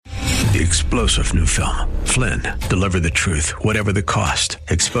The explosive new film, Flynn, deliver the truth, whatever the cost,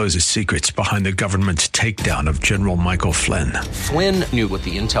 exposes secrets behind the government's takedown of General Michael Flynn. Flynn knew what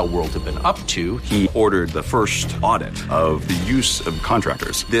the intel world had been up to. He ordered the first audit of the use of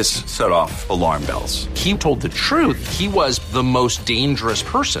contractors. This set off alarm bells. He told the truth. He was the most dangerous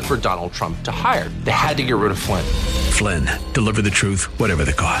person for Donald Trump to hire. They had to get rid of Flynn. Flynn, deliver the truth, whatever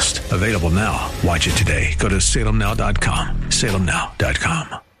the cost. Available now. Watch it today. Go to salemnow.com.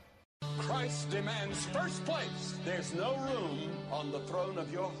 salemnow.com. Christ demands first place. There's no room on the throne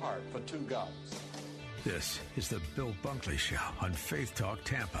of your heart for two gods. This is the Bill Bunkley Show on Faith Talk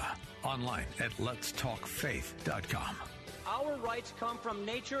Tampa. Online at letstalkfaith.com. Our rights come from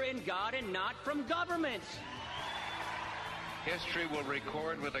nature and God and not from government. History will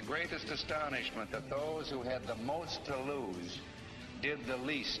record with the greatest astonishment that those who had the most to lose did the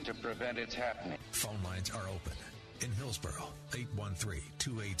least to prevent its happening. Phone lines are open. In Hillsborough,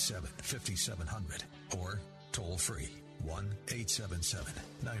 813-287-5700 or toll free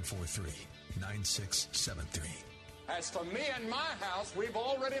 1-877-943-9673. As for me and my house, we've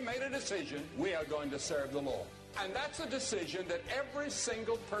already made a decision. We are going to serve the Lord. And that's a decision that every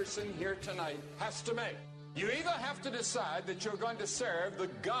single person here tonight has to make. You either have to decide that you're going to serve the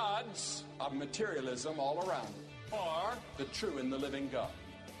gods of materialism all around you, or the true and the living God.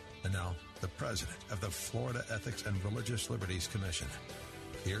 And now, the president of the Florida Ethics and Religious Liberties Commission.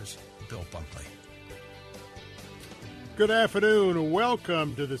 Here's Bill Bunkley. Good afternoon.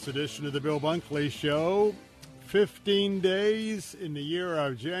 Welcome to this edition of the Bill Bunkley Show. 15 days in the year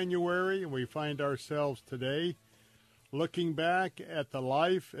of January, and we find ourselves today looking back at the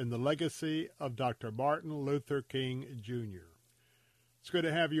life and the legacy of Dr. Martin Luther King, Jr. It's good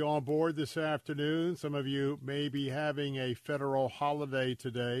to have you on board this afternoon. Some of you may be having a federal holiday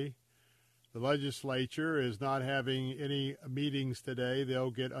today. The legislature is not having any meetings today.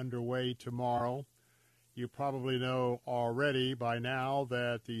 They'll get underway tomorrow. You probably know already by now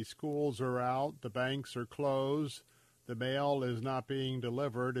that the schools are out, the banks are closed, the mail is not being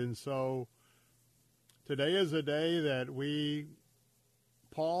delivered, and so today is a day that we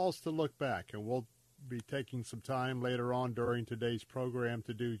pause to look back, and we'll be taking some time later on during today's program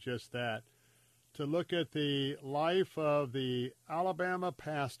to do just that, to look at the life of the Alabama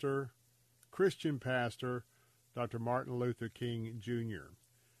pastor, Christian pastor, Dr. Martin Luther King, Jr.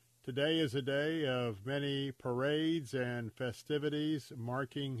 Today is a day of many parades and festivities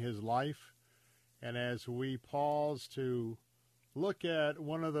marking his life, and as we pause to look at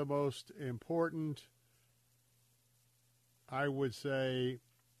one of the most important, I would say,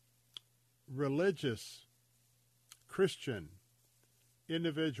 religious Christian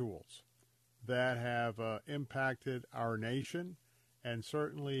individuals that have impacted our nation and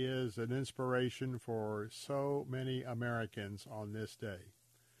certainly is an inspiration for so many Americans on this day.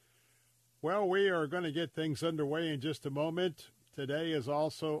 Well, we are going to get things underway in just a moment. Today is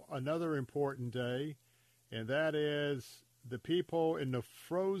also another important day, and that is the people in the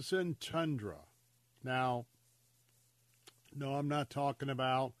frozen tundra. Now, no, I'm not talking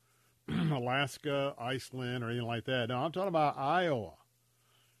about Alaska, Iceland, or anything like that. No, I'm talking about Iowa.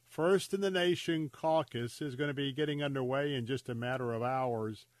 First in the Nation caucus is going to be getting underway in just a matter of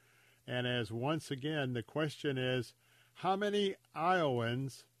hours. And as once again, the question is, how many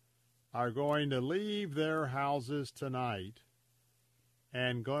Iowans are going to leave their houses tonight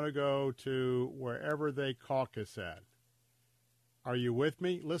and going to go to wherever they caucus at? Are you with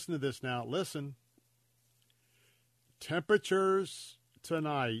me? Listen to this now. Listen. Temperatures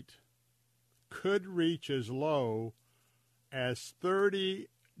tonight could reach as low as 30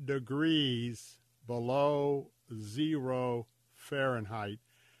 degrees below 0 Fahrenheit.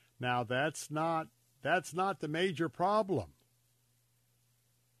 Now, that's not the major problem.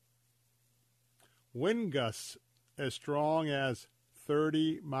 Wind gusts as strong as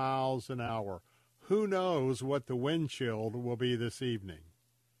 30 miles an hour. Who knows what the wind chill will be this evening?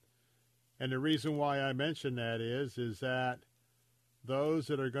 And the reason why I mention that is that those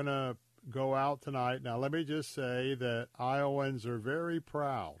that are going to go out tonight, now let me just say that Iowans are very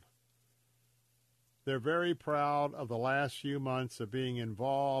proud. They're very proud of the last few months of being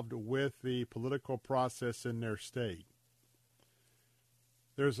involved with the political process in their state.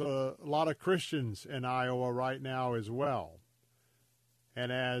 There's a lot of Christians in Iowa right now as well.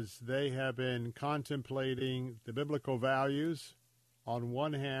 And as they have been contemplating the biblical values on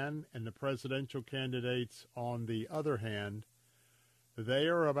one hand and the presidential candidates on the other hand, they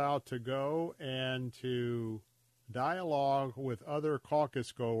are about to go and to dialogue with other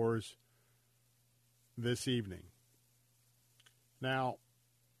caucus goers this evening. Now,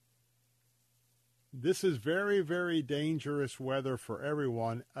 this is very, very dangerous weather for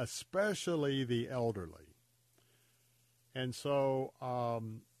everyone, especially the elderly. And so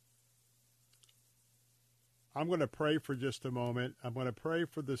I'm going to pray for just a moment. I'm going to pray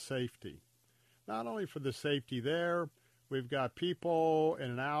for the safety. Not only for the safety there, we've got people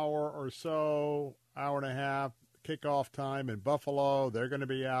in an hour or so, hour and a half, kickoff time in Buffalo. They're going to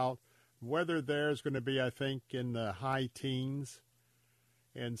be out. Weather there is going to be, I think, in the high teens.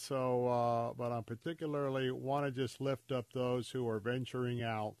 And so, but I particularly want to just lift up those who are venturing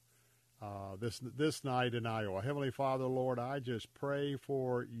out this night in Iowa. Heavenly Father, Lord, I just pray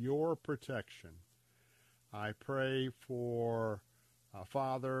for your protection. I pray for,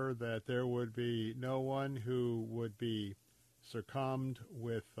 Father, that there would be no one who would be succumbed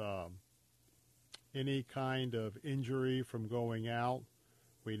with any kind of injury from going out.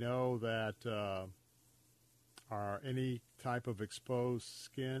 We know that any type of exposed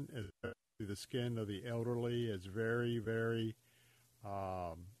skin, the skin of the elderly, is very, very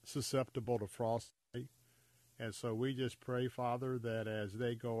susceptible to frostbite. And so we just pray, Father, that as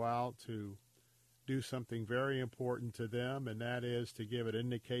they go out to do something very important to them, and that is to give an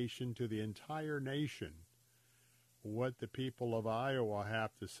indication to the entire nation what the people of Iowa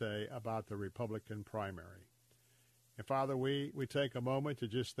have to say about the Republican primary. And Father, we take a moment to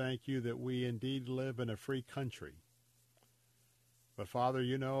just thank you that we indeed live in a free country. But Father,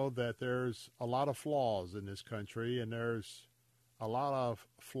 you know that there's a lot of flaws in this country, and there's a lot of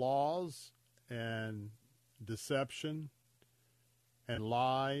flaws and deception and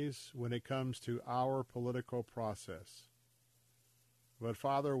lies when it comes to our political process. But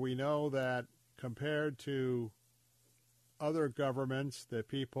Father, we know that compared to other governments that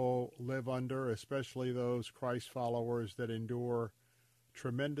people live under, especially those Christ followers that endure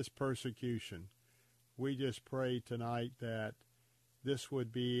tremendous persecution, we just pray tonight that this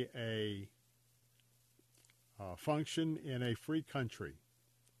would be a function in a free country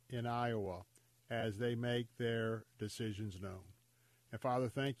in Iowa as they make their decisions known. And Father,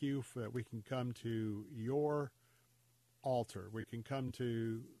 thank you for that we can come to your altar. We can come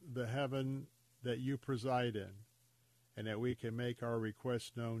to the heaven that you preside in, and that we can make our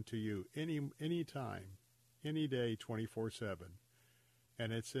requests known to you any time, any day, 24/7.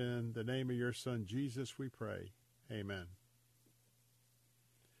 And it's in the name of your Son, Jesus, we pray. Amen.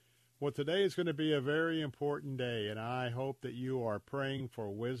 Well, today is going to be a very important day, and I hope that you are praying for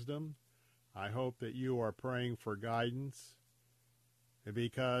wisdom. I hope that you are praying for guidance,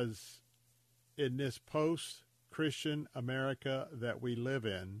 because in this post-Christian America that we live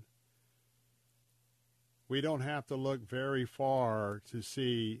in, we don't have to look very far to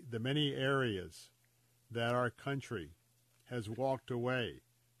see the many areas that our country has walked away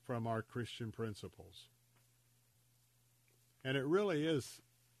from our Christian principles. And it really is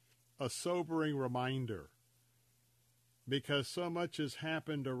a sobering reminder, because so much has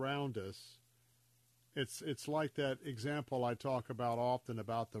happened around us. It's like that example I talk about often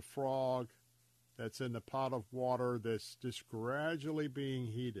about the frog that's in the pot of water that's just gradually being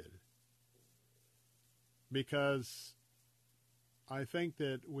heated. Because I think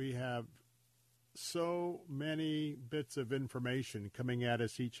that we have so many bits of information coming at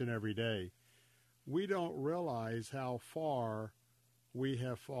us each and every day, we don't realize how far we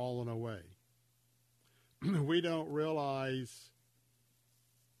have fallen away. We don't realize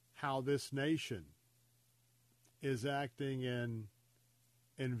how this nation is acting in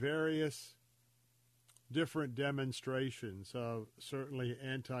various different demonstrations of certainly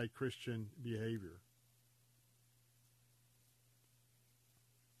anti-Christian behavior.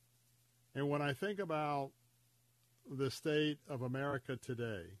 And when I think about the state of America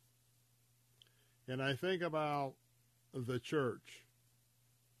today, and I think about the church,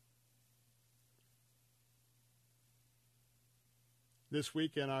 this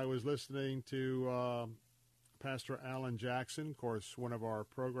weekend I was listening to Pastor Alan Jackson, of course, one of our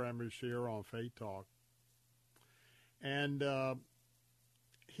programmers here on Faith Talk. And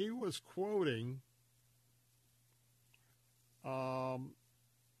he was quoting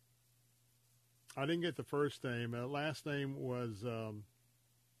I didn't get the first name. Last name was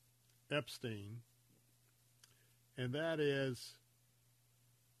Epstein. And that is,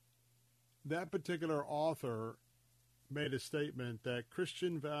 that particular author made a statement that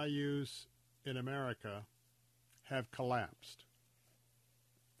Christian values in America have collapsed.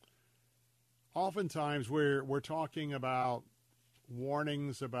 Oftentimes we're talking about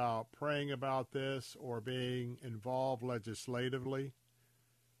warnings about praying about this or being involved legislatively,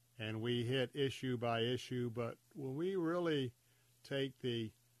 and we hit issue by issue, but when we really take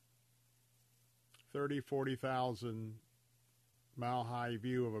the 30, 40,000 mile high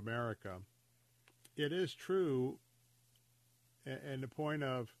view of America, it is true, and the point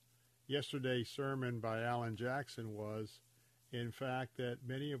of yesterday's sermon by Alan Jackson was, in fact, that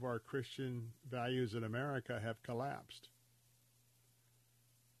many of our Christian values in America have collapsed.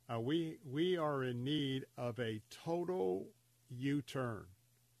 We are in need of a total U-turn,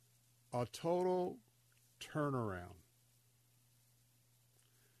 a total turnaround.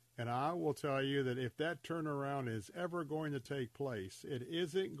 And I will tell you that if that turnaround is ever going to take place, it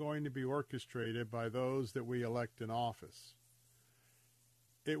isn't going to be orchestrated by those that we elect in office.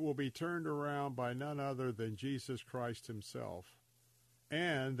 It will be turned around by none other than Jesus Christ himself.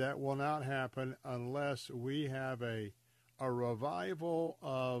 And that will not happen unless we have a revival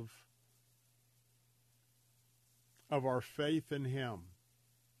of our faith in him,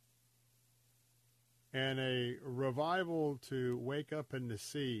 and a revival to wake up and to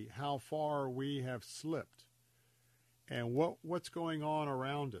see how far we have slipped and what's going on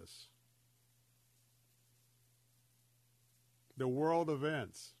around us. The world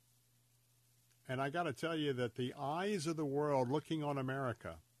events. And I got to tell you that the eyes of the world looking on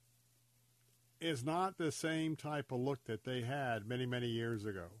America is not the same type of look that they had many, many years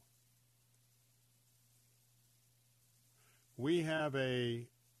ago. We have a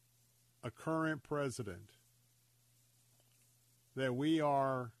current president that we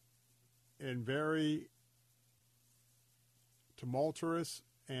are in very tumultuous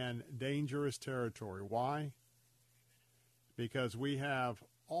and dangerous territory. Why? Because we have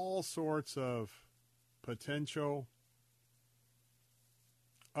all sorts of potential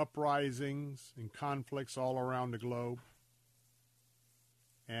uprisings and conflicts all around the globe.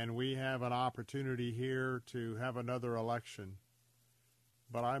 And we have an opportunity here to have another election.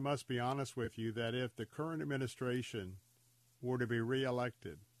 But I must be honest with you that if the current administration were to be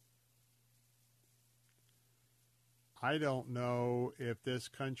reelected, I don't know if this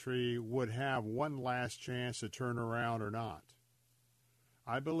country would have one last chance to turn around or not.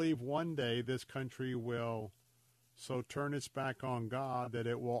 I believe one day this country will so turn its back on God that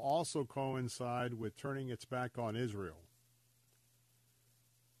it will also coincide with turning its back on Israel.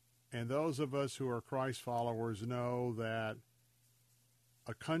 And those of us who are Christ followers know that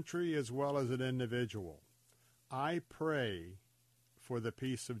a country as well as an individual, I pray for the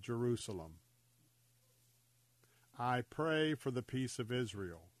peace of Jerusalem. I pray for the peace of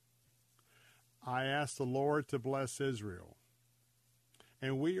Israel. I ask the Lord to bless Israel.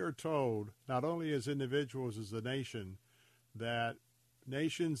 And we are told, not only as individuals, as a nation, that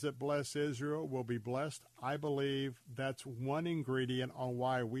nations that bless Israel will be blessed. I believe that's one ingredient on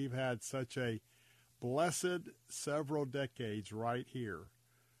why we've had such a blessed several decades right here,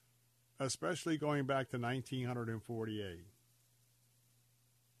 especially going back to 1948.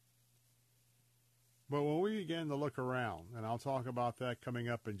 But when we begin to look around, and I'll talk about that coming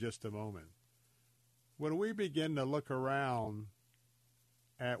up in just a moment, when we begin to look around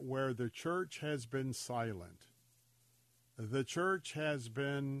at where the church has been silent, the church has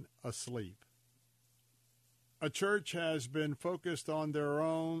been asleep. A church has been focused on their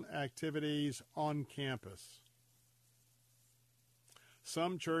own activities on campus.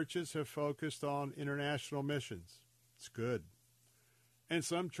 Some churches have focused on international missions. It's good. And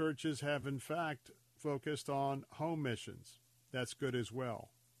some churches have, in fact, focused on home missions. That's good as well.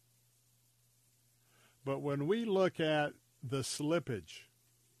 But when we look at the slippage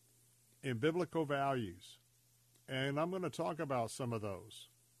in biblical values, and I'm going to talk about some of those,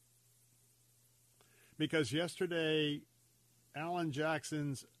 because yesterday Alan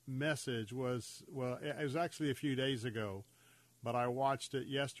Jackson's message was, well, it was actually a few days ago, but I watched it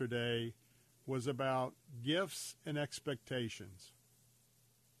yesterday, was about gifts and expectations.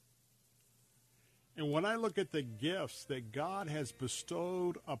 And when I look at the gifts that God has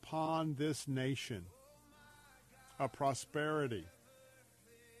bestowed upon this nation, a prosperity,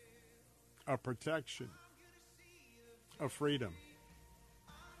 a protection, a freedom,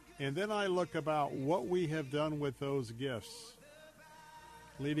 and then I look about what we have done with those gifts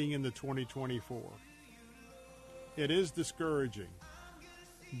leading into 2024. It is discouraging,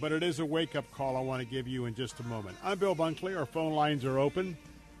 but it is a wake-up call I want to give you in just a moment. I'm Bill Bunkley. Our phone lines are open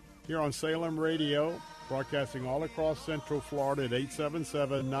here on Salem Radio, broadcasting all across Central Florida at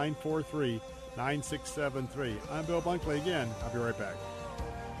 877-943-9673. I'm Bill Bunkley again. I'll be right back.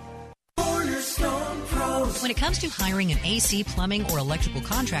 When it comes to hiring an AC, plumbing, or electrical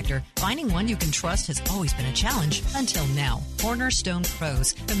contractor, finding one you can trust has always been a challenge until now. Cornerstone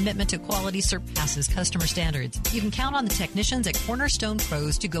Pros. Commitment to quality surpasses customer standards. You can count on the technicians at Cornerstone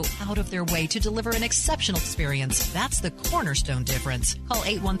Pros to go out of their way to deliver an exceptional experience. That's the Cornerstone difference. Call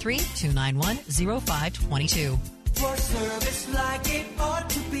 813-291-0522. For service like it ought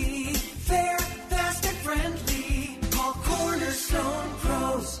to be, fair, fast,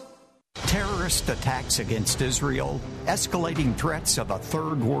 Terrorist attacks against Israel, escalating threats of a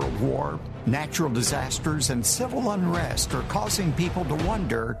third world war, natural disasters, and civil unrest are causing people to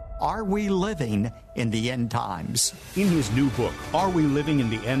wonder, are we living in the end times? In his new book, Are We Living in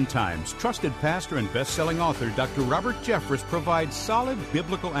the End Times?, trusted pastor and best-selling author Dr. Robert Jeffress provides solid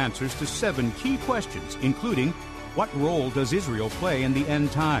biblical answers to 7 key questions, including, what role does Israel play in the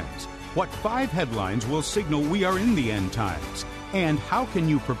end times? What 5 headlines will signal we are in the end times? And how can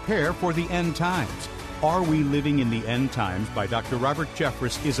you prepare for the end times? Are We Living in the End Times by Dr. Robert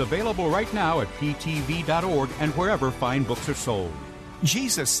Jeffress is available right now at ptv.org and wherever fine books are sold.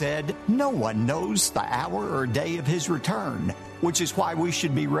 Jesus said, no one knows the hour or day of his return, which is why we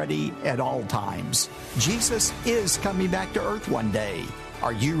should be ready at all times. Jesus is coming back to earth one day.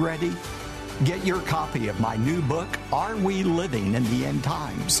 Are you ready? Get your copy of my new book, Are We Living in the End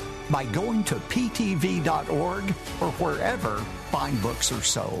Times?, by going to ptv.org or wherever fine books are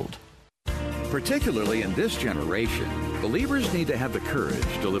sold. Particularly in this generation, believers need to have the courage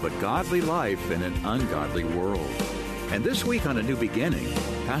to live a godly life in an ungodly world. And this week on A New Beginning,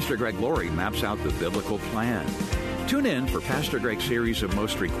 Pastor Greg Laurie maps out the biblical plan. Tune in for Pastor Greg's series of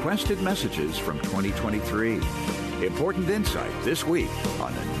most requested messages from 2023. Important insight this week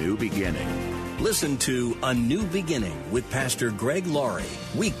on A New Beginning. Listen to A New Beginning with Pastor Greg Laurie,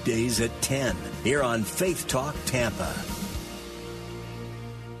 weekdays at 10, here on Faith Talk Tampa.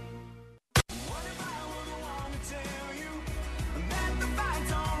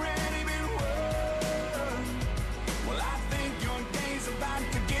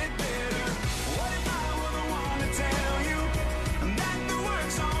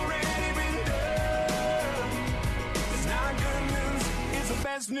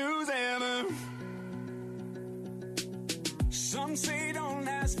 News ever. Some say don't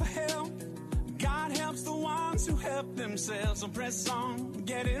ask for help. God helps the ones who help themselves. So press on,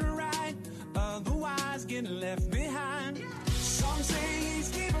 get it right. Otherwise, get left behind. Some say he's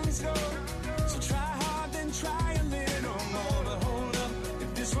keeping score. So try hard, then try a little more. But hold up,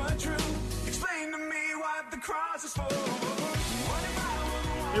 if this were true, explain to me what the cross is for.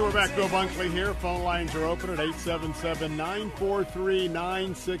 Hey, we're back. Bill Bunkley here. Phone lines are open at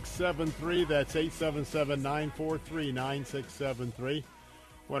 877-943-9673. That's 877-943-9673. I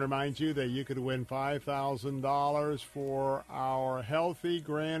want to remind you that you could win $5,000 for our Healthy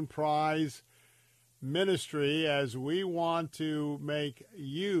Grand Prize Ministry, as we want to make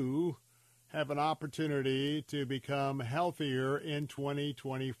you have an opportunity to become healthier in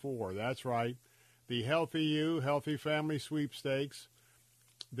 2024. That's right. The Healthy You, Healthy Family Sweepstakes.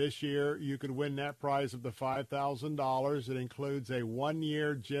 This year, you could win that prize of the $5,000. It includes a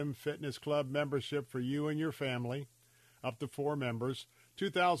 1-year Gym Fitness Club membership for you and your family, up to 4 members,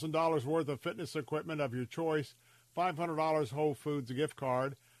 $2,000 worth of fitness equipment of your choice, $500 Whole Foods gift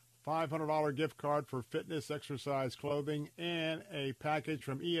card, $500 gift card for fitness exercise clothing, and a package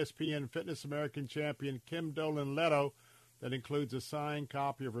from ESPN Fitness American champion Kim Dolan-Leto that includes a signed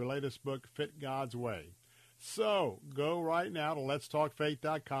copy of her latest book, Fit God's Way. So go right now to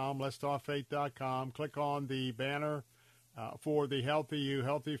letstalkfaith.com, letstalkfaith.com. Click on the banner for the Healthy You,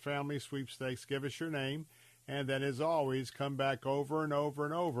 Healthy Family Sweepstakes. Give us your name. And then, as always, come back over and over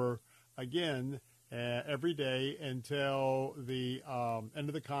and over again every day until the end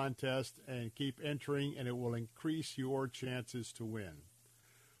of the contest, and keep entering, and it will increase your chances to win.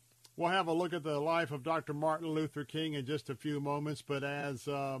 We'll have a look at the life of Dr. Martin Luther King in just a few moments, but as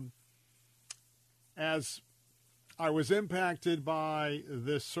I was impacted by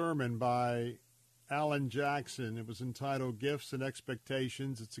this sermon by Alan Jackson. It was entitled Gifts and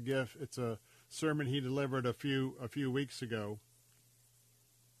Expectations. It's a sermon he delivered a few weeks ago.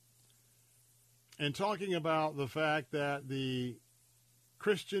 And talking about the fact that the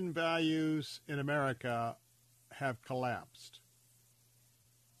Christian values in America have collapsed.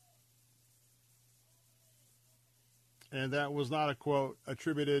 And that was not a quote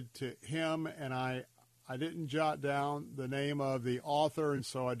attributed to him, and I didn't jot down the name of the author, and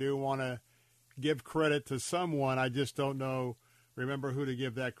so I do want to give credit to someone. I just don't remember who to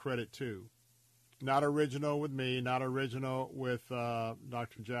give that credit to. Not original with me, not original with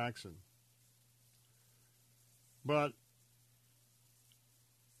Dr. Jackson. But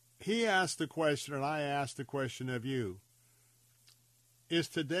he asked the question, and I asked the question of you. Is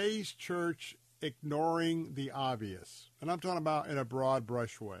today's church ignoring the obvious? And I'm talking about in a broad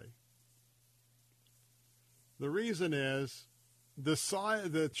brush way. The reason is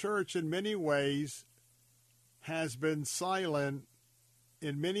the church in many ways has been silent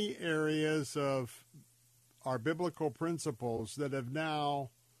in many areas of our biblical principles that have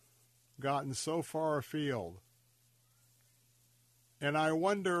now gotten so far afield. And I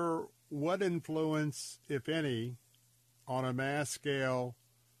wonder what influence, if any, on a mass scale,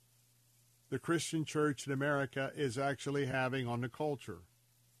 the Christian church in America is actually having on the culture.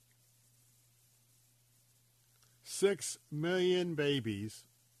 6 million babies,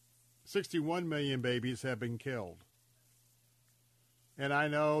 61 million babies have been killed. And I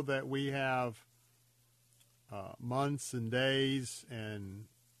know that we have months and days, and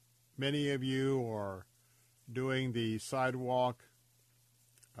many of you are doing the sidewalk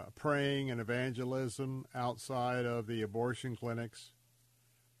praying and evangelism outside of the abortion clinics.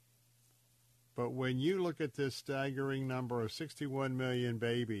 But when you look at this staggering number of 61 million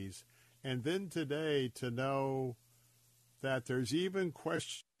babies, and then today to know that there's even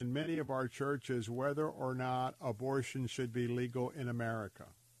question in many of our churches whether or not abortion should be legal in America.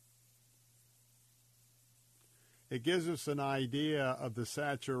 It gives us an idea of the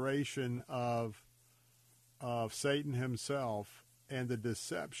saturation of Satan himself and the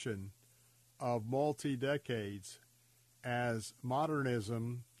deception of multi-decades as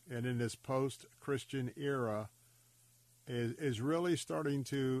modernism and in this post-Christian era is really starting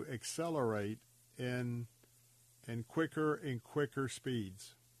to accelerate in quicker and quicker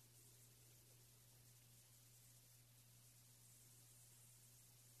speeds.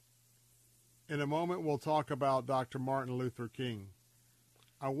 In a moment, we'll talk about Dr. Martin Luther King.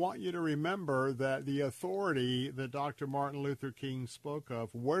 I want you to remember that the authority that Dr. Martin Luther King spoke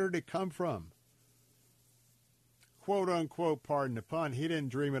of, where did it come from? Quote, unquote, pardon the pun, he didn't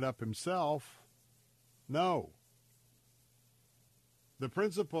dream it up himself. No. The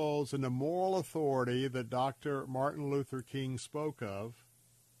principles and the moral authority that Dr. Martin Luther King spoke of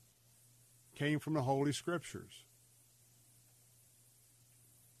came from the Holy Scriptures.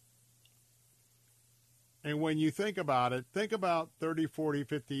 And when you think about it, think about 30, 40,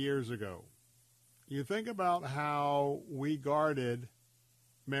 50 years ago. You think about how we guarded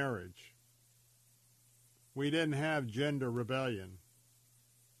marriage. We didn't have gender rebellion.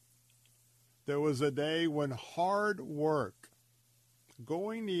 There was a day when hard work,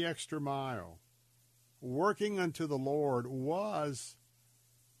 going the extra mile, working unto the Lord was,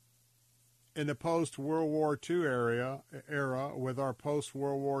 in the post-World War II era with our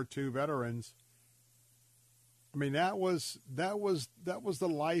post-World War II veterans, I mean, that was the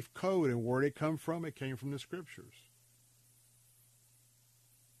life code. And where did it come from? It came from the Scriptures.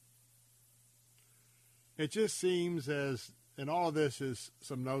 It just seems as, and all of this is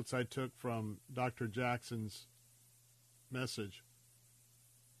some notes I took from Dr. Jackson's message.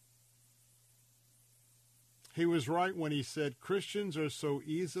 He was right when he said Christians are so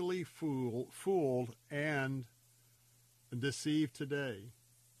easily fooled and deceived today.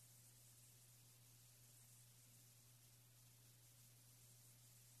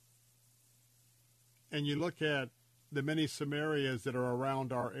 And you look at the many Samarias that are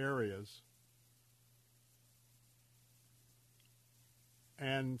around our areas,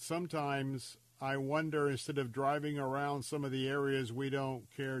 and sometimes I wonder, instead of driving around some of the areas we don't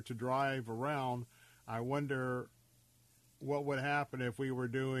care to drive around, I wonder what would happen if we were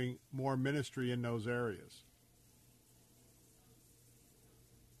doing more ministry in those areas.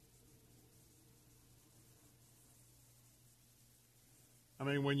 I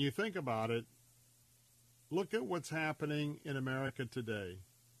mean, when you think about it, look at what's happening in America today.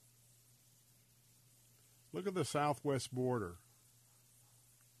 Look at the southwest border.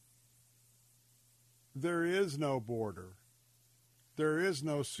 There is no border. There is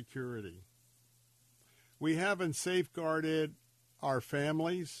no security. We haven't safeguarded our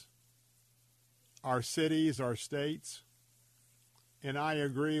families, our cities, our states. And I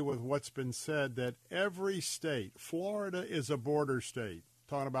agree with what's been said that every state, Florida is a border state,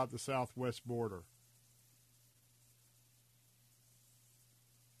 talking about the southwest border.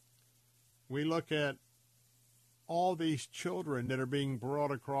 We look at all these children that are being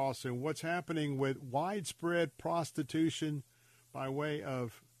brought across and what's happening with widespread prostitution by way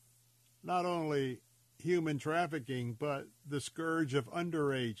of not only human trafficking, but the scourge of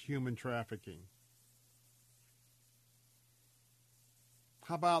underage human trafficking.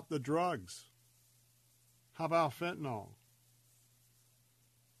 How about the drugs? How about fentanyl?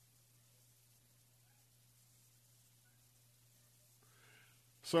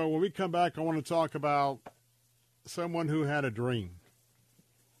 So when we come back, I want to talk about someone who had a dream.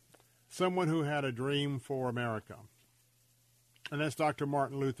 Someone who had a dream for America. And that's Dr.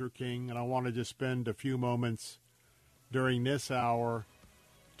 Martin Luther King. And I want to just spend a few moments during this hour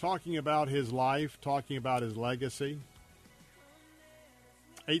talking about his life, talking about his legacy.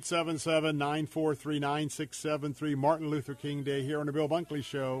 877-943-9673, Martin Luther King Day here on the Bill Bunkley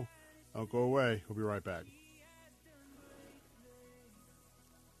Show. Don't go away. We'll be right back.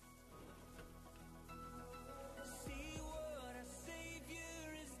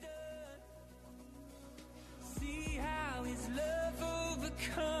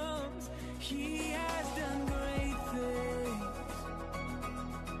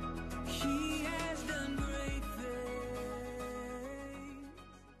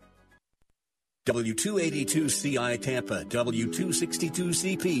 W282CI Tampa,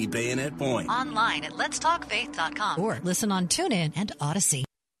 W262CP Bayonet Point. Online at letstalkfaith.com or listen on TuneIn and Odyssey.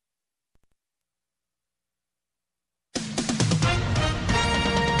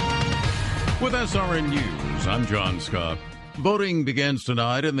 With SRN News, I'm John Scott. Voting begins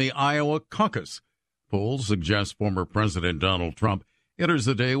tonight in the Iowa caucus. Polls suggest former President Donald Trump enters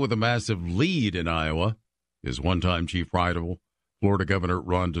the day with a massive lead in Iowa. His one-time chief rival, Florida Governor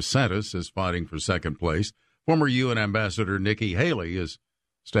Ron DeSantis, is fighting for second place. Former UN Ambassador Nikki Haley is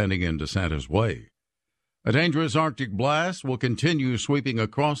standing in DeSantis' way. A dangerous Arctic blast will continue sweeping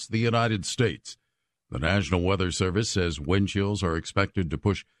across the United States. The National Weather Service says wind chills are expected to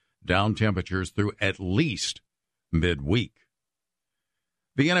push down temperatures through at least midweek.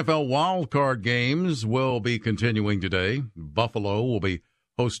 The NFL wildcard games will be continuing today. Buffalo will be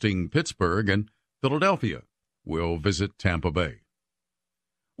hosting Pittsburgh, and Philadelphia will visit Tampa Bay.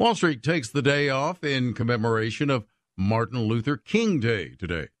 Wall Street takes the day off in commemoration of Martin Luther King Day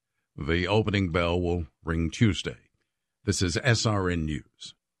today. The opening bell will ring Tuesday. This is SRN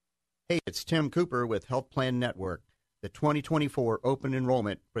News. Hey, it's Tim Cooper with Health Plan Network. The 2024 open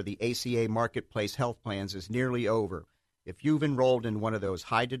enrollment for the ACA Marketplace health plans is nearly over. If you've enrolled in one of those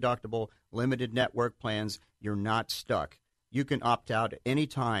high-deductible, limited network plans, you're not stuck. You can opt out at any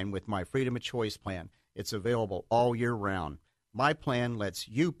time with my Freedom of Choice plan. It's available all year round. My plan lets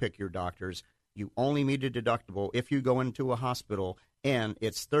you pick your doctors. You only meet a deductible if you go into a hospital, and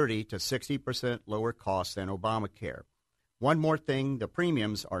it's 30 to 60% lower cost than Obamacare. One more thing, the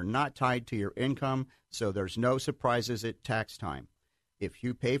premiums are not tied to your income, so there's no surprises at tax time. If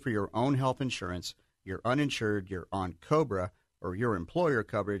you pay for your own health insurance, you're uninsured, you're on COBRA, or your employer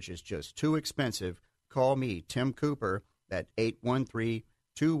coverage is just too expensive, call me, Tim Cooper, at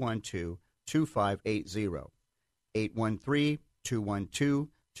 813-212-2580.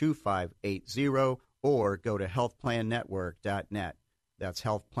 813-212-2580, or go to healthplannetwork.net. That's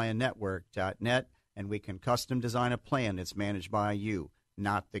healthplannetwork.net, and we can custom design a plan that's managed by you,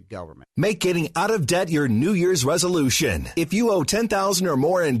 not the government. Make getting out of debt your New Year's resolution. If you owe $10,000 or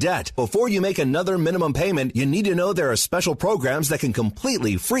more in debt, before you make another minimum payment, you need to know there are special programs that can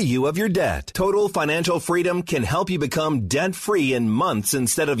completely free you of your debt. Total Financial Freedom can help you become debt-free in months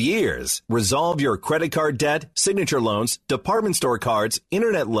instead of years. Resolve your credit card debt, signature loans, department store cards,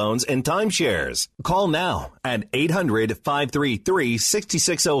 internet loans, and timeshares. Call now at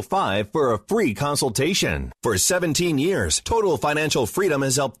 800-533-6605 for a free consultation. For 17 years, Total Financial Freedom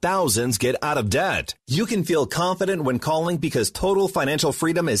has helped thousands get out of debt. You can feel confident when calling because Total Financial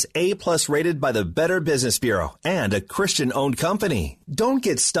Freedom is A+ rated by the Better Business Bureau and a Christian-owned company. Don't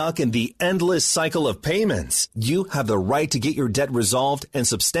get stuck in the endless cycle of payments. You have the right to get your debt resolved and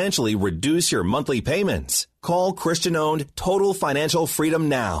substantially reduce your monthly payments. Call Christian-owned Total Financial Freedom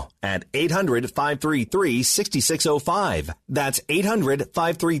now at 800-533-6605. That's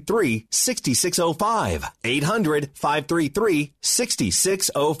 800-533-6605.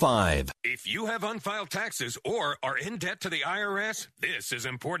 800-533-6605. If you have unfiled taxes or are in debt to the IRS, this is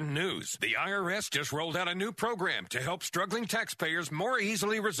important news. The IRS just rolled out a new program to help struggling taxpayers more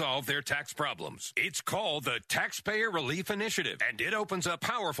easily resolve their tax problems. It's called the Taxpayer Relief Initiative, and it opens up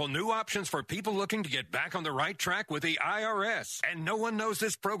powerful new options for people looking to get back on the right track with the IRS. And no one knows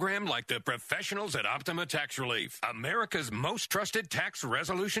this program like the professionals at Optima Tax Relief, America's most trusted tax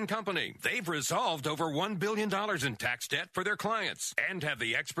resolution company. They've resolved over $1 billion in tax debt for their clients and have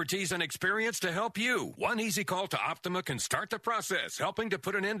the expertise and experience to help you. One easy call to Optima can start the process, helping to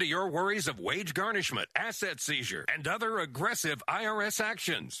put an end to your worries of wage garnishment, asset seizure, and other aggressive IRS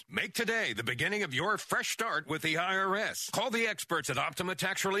actions. Make today the beginning of your fresh start with the IRS. Call the experts at Optima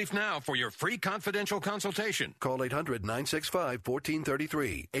Tax Relief now for your free confidential consultation. Call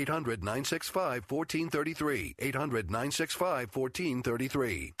 800-965-1433. 800-965-1433.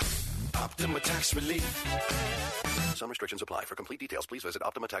 800-965-1433. Optima Tax Relief. Some restrictions apply. For complete details, please visit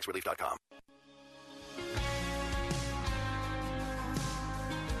OptimaTaxRelief.com.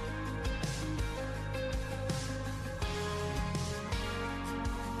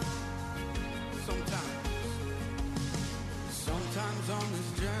 Sometimes on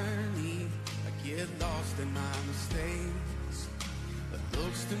this journey, I get lost in my mistakes. It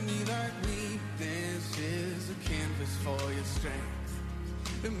looks to me like weakness is a canvas for your strength.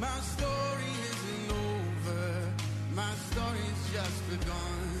 And my story isn't over, my story's just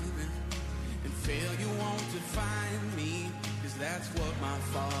begun. And failure won't define me, cause that's what my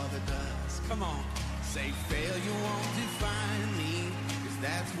Father does. Come on, say failure won't define me, cause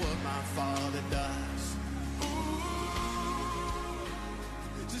that's what my Father does. Ooh,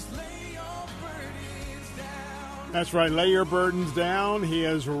 just lay your burdens down That's right. Lay your burdens down. He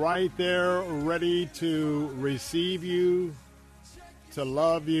is right there ready to receive you, to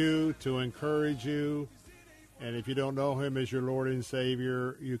love you, to encourage you. And if you don't know him as your Lord and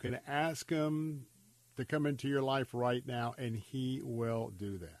Savior, you can ask him to come into your life right now, and he will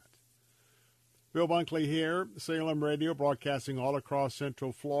do that. Bill Bunkley here, Salem Radio, broadcasting all across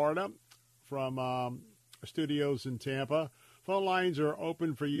Central Florida from studios in Tampa. Phone lines are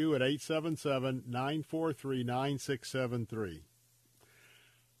open for you at 877-943-9673.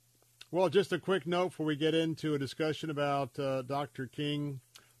 Well, just a quick note before we get into a discussion about Dr. King.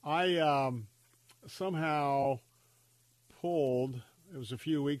 I somehow pulled, it was a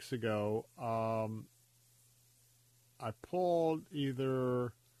few weeks ago, I pulled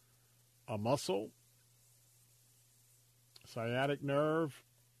either a muscle, sciatic nerve,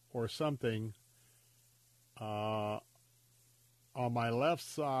 or something on my left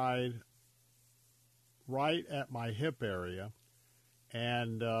side, right at my hip area,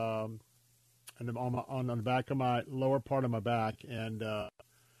 and on the back of my lower part of my back. And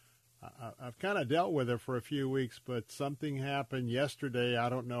I've kind of dealt with it for a few weeks, but something happened yesterday. I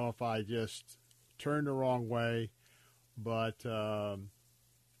don't know if I just turned the wrong way, but I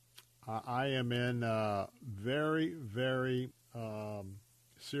am in very, very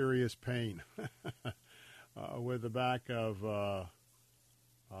serious pain with the back of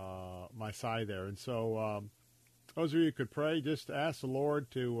my side there. And so those of you who could pray, just ask the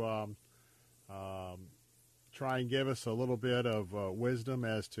Lord to try and give us a little bit of wisdom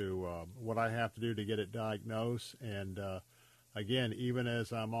as to what I have to do to get it diagnosed. And again, even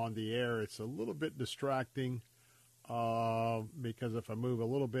as I'm on the air, it's a little bit distracting because if I move a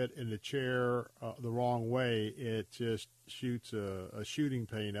little bit in the chair the wrong way, it just shoots a shooting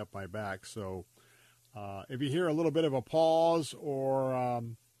pain up my back. So if you hear a little bit of a pause or a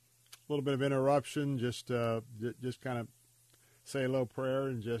little bit of interruption, just kind of say a little prayer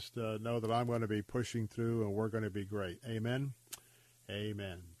and just know that I'm going to be pushing through and we're going to be great. Amen?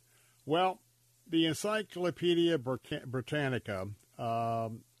 Amen. Well, the Encyclopedia Britannica, I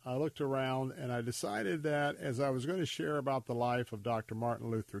looked around and I decided that as I was going to share about the life of Dr.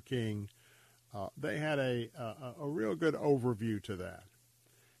 Martin Luther King, they had a real good overview to that.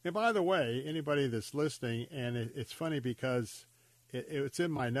 And by the way, anybody that's listening, and it's funny because it's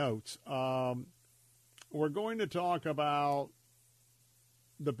in my notes, we're going to talk about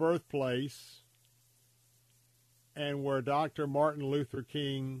the birthplace and where Dr. Martin Luther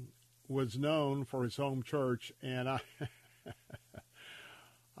King was known for his home church. And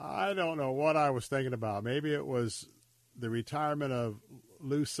I don't know what I was thinking about. Maybe it was the retirement of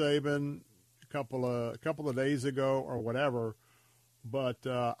Lou Saban a couple of days ago or whatever. But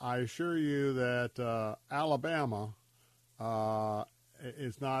I assure you that Alabama he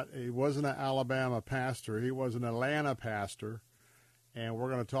wasn't an Alabama pastor. He was an Atlanta pastor. And we're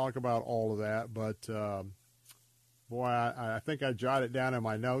going to talk about all of that. But, boy, I think I jotted it down in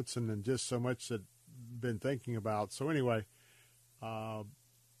my notes and then just so much that I've been thinking about. So anyway,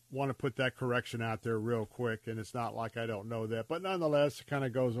 want to put that correction out there real quick. And it's not like I don't know that. But nonetheless, it kind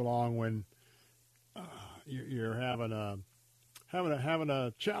of goes along when you're having a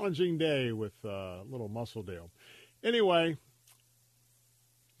challenging day with a little muscle deal. Anyway,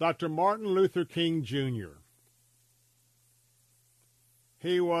 Dr. Martin Luther King Jr.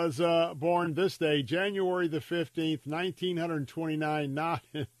 He was born this day, January the 15th, 1929, not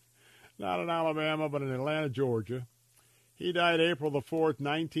in Alabama, but in Atlanta, Georgia. He died April the 4th,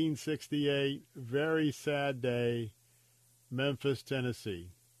 1968. Very sad day, Memphis,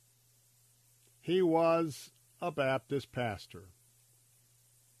 Tennessee. He was a Baptist pastor.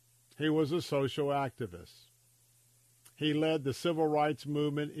 He was a social activist. He led the civil rights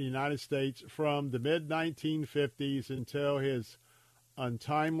movement in the United States from the mid-1950s until his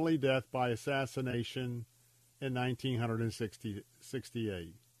untimely death by assassination in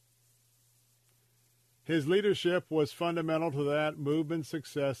 1968. His leadership was fundamental to that movement's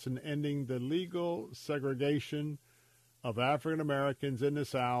success in ending the legal segregation of African Americans in the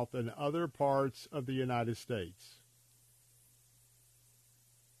South and other parts of the United States.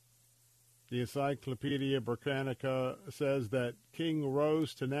 The Encyclopedia Britannica says that King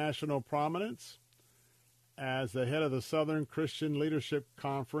rose to national prominence as the head of the Southern Christian Leadership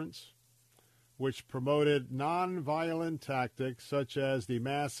Conference, which promoted nonviolent tactics such as the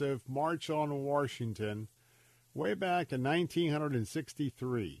massive March on Washington way back in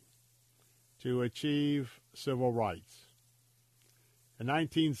 1963 to achieve civil rights. In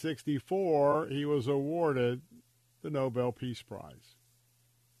 1964, he was awarded the Nobel Peace Prize.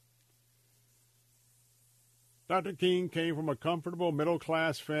 Dr. King came from a comfortable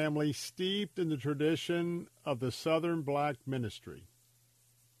middle-class family steeped in the tradition of the Southern black ministry.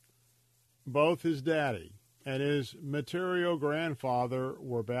 Both his daddy and his material grandfather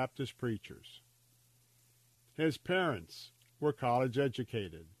were Baptist preachers. His parents were college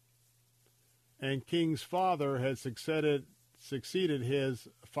educated, and King's father had succeeded his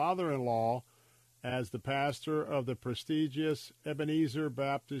father-in-law as the pastor of the prestigious Ebenezer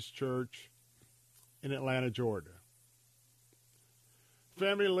Baptist Church in Atlanta, Georgia.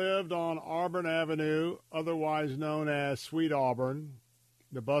 Family lived on Auburn Avenue, otherwise known as Sweet Auburn,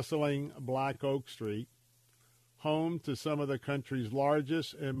 the bustling Black Oak Street, home to some of the country's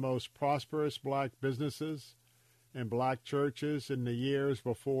largest and most prosperous black businesses and black churches in the years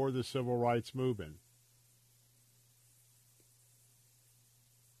before the Civil Rights Movement.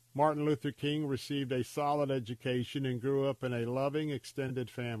 Martin Luther King received a solid education and grew up in a loving, extended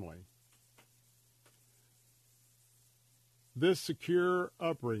family. This secure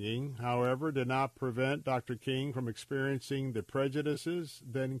upbringing, however, did not prevent Dr. King from experiencing the prejudices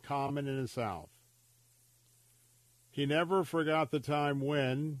then common in the South. He never forgot the time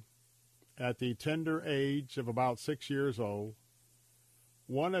when, at the tender age of about 6 years old,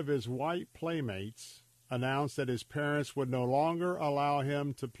 one of his white playmates announced that his parents would no longer allow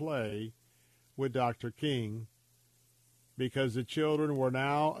him to play with Dr. King because the children were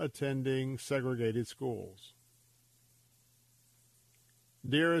now attending segregated schools.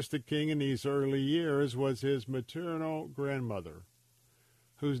 Dearest to King in these early years was his maternal grandmother,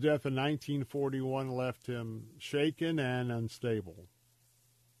 whose death in 1941 left him shaken and unstable.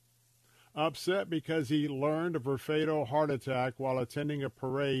 Upset because he learned of her fatal heart attack while attending a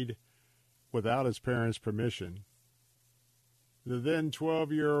parade without his parents' permission, the then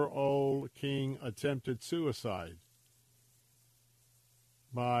 12-year-old King attempted suicide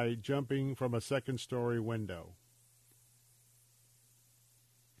by jumping from a second-story window.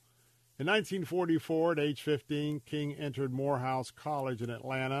 In 1944, at age 15, King entered Morehouse College in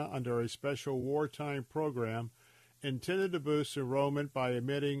Atlanta under a special wartime program intended to boost enrollment by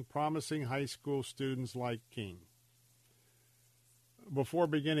admitting promising high school students like King. Before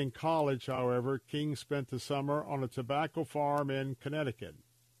beginning college, however, King spent the summer on a tobacco farm in Connecticut.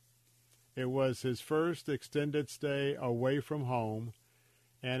 It was his first extended stay away from home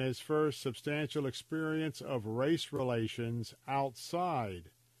and his first substantial experience of race relations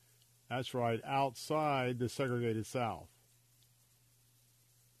outside. That's right, outside the segregated South.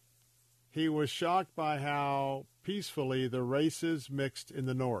 He was shocked by how peacefully the races mixed in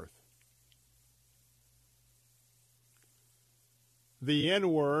the North. The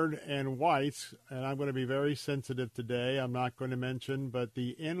N-word and whites, and I'm going to be very sensitive today, I'm not going to mention, but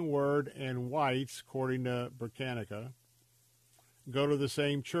the N-word and whites, according to Britannica, go to the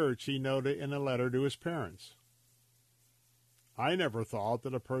same church, he noted in a letter to his parents. I never thought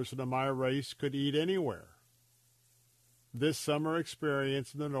that a person of my race could eat anywhere. This summer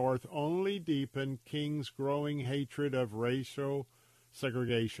experience in the North only deepened King's growing hatred of racial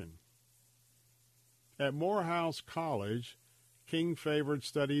segregation. At Morehouse College, King favored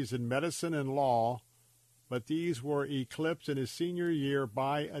studies in medicine and law, but these were eclipsed in his senior year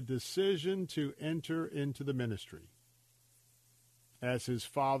by a decision to enter into the ministry, as his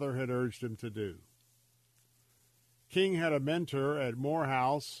father had urged him to do. King had a mentor at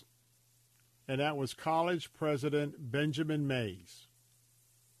Morehouse, and that was college president Benjamin Mays,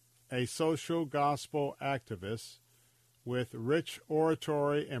 a social gospel activist with rich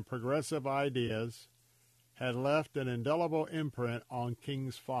oratory and progressive ideas, had left an indelible imprint on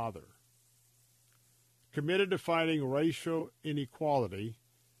King's father. Committed to fighting racial inequality,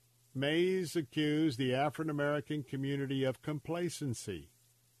 Mays accused the African American community of complacency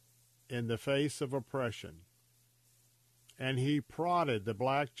in the face of oppression, and he prodded the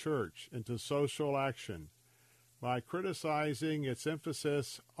black church into social action by criticizing its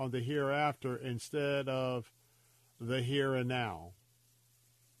emphasis on the hereafter instead of the here and now.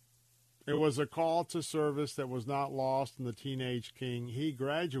 It was a call to service that was not lost on the teenage King. He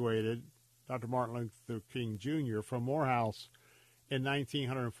graduated, Dr. Martin Luther King Jr., from Morehouse in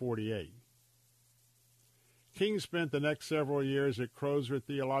 1948. King spent the next several years at Crozer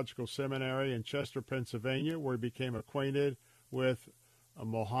Theological Seminary in Chester, Pennsylvania, where he became acquainted with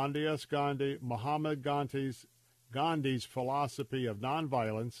Mahatma Gandhi's philosophy of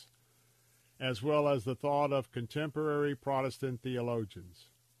nonviolence, as well as the thought of contemporary Protestant theologians.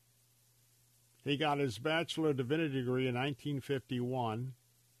 He got his Bachelor of Divinity degree in 1951.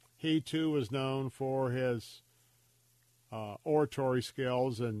 He, too, was known for his oratory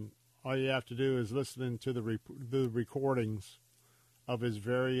skills, and all you have to do is listen to the recordings of his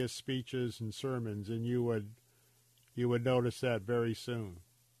various speeches and sermons, and you would You would notice that very soon.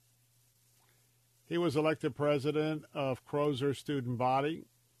 He was elected president of Crozer student body,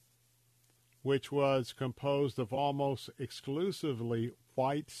 which was composed of almost exclusively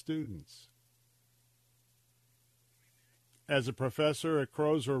white students. As a professor at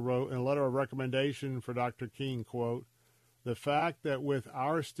Crozer wrote in a letter of recommendation for Dr. King, quote, "The fact that with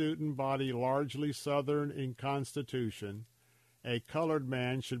our student body largely Southern in constitution, a colored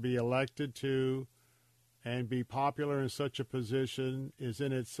man should be elected to and be popular in such a position is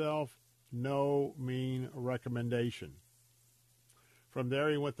in itself no mean recommendation." From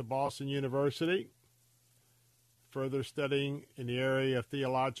there, he went to Boston University, further studying in the area of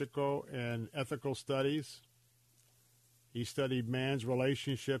theological and ethical studies. He studied man's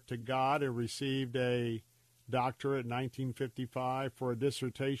relationship to God and received a doctorate in 1955 for a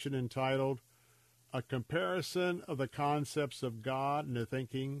dissertation entitled "A Comparison of the Concepts of God and the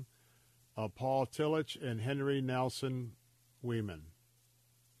Thinking of Paul Tillich and Henry Nelson Weeman."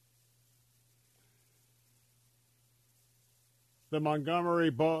 The Montgomery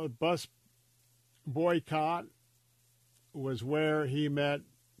bus boycott was where he met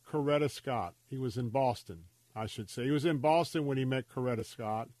Coretta Scott. He was in Boston, I should say. He was in Boston when he met Coretta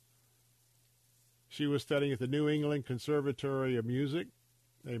Scott. She was studying at the New England Conservatory of Music.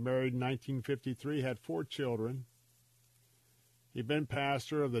 They married in 1953, had 4 children. He'd been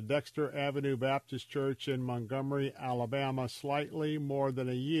pastor of the Dexter Avenue Baptist Church in Montgomery, Alabama, slightly more than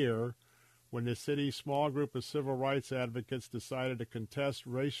a year when the city's small group of civil rights advocates decided to contest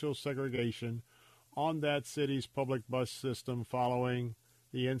racial segregation on that city's public bus system following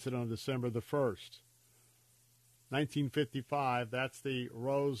the incident on December the 1st. 1955, that's the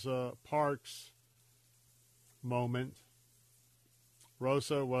Rosa Parks moment.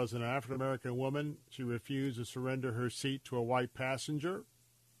 Rosa was an African-American woman. She refused to surrender her seat to a white passenger,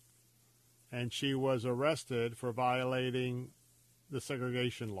 and she was arrested for violating the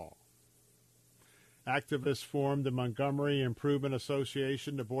segregation law. Activists formed the Montgomery Improvement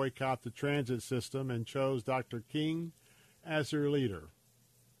Association to boycott the transit system and chose Dr. King as their leader.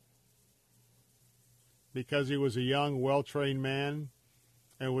 Because he was a young, well-trained man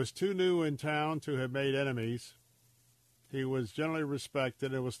and was too new in town to have made enemies, he was generally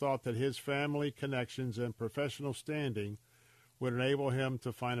respected and was thought that his family connections and professional standing would enable him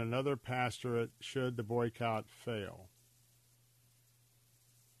to find another pastorate should the boycott fail.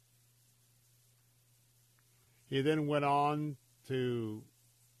 He then went on to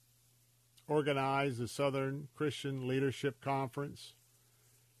organize the Southern Christian Leadership Conference.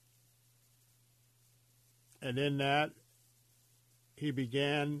 And in that, he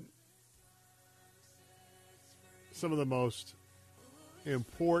began some of the most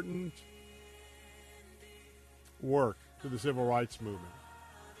important work to the civil rights movement.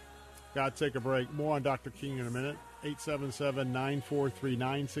 Got to take a break. More on Dr. King in a minute.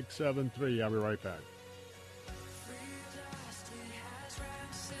 877-943-9673. I'll be right back.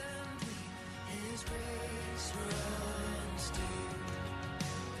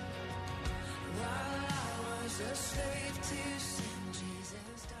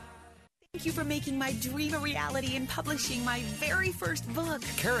 Thank you for making my dream a reality and publishing my very first book.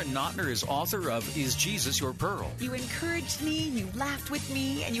 Karen Notner is author of Is Jesus Your Pearl? You encouraged me, you laughed with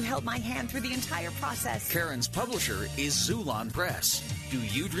me, and you held my hand through the entire process. Karen's publisher is Zulon Press. Do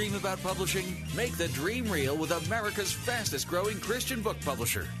you dream about publishing? Make the dream real with America's fastest growing Christian book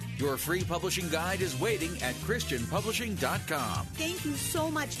publisher. Your free publishing guide is waiting at ChristianPublishing.com. Thank you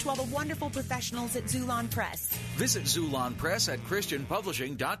so much to all the wonderful professionals at Zulon Press. Visit Zulon Press at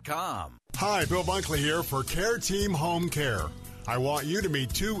ChristianPublishing.com. Hi, Bill Bunkley here for Care Team Home Care. I want you to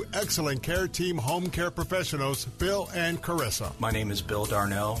meet 2 excellent Care Team Home Care professionals, Bill and Carissa. My name is Bill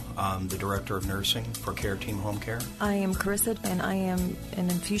Darnell. I'm the Director of Nursing for Care Team Home Care. I am Carissa, and I am an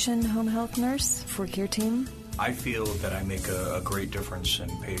infusion home health nurse for Care Team. I feel that I make a great difference in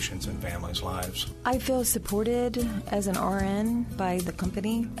patients' and families' lives. I feel supported as an RN by the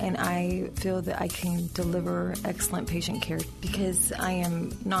company, and I feel that I can deliver excellent patient care because I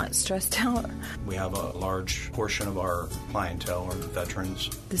am not stressed out. We have a large portion of our clientele are veterans.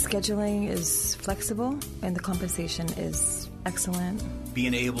 The scheduling is flexible, and the compensation is excellent.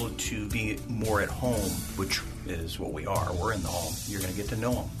 Being able to be more at home, which is what we are. We're in the home. You're going to get to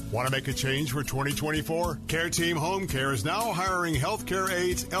know them. Want to make a change for 2024? Care Team Home Care is now hiring healthcare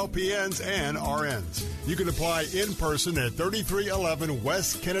aides, LPNs, and RNs. You can apply in person at 3311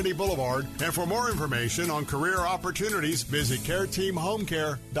 West Kennedy Boulevard. And for more information on career opportunities, visit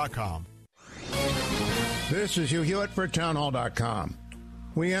CareTeamHomeCare.com. This is Hugh Hewitt for TownHall.com.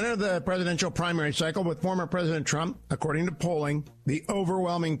 We enter the presidential primary cycle with former President Trump, according to polling, the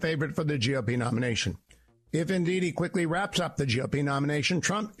overwhelming favorite for the GOP nomination. If indeed he quickly wraps up the GOP nomination,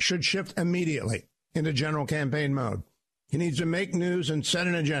 Trump should shift immediately into general campaign mode. He needs to make news and set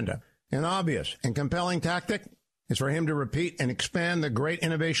an agenda. An obvious and compelling tactic is for him to repeat and expand the great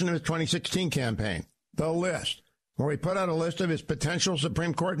innovation of his 2016 campaign, the list, where he put out a list of his potential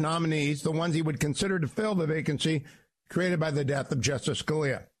Supreme Court nominees, the ones he would consider to fill the vacancy created by the death of Justice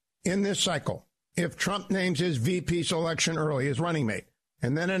Scalia. In this cycle, if Trump names his VP selection early, his running mate,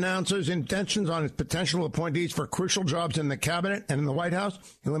 and then announces intentions on his potential appointees for crucial jobs in the cabinet and in the White House,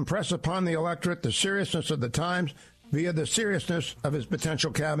 he'll impress upon the electorate the seriousness of the times via the seriousness of his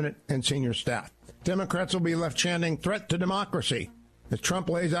potential cabinet and senior staff. Democrats will be left chanting threat to democracy as Trump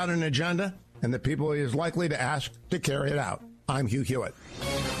lays out an agenda and the people he is likely to ask to carry it out. I'm Hugh Hewitt.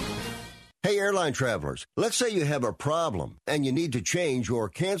 Hey, airline travelers, let's say you have a problem and you need to change or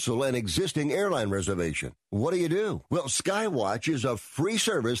cancel an existing airline reservation. What do? Well, Skywatch is a free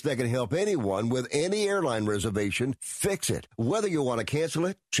service that can help anyone with any airline reservation fix it. Whether you want to cancel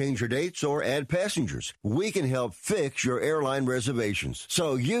it, change your dates, or add passengers, we can help fix your airline reservations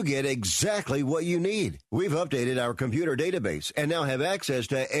so you get exactly what you need. We've updated our computer database and now have access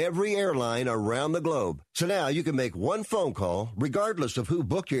to every airline around the globe. So now you can make one phone call regardless of who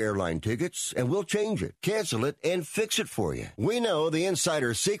booked your airline tickets, and we'll change it, cancel it, and fix it for you. We know the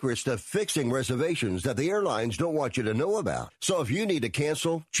insider secrets to fixing reservations that the airlines don't want you to know about. So if you need to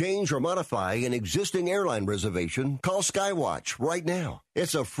cancel, change, or modify an existing airline reservation, call Skywatch right now.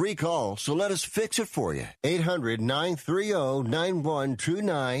 It's a free call, so let us fix it for you.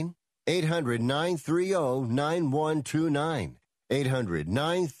 800-930-9129. 800-930-9129.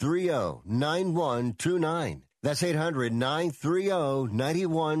 800-930-9129. That's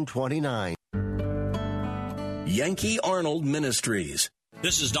 800-930-9129. Yankee Arnold Ministries.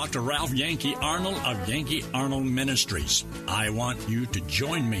 This is Dr. Ralph Yankee Arnold of Yankee Arnold Ministries. I want you to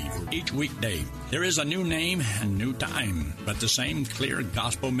join me for each weekday. There is a new name and new time, but the same clear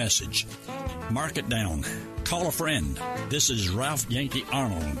gospel message. Mark it down. Call a friend. This is Ralph Yankee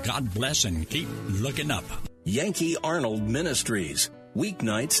Arnold. God bless and keep looking up. Yankee Arnold Ministries.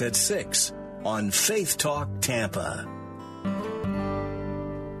 Weeknights at 6 on Faith Talk Tampa.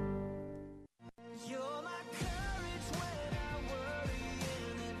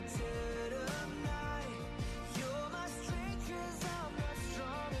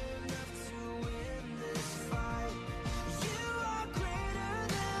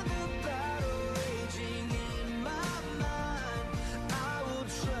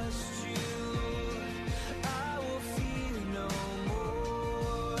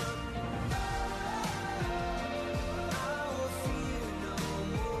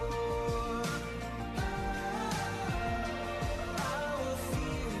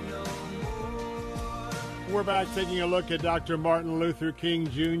 We're back taking a look at Dr. Martin Luther King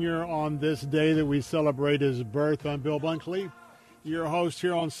Jr. on this day that we celebrate his birth. I'm Bill Bunkley, your host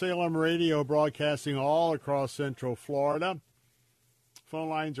here on Salem Radio, broadcasting all across Central Florida. Phone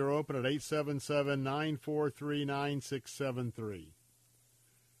lines are open at 877-943-9673.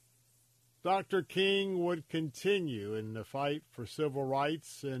 Dr. King would continue in the fight for civil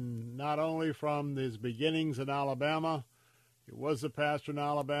rights, and not only from his beginnings in Alabama. He was a pastor in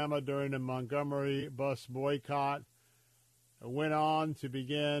Alabama during the Montgomery bus boycott. Went on to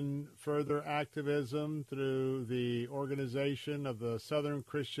begin further activism through the organization of the Southern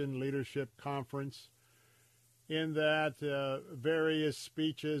Christian Leadership Conference. In that, various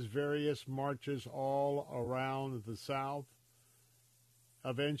speeches, various marches all around the South.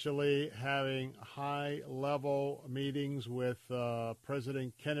 Eventually having high-level meetings with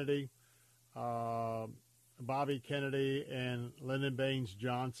President Kennedy, Bobby Kennedy, and Lyndon Baines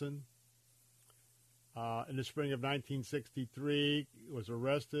Johnson. In the spring of 1963, he was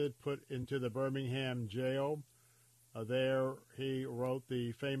arrested, put into the Birmingham jail. There he wrote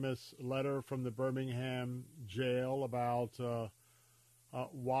the famous letter from the Birmingham jail about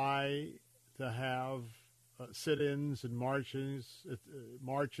why to have sit-ins and marches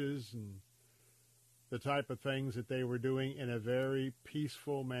and the type of things that they were doing in a very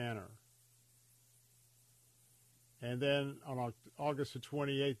peaceful manner. And then on August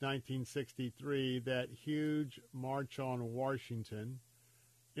 28, 1963, that huge March on Washington,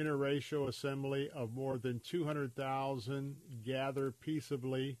 interracial assembly of more than 200,000 gathered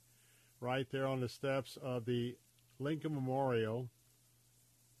peaceably right there on the steps of the Lincoln Memorial,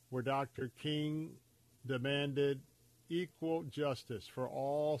 where Dr. King demanded equal justice for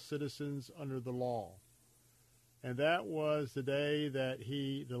all citizens under the law. And that was the day that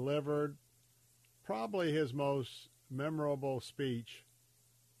he delivered probably his most memorable speech,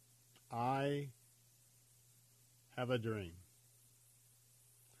 I have a dream.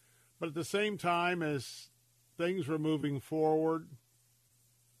 But at the same time as things were moving forward,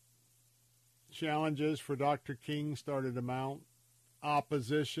 challenges for Dr. King started to mount,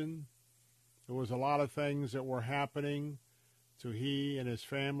 opposition. There was a lot of things that were happening to he and his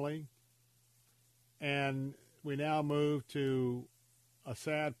family. And we now move to a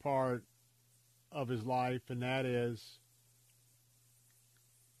sad part of his life, and that is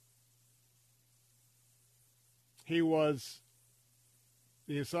he was,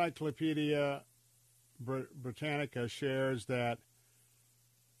 the Encyclopedia Britannica shares that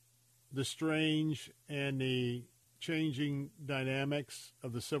the strange and the changing dynamics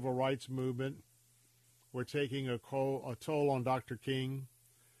of the civil rights movement were taking a toll on Dr. King,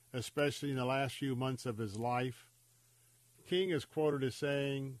 especially in the last few months of his life. King is quoted as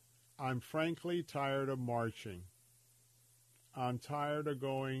saying, "I'm frankly tired of marching. I'm tired of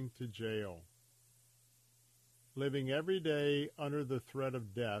going to jail. Living every day under the threat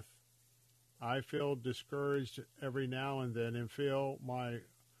of death, I feel discouraged every now and then and feel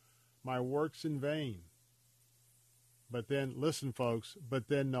my work's in vain. But then, listen, folks, but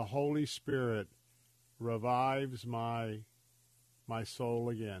then the Holy Spirit revives my soul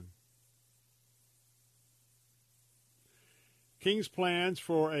again." King's plans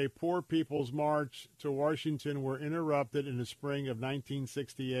for a Poor People's March to Washington were interrupted in the spring of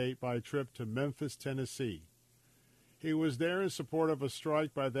 1968 by a trip to Memphis, Tennessee. He was there in support of a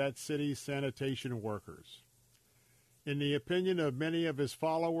strike by that city's sanitation workers. In the opinion of many of his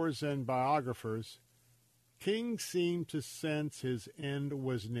followers and biographers, King seemed to sense his end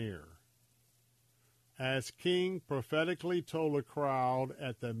was near. As King prophetically told a crowd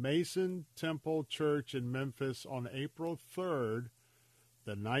at the Mason Temple Church in Memphis on April 3rd,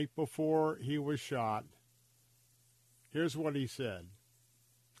 the night before he was shot, here's what he said: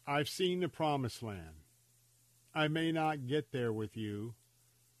 "I've seen the promised land. I may not get there with you,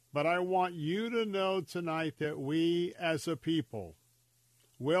 but I want you to know tonight that we as a people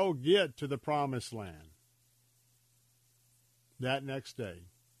will get to the promised land." That next day,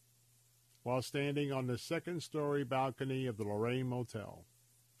 while standing on the second-story balcony of the Lorraine Motel,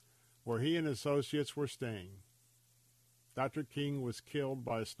 where he and associates were staying, Dr. King was killed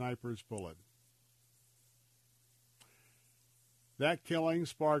by a sniper's bullet. That killing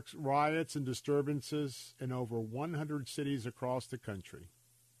sparked riots and disturbances in over 100 cities across the country.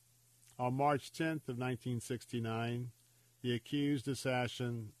 On March 10th of 1969, the accused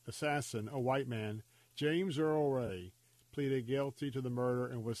assassin, a white man, James Earl Ray, pleaded guilty to the murder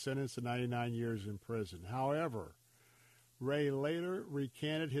and was sentenced to 99 years in prison. However, Ray later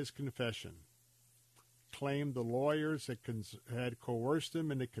recanted his confession, claimed the lawyers had coerced him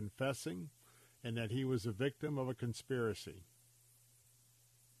into confessing, and that he was a victim of a conspiracy.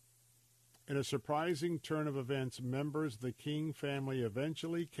 In a surprising turn of events, members of the King family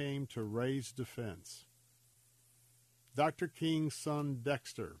eventually came to Ray's defense. Dr. King's son,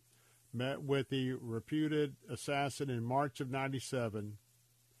 Dexter, met with the reputed assassin in March of 97,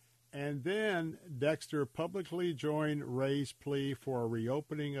 and then Dexter publicly joined Ray's plea for a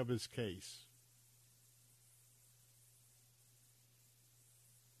reopening of his case.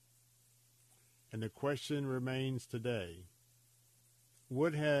 And the question remains today: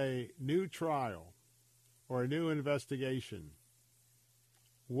 would a new trial or a new investigation,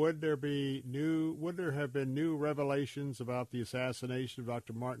 would there have been new revelations about the assassination of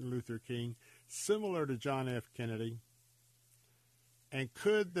Dr. Martin Luther King, similar to John F. Kennedy? And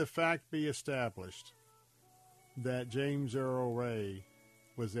could the fact be established that James Earl Ray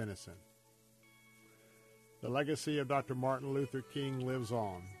was innocent? The legacy of Dr. Martin Luther King lives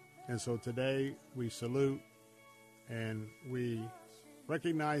on. And so today we salute and we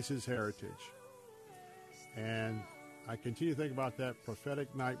recognize his heritage. And I continue to think about that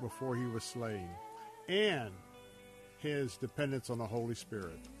prophetic night before he was slain and his dependence on the Holy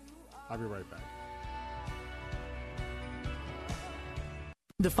Spirit. I'll be right back.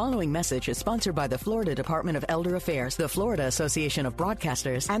 The following message is sponsored by the Florida Department of Elder Affairs, the Florida Association of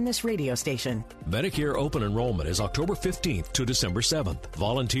Broadcasters, and this radio station. Medicare open enrollment is October 15th to December 7th.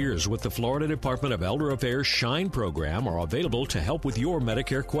 Volunteers with the Florida Department of Elder Affairs SHINE program are available to help with your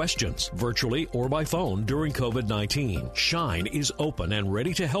Medicare questions, virtually or by phone during COVID-19. SHINE is open and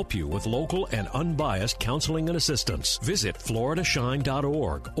ready to help you with local and unbiased counseling and assistance. Visit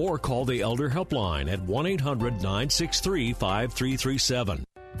floridashine.org or call the Elder Helpline at 1-800-963-5337.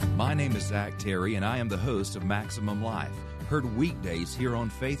 My name is Zach Terry, and I am the host of Maximum Life, heard weekdays here on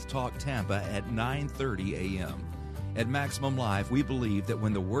Faith Talk Tampa at 9:30 a.m. At Maximum Life, we believe that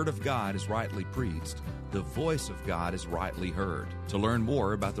when the Word of God is rightly preached, the voice of God is rightly heard. To learn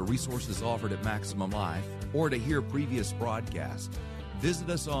more about the resources offered at Maximum Life or to hear previous broadcasts, visit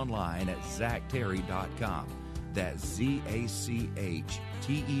us online at zachterry.com. That's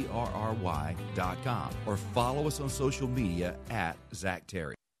ZACHTERRY.com. Or follow us on social media at Zach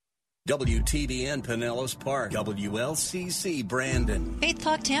Terry. WTBN Pinellas Park, WLCC Brandon. Faith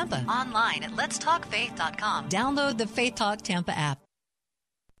Talk Tampa. Online at letstalkfaith.com. Download the Faith Talk Tampa app.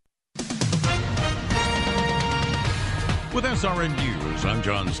 With SRN News, I'm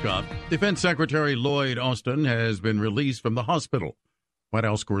John Scott. Defense Secretary Lloyd Austin has been released from the hospital. White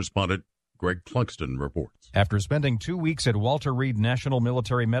House correspondent Greg Clugston reports. After spending 2 weeks at Walter Reed National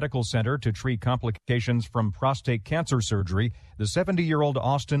Military Medical Center to treat complications from prostate cancer surgery, the 70-year-old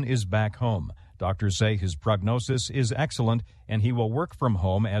Austin is back home. Doctors say his prognosis is excellent, and he will work from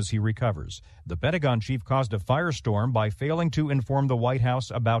home as he recovers. The Pentagon chief caused a firestorm by failing to inform the White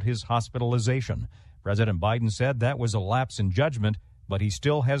House about his hospitalization. President Biden said that was a lapse in judgment, but he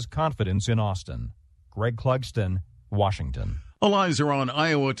still has confidence in Austin. Greg Clugston, Washington. All eyes are on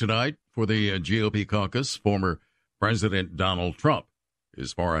Iowa tonight for the GOP caucus. Former President Donald Trump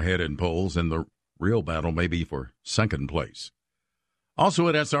is far ahead in polls, and the real battle may be for second place. Also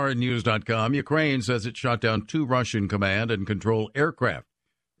at SRNnews.com, Ukraine says it shot down 2 Russian command and control aircraft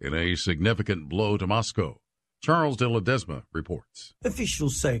in a significant blow to Moscow. Charles de Ledesma reports.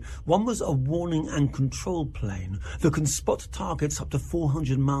 Officials say one was a warning and control plane that can spot targets up to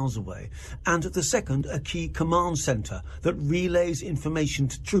 400 miles away, and the second a key command center that relays information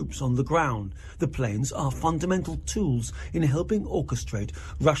to troops on the ground. The planes are fundamental tools in helping orchestrate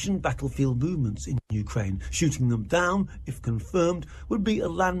Russian battlefield movements in Ukraine. Shooting them down, if confirmed, would be a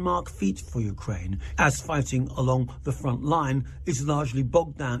landmark feat for Ukraine, as fighting along the front line is largely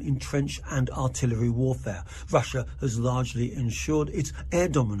bogged down in trench and artillery warfare. Russia has largely ensured its air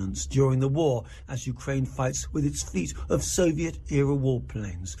dominance during the war as Ukraine fights with its fleet of Soviet-era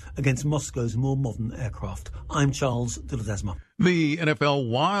warplanes against Moscow's more modern aircraft. I'm Charles de Ledesma. The NFL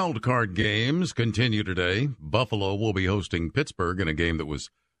Wild Card games continue today. Buffalo will be hosting Pittsburgh in a game that was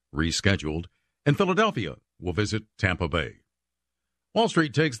rescheduled, and Philadelphia will visit Tampa Bay. Wall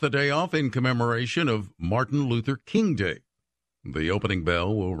Street takes the day off in commemoration of Martin Luther King Day. The opening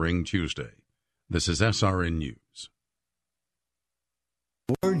bell will ring Tuesday. This is SRN News.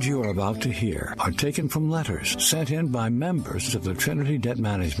 Words you are about to hear are taken from letters sent in by members of the Trinity Debt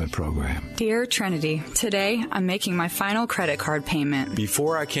Management Program. Dear Trinity, today I'm making my final credit card payment.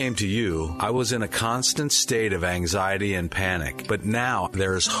 Before I came to you, I was in a constant state of anxiety and panic, but now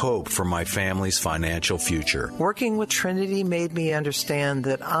there is hope for my family's financial future. Working with Trinity made me understand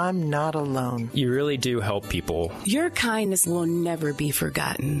that I'm not alone. You really do help people. Your kindness will never be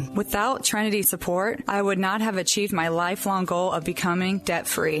forgotten. Without Trinity support, I would not have achieved my lifelong goal of becoming debt-free.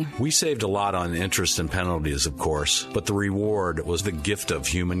 We saved a lot on interest and penalties, of course, but the reward was the gift of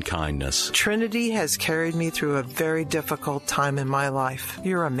human kindness. Trinity has carried me through a very difficult time in my life.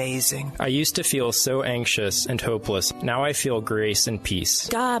 You're amazing. I used to feel so anxious and hopeless. Now I feel grace and peace.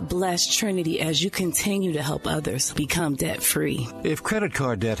 God bless Trinity as you continue to help others become debt-free. If credit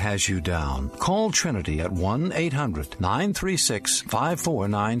card debt has you down, call Trinity at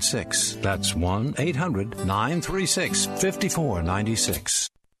 1-800-936-5496. That's 1-800-936-5496.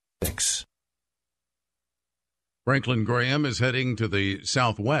 Franklin Graham is heading to the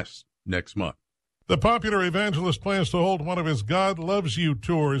Southwest next month. The popular evangelist plans to hold one of his God Loves You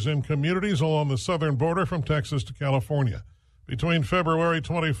tours in communities along the southern border from Texas to California. Between February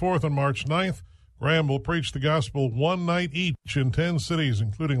 24th and March 9th, Graham will preach the gospel one night each in 10 cities,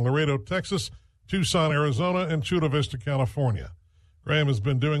 including Laredo, Texas, Tucson, Arizona, and Chula Vista, California. Graham has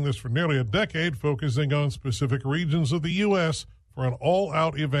been doing this for nearly a decade, focusing on specific regions of the U.S. for an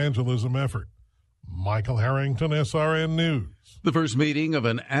all-out evangelism effort. Michael Harrington, SRN News. The first meeting of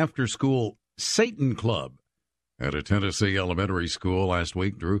an after-school Satan Club at a Tennessee elementary school last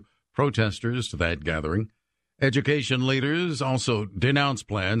week drew protesters to that gathering. Education leaders also denounced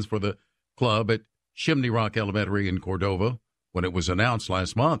plans for the club at Chimney Rock Elementary in Cordova when it was announced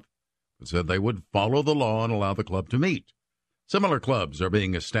last month, but said they would follow the law and allow the club to meet. Similar clubs are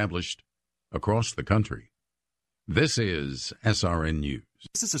being established across the country. This is SRN News.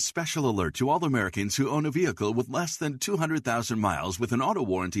 This is a special alert to all Americans who own a vehicle with less than 200,000 miles with an auto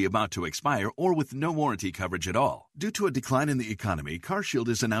warranty about to expire or with no warranty coverage at all. Due to a decline in the economy, CarShield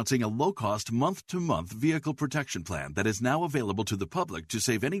is announcing a low-cost month-to-month vehicle protection plan that is now available to the public to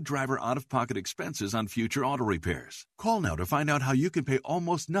save any driver out-of-pocket expenses on future auto repairs. Call now to find out how you can pay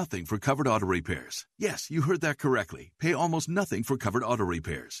almost nothing for covered auto repairs. Yes, you heard that correctly. Pay almost nothing for covered auto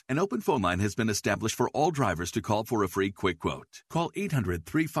repairs. An open phone line has been established for all drivers to call for a free quick quote. Call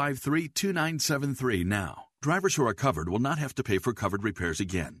 800-353-2973 now. Drivers who are covered will not have to pay for covered repairs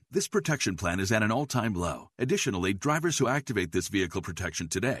again. This protection plan is at an all-time low. Additionally, drivers who activate this vehicle protection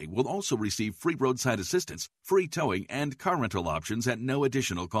today will also receive free roadside assistance, free towing, and car rental options at no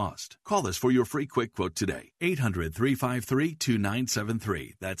additional cost. Call us for your free quick quote today.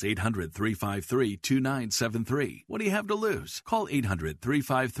 800-353-2973. That's 800-353-2973. What do you have to lose? Call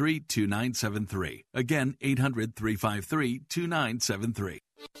 800-353-2973. Again, 800-353-2973.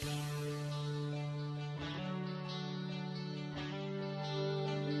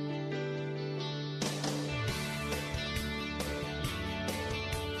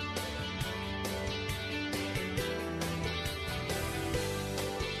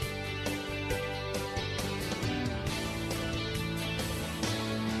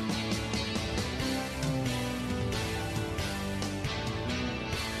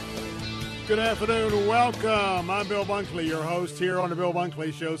 Good afternoon. Welcome. I'm Bill Bunkley, your host here on the Bill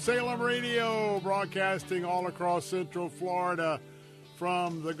Bunkley Show. Salem Radio, broadcasting all across Central Florida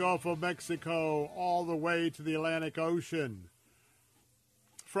from the Gulf of Mexico all the way to the Atlantic Ocean.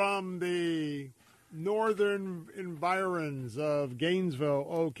 From the northern environs of Gainesville,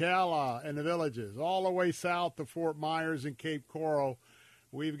 Ocala, and the villages, all the way south to Fort Myers and Cape Coral.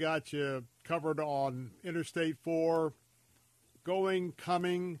 We've got you covered on Interstate 4, going,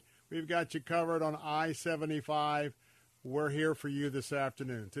 coming. We've got you covered on I-75. We're here for you this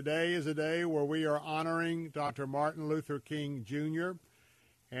afternoon. Today is a day where we are honoring Dr. Martin Luther King Jr.,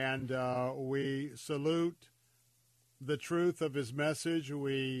 and we salute the truth of his message.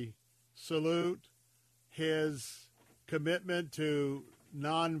 We salute his commitment to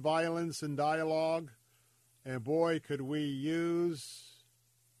nonviolence and dialogue. And boy, could we use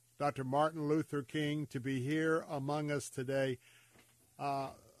Dr. Martin Luther King to be here among us today.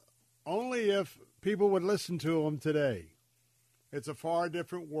 Only if people would listen to him today. It's a far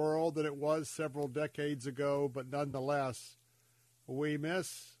different world than it was several decades ago, but nonetheless, we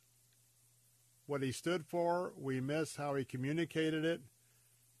miss what he stood for. We miss how he communicated it.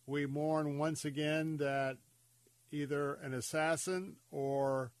 We mourn once again that either an assassin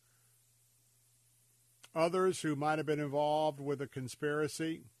or others who might have been involved with a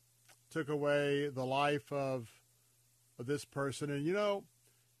conspiracy took away the life of this person. And, you know,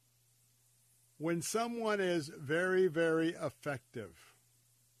 when someone is very, very effective,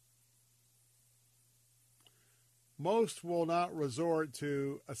 most will not resort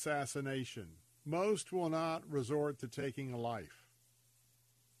to assassination. Most will not resort to taking a life.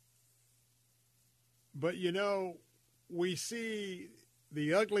 But, you know, we see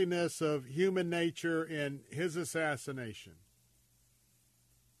the ugliness of human nature in his assassination,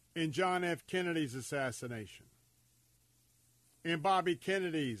 in John F. Kennedy's assassination, in Bobby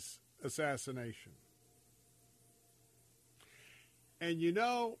Kennedy's assassination. And you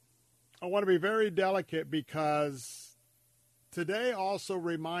know, I want to be very delicate because today also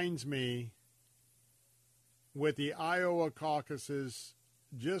reminds me, with the Iowa caucuses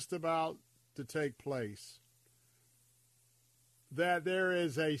just about to take place, that there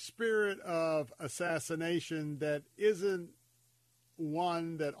is a spirit of assassination that isn't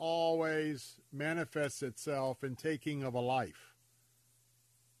one that always manifests itself in taking of a life.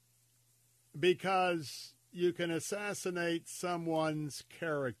 Because you can assassinate someone's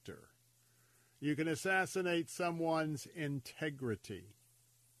character. You can assassinate someone's integrity.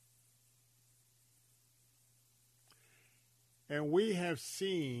 And we have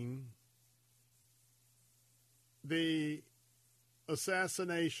seen the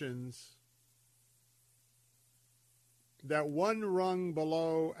assassinations that one rung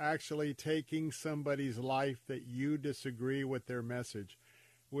below actually taking somebody's life that you disagree with their message.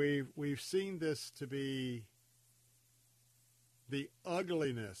 We've seen this to be the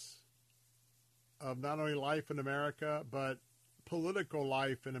ugliness of not only life in America, but political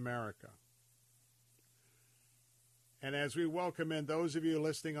life in America. And as we welcome in those of you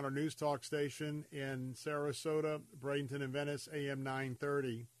listening on our news talk station in Sarasota, Bradenton, and Venice, AM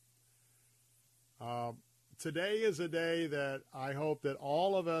 930, today is a day that I hope that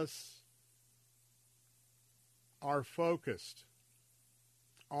all of us are focused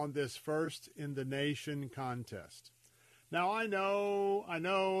on this first in the nation contest. Now, I know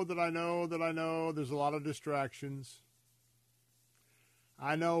there's a lot of distractions.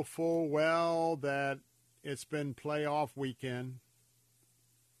 I know full well that it's been playoff weekend.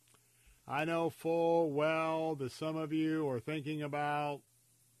 I know full well that some of you are thinking about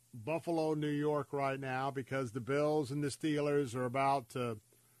Buffalo, New York right now because the Bills and the Steelers are about to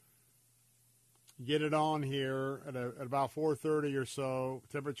get it on here at about 4:30 or so.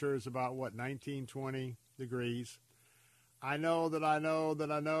 Temperature is about, 19, 20 degrees. I know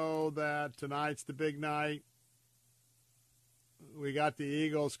that tonight's the big night we got the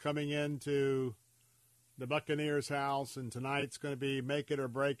Eagles coming into the Buccaneers' house, and tonight's going to be make it or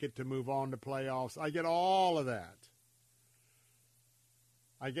break it to move on to playoffs. I get all of that.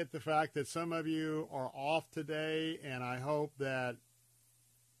 I get the fact that some of you are off today, and I hope that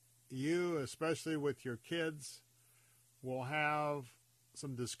you, especially with your kids, will have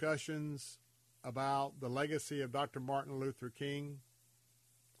some discussions about the legacy of Dr. Martin Luther King.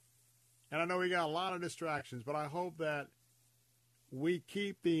 And I know we got a lot of distractions, but I hope that we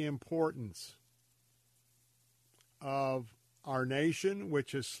keep the importance of our nation,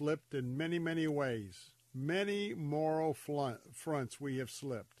 which has slipped in many, many ways. Many moral fronts we have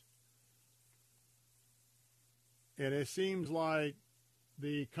slipped. And it seems like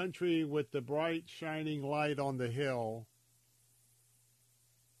the country with the bright, shining light on the hill,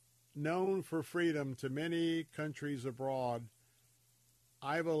 known for freedom to many countries abroad,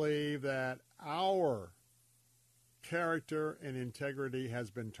 I believe that our character and integrity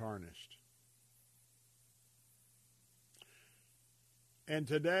has been tarnished. And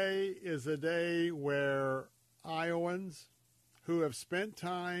today is a day where Iowans who have spent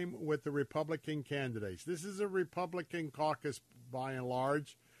time with the Republican candidates, this is a Republican caucus by and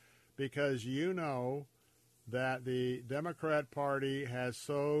large, because you know that the Democrat Party has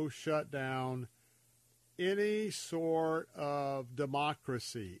so shut down any sort of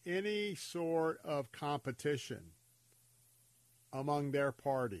democracy, any sort of competition among their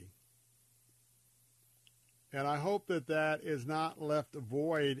party. And I hope that that is not left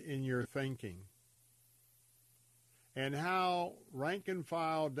void in your thinking. And how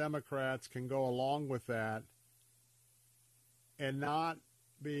rank-and-file Democrats can go along with that and not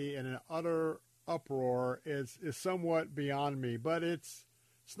be in an utter uproar is somewhat beyond me. But it's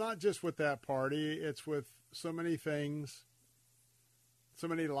not just with that party. It's with so many things, so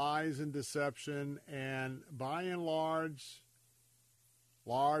many lies and deception, and by and large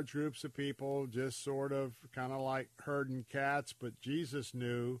groups of people just sort of kind of like herding cats, but Jesus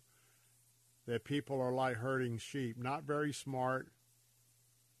knew that people are like herding sheep, not very smart.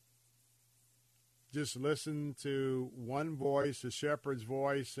 Just listen to one voice, the shepherd's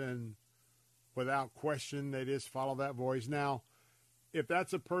voice, and without question, they just follow that voice. Now, if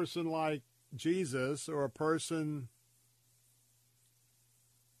that's a person like Jesus or a person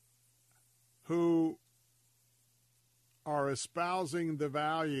who are espousing the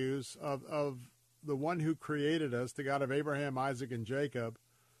values of the one who created us, the God of Abraham, Isaac, and Jacob,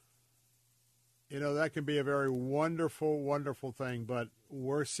 you know, that can be a very wonderful, wonderful thing. But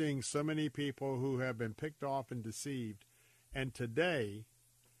we're seeing so many people who have been picked off and deceived. And today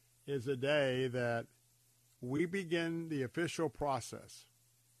is a day that we begin the official process.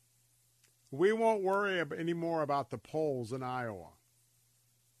 We won't worry anymore about the polls in Iowa,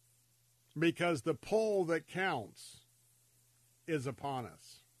 because the poll that counts is upon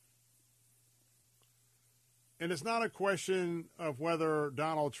us. And it's not a question of whether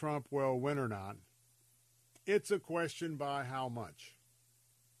Donald Trump will win or not. It's a question by how much.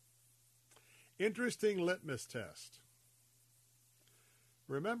 Interesting litmus test.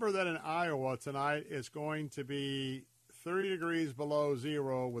 Remember that in Iowa tonight it's going to be 30 degrees below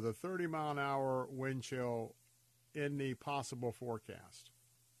zero with a 30-mile-an-hour wind chill in the possible forecast.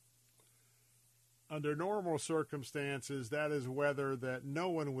 Under normal circumstances, that is weather that no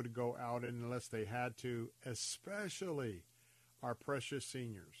one would go out in unless they had to, especially our precious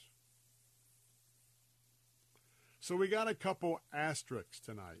seniors. So we got a couple asterisks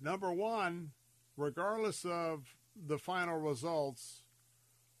tonight. Number one, regardless of the final results,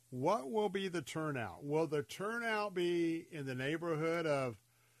 what will be the turnout? Will the turnout be in the neighborhood of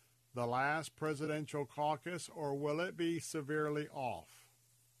the last presidential caucus, or will it be severely off?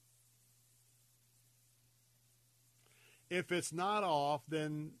 If it's not off,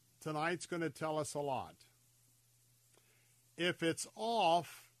 then tonight's going to tell us a lot. If it's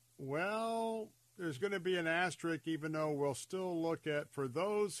off, well, there's going to be an asterisk, even though we'll still look at, for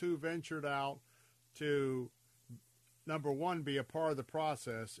those who ventured out to, number one, be a part of the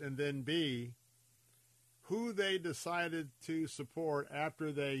process, and then B, who they decided to support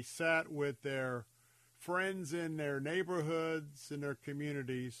after they sat with their friends in their neighborhoods, in their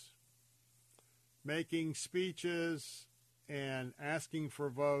communities, making speeches and asking for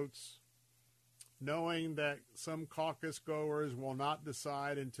votes, knowing that some caucus goers will not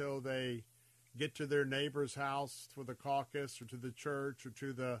decide until they get to their neighbor's house for the caucus or to the church or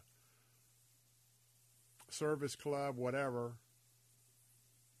to the service club, whatever.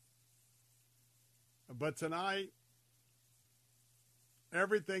 But tonight,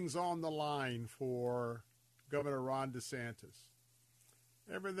 everything's on the line for Governor Ron DeSantis.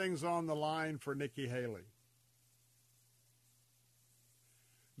 Everything's on the line for Nikki Haley.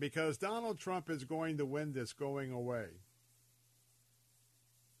 because Donald Trump is going to win this going away.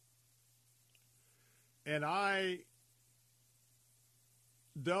 And I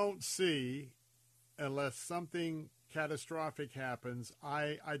don't see, unless something catastrophic happens,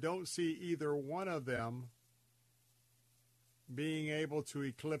 I don't see either one of them being able to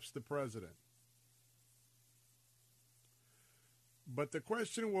eclipse the president. But the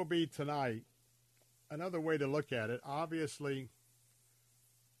question will be tonight, another way to look at it, obviously,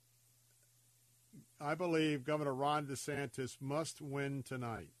 I believe Governor Ron DeSantis must win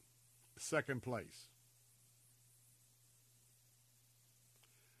tonight, second place.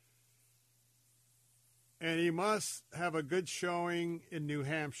 And he must have a good showing in New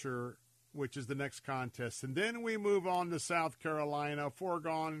Hampshire, which is the next contest. And then we move on to South Carolina.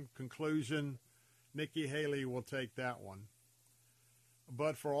 Foregone conclusion, Nikki Haley will take that one.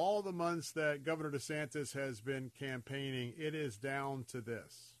 But for all the months that Governor DeSantis has been campaigning, it is down to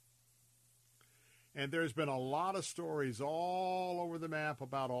this. And there's been a lot of stories all over the map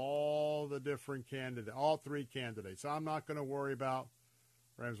about all the different candidates, all three candidates. I'm not going to worry about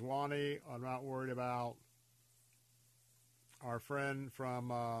Ramswani. I'm not worried about our friend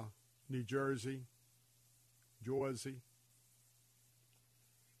from New Jersey, Jersey.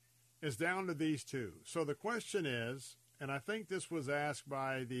 It's down to these two. So the question is, and I think this was asked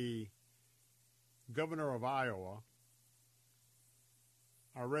by the governor of Iowa.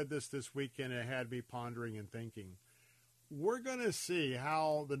 I read this weekend. It had me pondering and thinking. We're going to see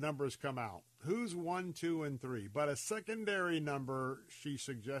how the numbers come out. Who's 1, 2, and 3. But a secondary number she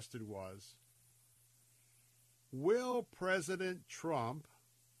suggested was, will President Trump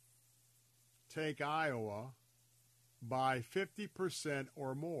take Iowa by 50%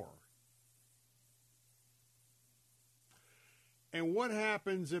 or more? And what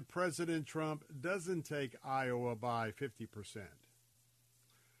happens if President Trump doesn't take Iowa by 50%?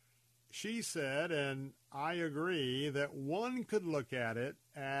 She said, and I agree, that one could look at it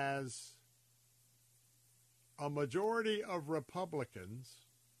as a majority of Republicans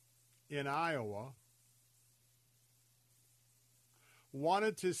in Iowa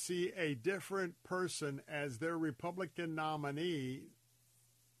wanted to see a different person as their Republican nominee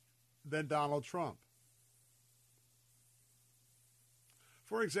than Donald Trump.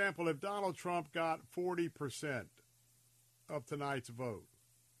 For example, if Donald Trump got 40% of tonight's vote,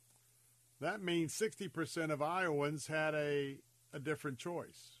 that means 60% of Iowans had a different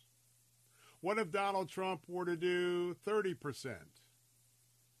choice. What if Donald Trump were to do 30%?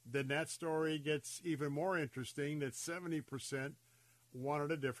 Then that story gets even more interesting, that 70%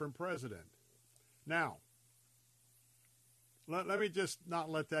 wanted a different president. Now, let me just not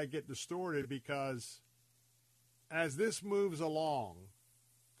let that get distorted, because as this moves along,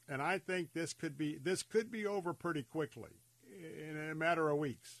 and I think this could be over pretty quickly, in a matter of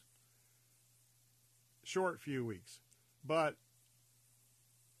weeks, short few weeks. But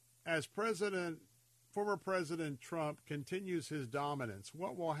as former President Trump continues his dominance,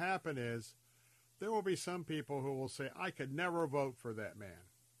 what will happen is there will be some people who will say, I could never vote for that man.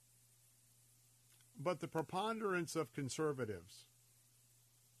 But the preponderance of conservatives,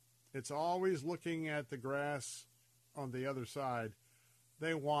 it's always looking at the grass on the other side.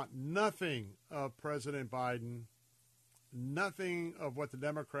 They want nothing of President Biden, nothing of what the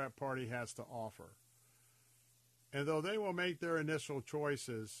Democrat Party has to offer. And though they will make their initial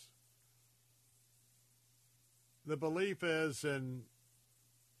choices, the belief is, and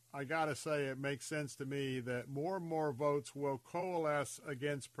I got to say it makes sense to me, that more and more votes will coalesce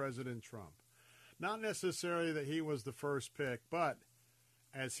against President Trump. Not necessarily that he was the first pick, but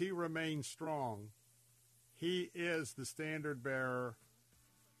as he remains strong, he is the standard bearer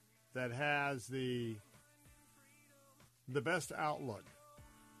that has the best outlook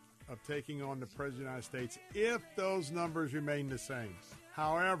of taking on the President of the United States if those numbers remain the same.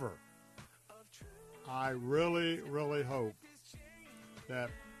 However, I really, really hope that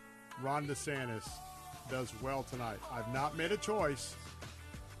Ron DeSantis does well tonight. I've not made a choice,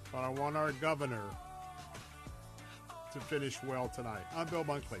 but I want our governor to finish well tonight. I'm Bill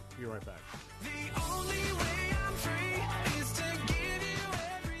Bunkley. Be right back.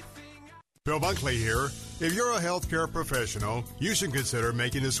 Bill Bunkley here. If you're a healthcare professional, you should consider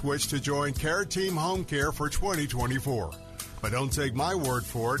making the switch to join Care Team Home Care for 2024. But don't take my word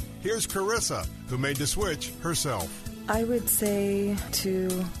for it. Here's Carissa, who made the switch herself. I would say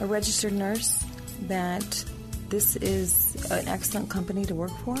to a registered nurse that this is an excellent company to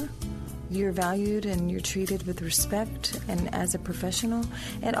work for. you're valued and you're treated with respect and as a professional.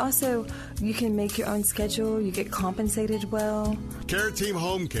 And also, you can make your own schedule. You get compensated well. Care Team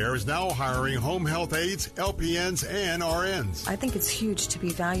Home Care is now hiring home health aides, LPNs, and RNs. I think it's huge to be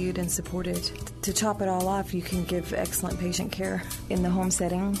valued and supported. To top it all off, you can give excellent patient care in the home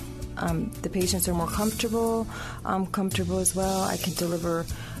setting. The patients are more comfortable. I'm comfortable as well. I can deliver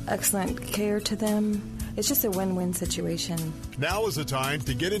excellent care to them. It's just a win-win situation. Now is the time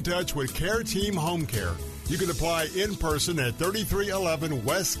to get in touch with Care Team Home Care. You can apply in person at 3311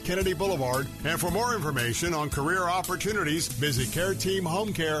 West Kennedy Boulevard. And for more information on career opportunities, visit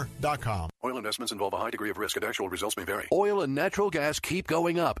careteamhomecare.com. Oil investments involve a high degree of risk and actual results may vary. Oil and natural gas keep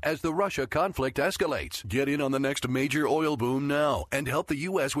going up as the Russia conflict escalates. Get in on the next major oil boom now and help the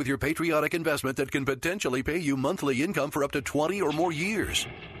U.S. with your patriotic investment that can potentially pay you monthly income for up to 20 or more years.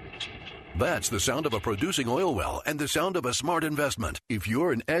 That's the sound of a producing oil well and the sound of a smart investment. If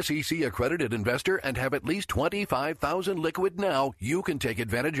you're an SEC-accredited investor and have at least $25,000 liquid now, you can take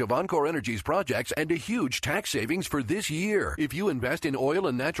advantage of Encore Energy's projects and a huge tax savings for this year. If you invest in oil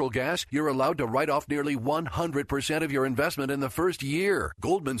and natural gas, you're allowed to write off nearly 100% of your investment in the first year.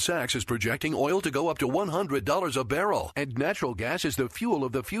 Goldman Sachs is projecting oil to go up to $100 a barrel, and natural gas is the fuel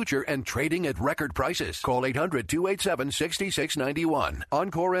of the future and trading at record prices. Call 800-287-6691.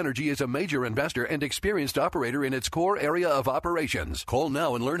 Encore Energy is a major investor and experienced operator in its core area of operations. Call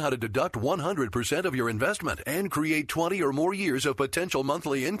now and learn how to deduct 100% of your investment and create 20 or more years of potential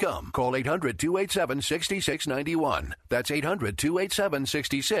monthly income. Call 800-287-6691. That's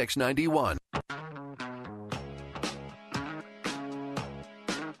 800-287-6691.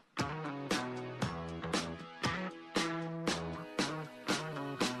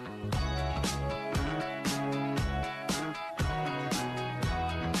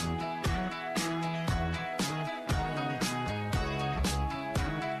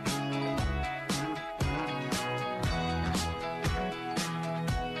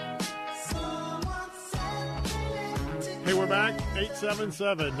 Hey, we're back.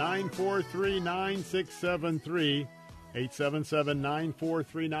 877-943-9673.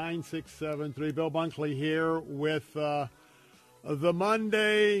 877-943-9673. Bill Bunkley here with the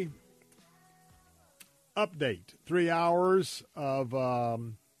Monday update. 3 hours of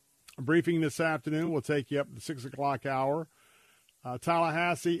briefing this afternoon. We'll take you up to the 6 o'clock hour.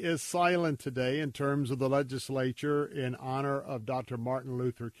 Tallahassee is silent today in terms of the legislature in honor of Dr. Martin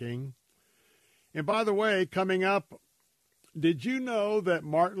Luther King. And by the way, coming up, did you know that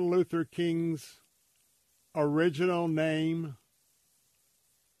Martin Luther King's original name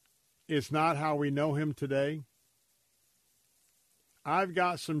is not how we know him today? I've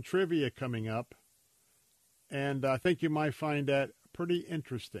got some trivia coming up, and I think you might find that pretty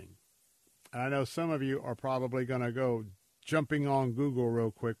interesting. I know some of you are probably going to go jumping on Google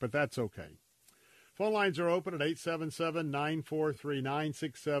real quick, but that's okay. Phone lines are open at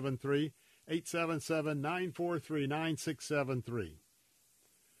 877-943-9673. 877-943-9673.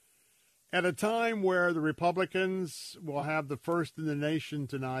 At a time where the Republicans will have the first in the nation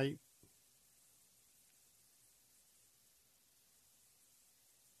tonight,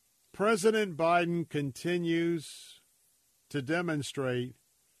 President Biden continues to demonstrate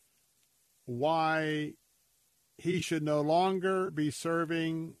why he should no longer be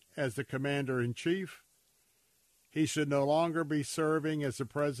serving as the commander-in-chief. He should no longer be serving as the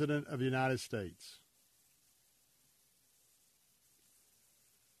President of the United States.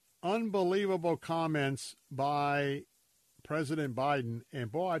 Unbelievable comments by President Biden.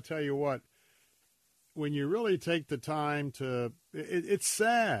 And boy, I tell you what, when you really take the time to, it's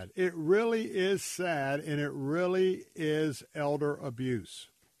sad. It really is sad, and it really is elder abuse.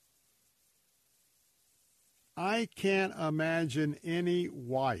 I can't imagine any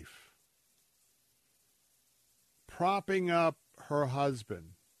wife propping up her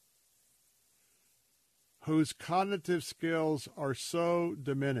husband whose cognitive skills are so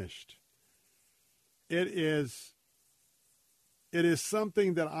diminished. It is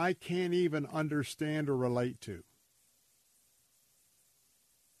something that I can't even understand or relate to.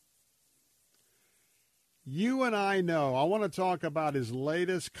 You and I know, I want to talk about his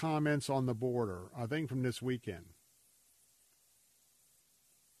latest comments on the border, I think from this weekend.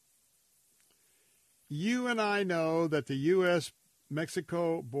 You and I know that the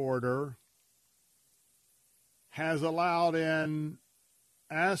U.S.-Mexico border has allowed in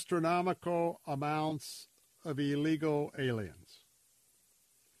astronomical amounts of illegal aliens.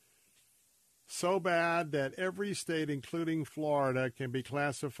 So bad that every state, including Florida, can be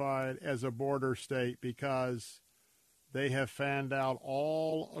classified as a border state because they have fanned out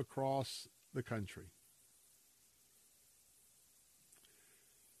all across the country.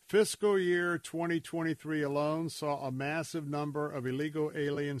 Fiscal year 2023 alone saw a massive number of illegal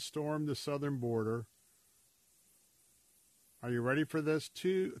aliens storm the southern border. Are you ready for this?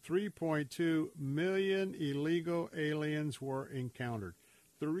 3.2 million illegal aliens were encountered.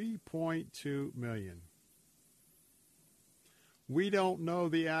 3.2 million. We don't know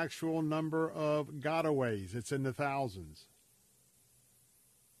the actual number of gotaways. It's in the thousands.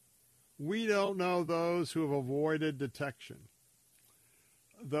 We don't know those who have avoided detection.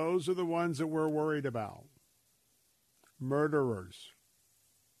 Those are the ones that we're worried about. Murderers,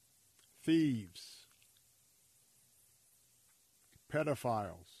 thieves,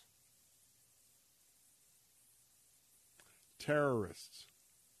 pedophiles, terrorists.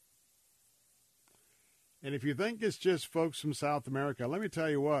 And if you think it's just folks from South America, let me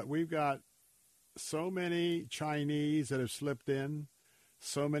tell you what, we've got so many Chinese that have slipped in,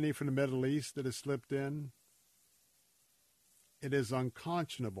 so many from the Middle East that have slipped in. It is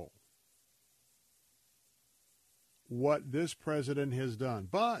unconscionable what this president has done.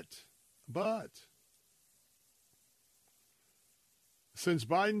 But, since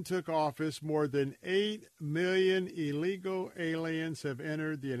Biden took office, more than 8 million illegal aliens have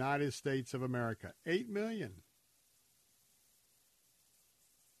entered the United States of America. 8 million.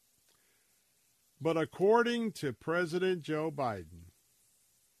 But according to President Joe Biden,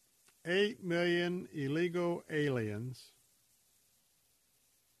 8 million illegal aliens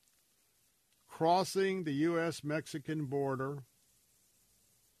crossing the U.S.-Mexican border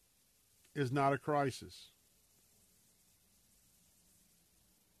is not a crisis.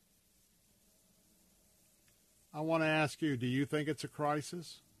 I want to ask you, do you think it's a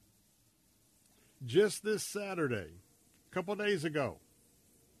crisis? Just this Saturday, a couple days ago,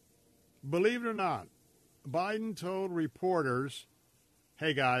 believe it or not, Biden told reporters,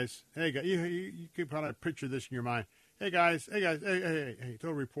 hey guys, you can kind of picture this in your mind. Hey guys,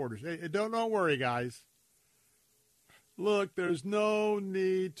 told reporters, hey, don't worry guys. Look, there's no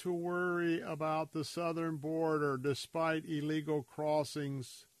need to worry about the southern border despite illegal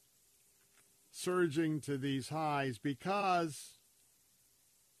crossings surging to these highs because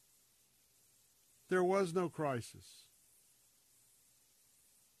there was no crisis.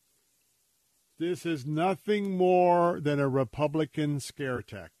 This is nothing more than a Republican scare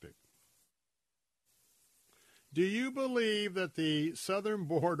tactic. Do you believe that the southern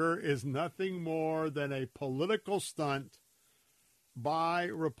border is nothing more than a political stunt by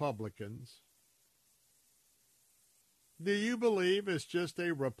Republicans? Do you believe it's just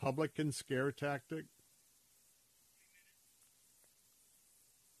a Republican scare tactic?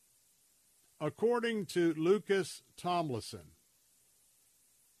 According to Lucas Tomlinson,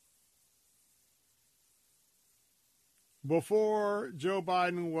 before Joe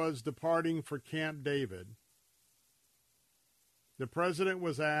Biden was departing for Camp David, the president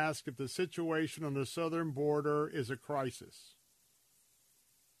was asked if the situation on the southern border is a crisis.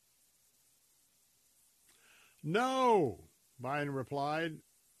 No, Biden replied.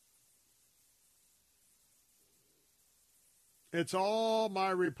 It's all my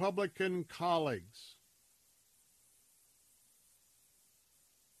Republican colleagues.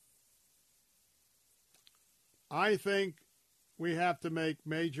 I think we have to make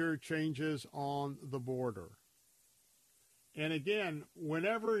major changes on the border. And again,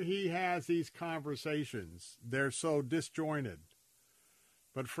 whenever he has these conversations, they're so disjointed.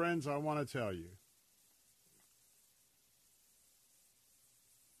 But friends, I want to tell you,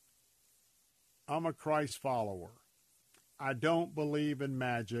 I'm a Christ follower. I don't believe in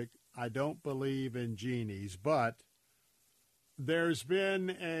magic. I don't believe in genies. But there's been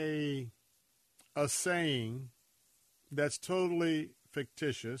a saying that's totally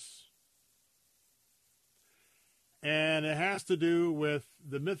fictitious. And it has to do with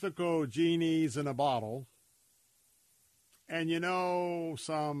the mythical genies in a bottle. And you know,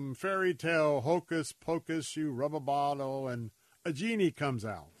 some fairy tale hocus pocus, you rub a bottle and a genie comes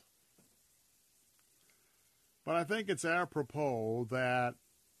out. But I think it's apropos that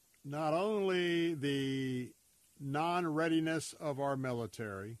not only the non-readiness of our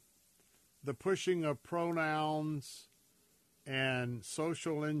military, the pushing of pronouns and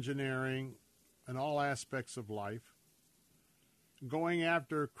social engineering in all aspects of life, going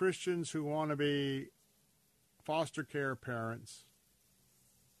after Christians who want to be foster care parents,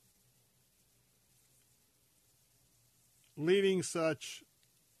 leading such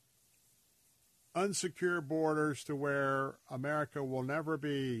unsecure borders to where America will never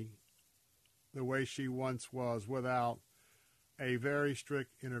be the way she once was without a very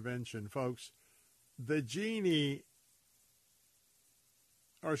strict intervention. Folks, the genie,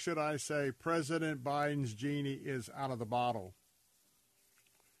 or should I say President Biden's genie, is out of the bottle.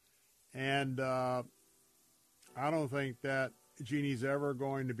 And I don't think that genie's ever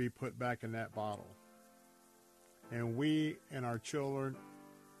going to be put back in that bottle. And we and our children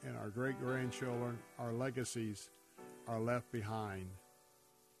and our great-grandchildren, our legacies are left behind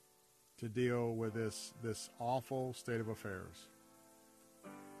to deal with this awful state of affairs.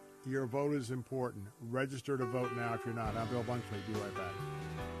 Your vote is important. Register to vote now if you're not. I'm Bill Bunkley. Be right back.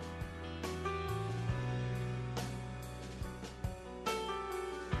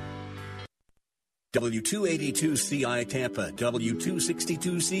 W282CI Tampa,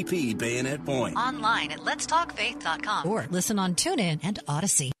 W262CP Bayonet Point. Online at letstalkfaith.com or listen on TuneIn and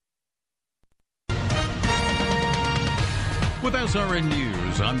Odyssey. With SRN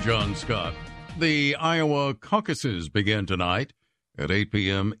News, I'm John Scott. The Iowa caucuses begin tonight at 8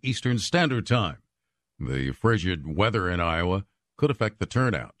 p.m. Eastern Standard Time. The frigid weather in Iowa could affect the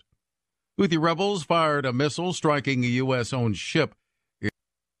turnout. Houthi rebels fired a missile striking a U.S.-owned ship.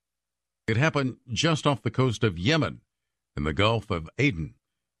 It happened just off the coast of Yemen in the Gulf of Aden.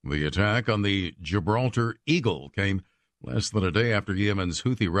 The attack on the Gibraltar Eagle came less than a day after Yemen's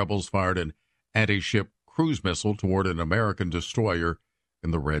Houthi rebels fired an anti-ship cruise missile toward an American destroyer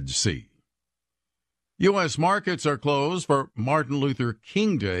in the Red Sea. U.S. markets are closed for Martin Luther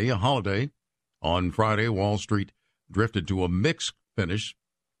King Day, a holiday. On Friday, Wall Street drifted to a mixed finish,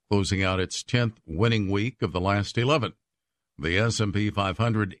 closing out its 10th winning week of the last 11. The S&P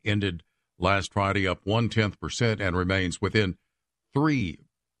 500 ended last Friday up 0.1% and remains within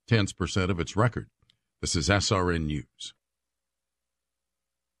 0.3% of its record. This is SRN News.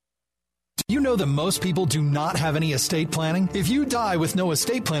 You know that most people do not have any estate planning? If you die with no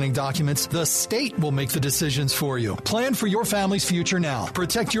estate planning documents, the state will make the decisions for you. Plan for your family's future now.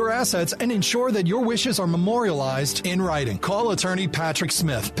 Protect your assets and ensure that your wishes are memorialized in writing. Call attorney Patrick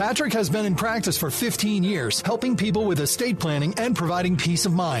Smith. Patrick has been in practice for 15 years, helping people with estate planning and providing peace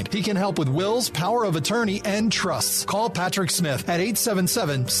of mind. He can help with wills, power of attorney, and trusts. Call Patrick Smith at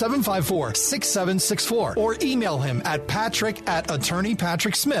 877-754-6764 or email him at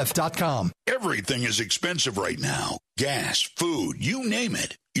patrick@attorneypatricksmith.com. Everything is expensive right now. Gas, food, you name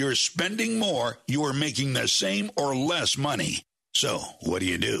it. You're spending more, you are making the same or less money. So, what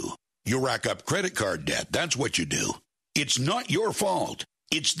do? You rack up credit card debt. That's what you do. It's not your fault.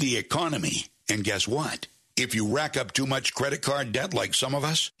 It's the economy. And guess what? If you rack up too much credit card debt like some of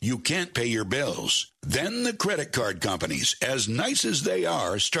us, you can't pay your bills. Then the credit card companies, as nice as they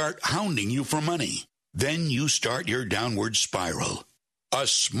are, start hounding you for money. Then you start your downward spiral. A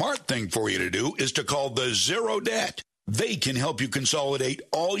smart thing for you to do is to call the Zero Debt. They can help you consolidate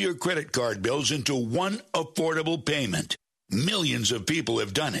all your credit card bills into one affordable payment. Millions of people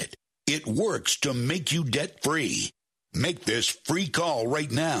have done it. It works to make you debt-free. Make this free call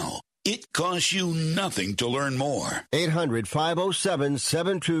right now. It costs you nothing to learn more.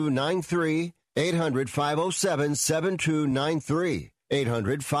 800-507-7293. 800-507-7293.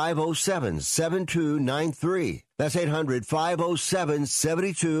 800-507-7293. That's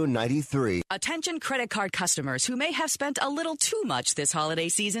 800-507-7293. Attention credit card customers who may have spent a little too much this holiday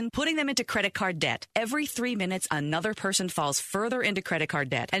season putting them into credit card debt. Every 3 minutes, another person falls further into credit card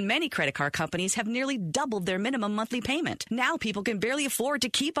debt, and many credit card companies have nearly doubled their minimum monthly payment. Now people can barely afford to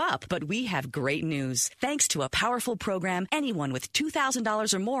keep up, but we have great news. Thanks to a powerful program, anyone with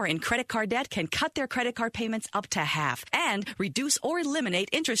 $2,000 or more in credit card debt can cut their credit card payments up to half and reduce or eliminate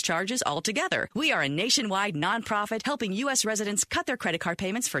interest charges altogether. We are a nationwide nonprofit helping U.S. residents cut their credit card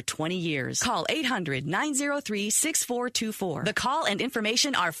payments for 20 years. Call 800-903-6424. The call and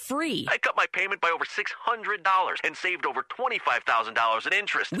information are free. I cut my payment by over $600 and saved over $25,000 in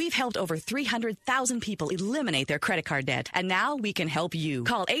interest. We've helped over 300,000 people eliminate their credit card debt, and now we can help you.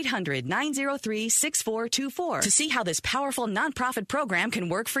 Call 800-903-6424 to see how this powerful nonprofit program can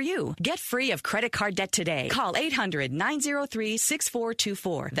work for you. Get free of credit card debt today. Call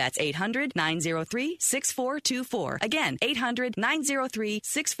 800-903-6424. That's 800-903-6424. Again,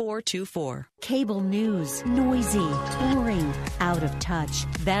 800-903-6424. Cable news, noisy, boring, out of touch.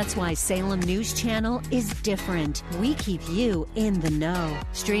 That's why Salem News Channel is different. We keep you in the know.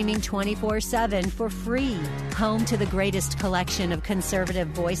 Streaming 24/7 for free. Home to the greatest collection of conservative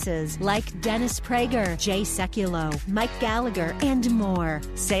voices like Dennis Prager, Jay Sekulow, Mike Gallagher, and more.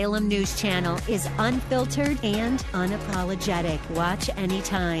 Salem News Channel is unfiltered and unapologetic. Watch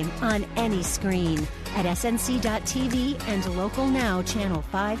anytime, on any screen. At snc.tv and Local Now, Channel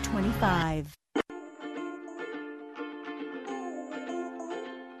 525.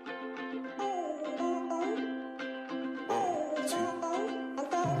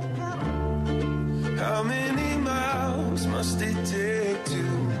 How many miles must it take to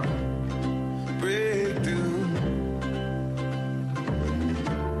break through?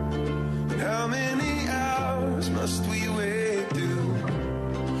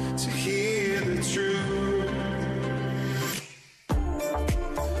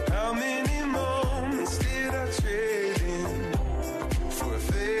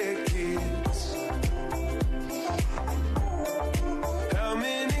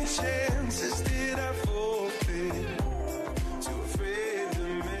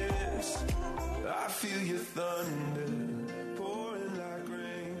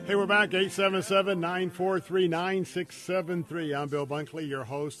 Hey, we're back, 877-943-9673. I'm Bill Bunkley, your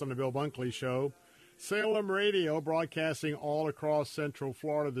host on The Bill Bunkley Show. Salem Radio broadcasting all across Central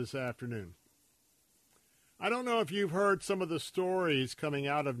Florida this afternoon. I don't know if you've heard some of the stories coming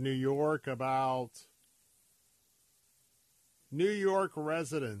out of New York about New York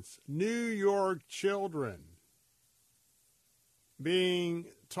residents, New York children being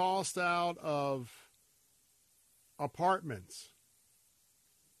tossed out of apartments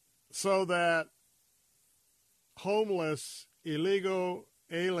so that homeless, illegal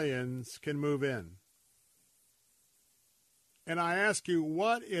aliens can move in. And I ask you,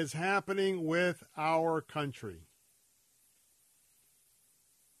 what is happening with our country?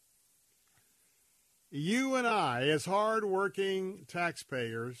 You and I, as hardworking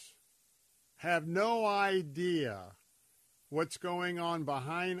taxpayers, have no idea what's going on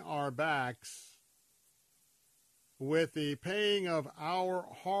behind our backs with the paying of our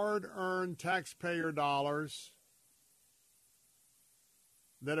hard-earned taxpayer dollars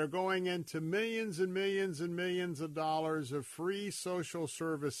that are going into millions and millions and millions of dollars of free social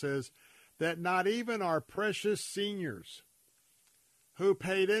services that not even our precious seniors who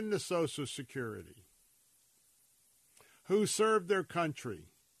paid into Social Security, who served their country.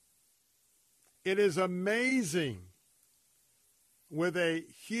 It is amazing, with a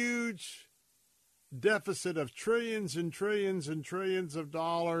huge deficit of trillions and trillions and trillions of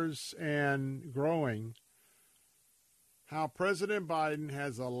dollars and growing, how President Biden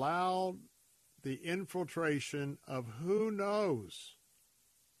has allowed the infiltration of who knows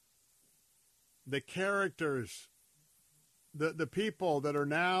the characters, the people that are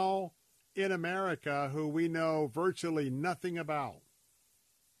now in America who we know virtually nothing about.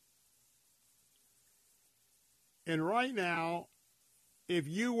 And right now, if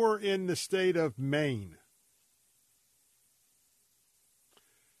you were in the state of Maine,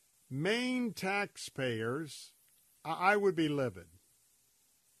 Maine taxpayers, I would be livid.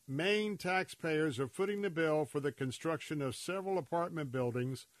 Maine taxpayers are footing the bill for the construction of several apartment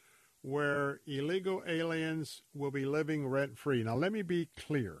buildings where illegal aliens will be living rent-free. Now, let me be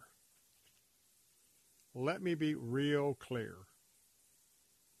clear. Let me be real clear.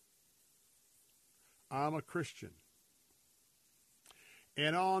 I'm a Christian.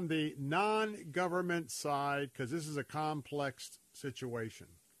 And on the non-government side, because this is a complex situation,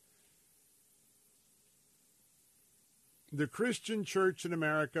 the Christian church in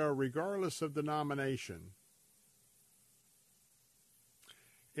America, regardless of denomination,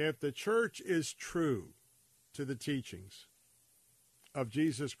 if the church is true to the teachings of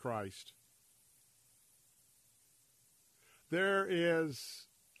Jesus Christ, there is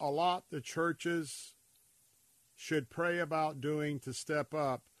a lot the churches should pray about doing to step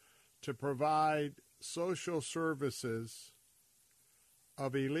up to provide social services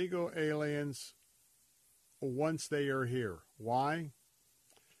of illegal aliens once they are here. Why?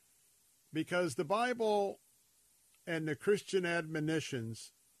 Because the Bible and the Christian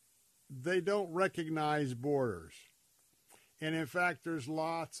admonitions, they don't recognize borders. And in fact, there's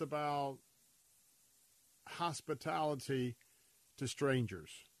lots about hospitality to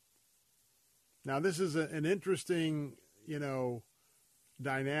strangers. Now, this is an interesting,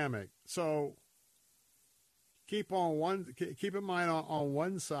 dynamic. So keep in mind on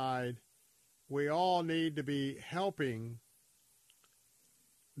one side, we all need to be helping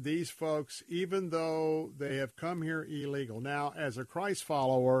these folks, even though they have come here illegal. Now, as a Christ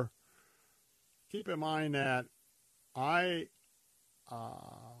follower, keep in mind that I'm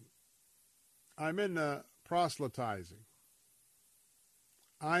into proselytizing.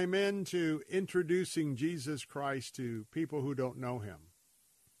 I'm into introducing Jesus Christ to people who don't know him.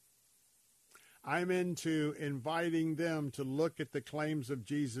 I'm into inviting them to look at the claims of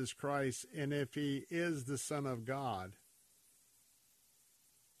Jesus Christ, and if he is the Son of God,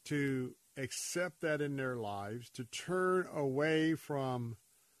 to accept that in their lives, to turn away from,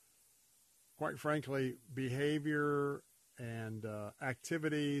 quite frankly, behavior and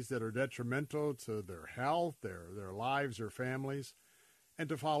activities that are detrimental to their health, their lives, their families, and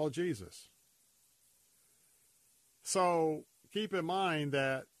to follow Jesus. So keep in mind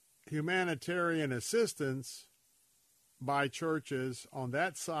that humanitarian assistance by churches on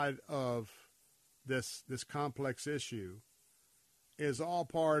that side of this complex issue is all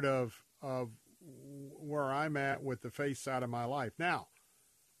part of where I'm at with the faith side of my life. Now,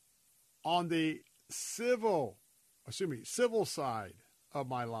 on the civil side of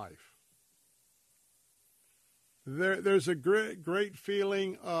my life, there's a great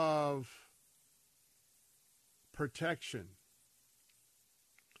feeling of protection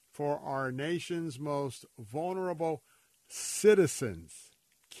for our nation's most vulnerable citizens.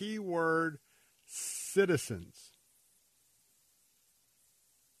 keyword citizens.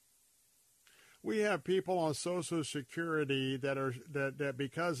 We have people on Social Security that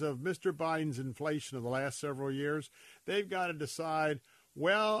because of Mr. Biden's inflation of the last several years, they've got to decide,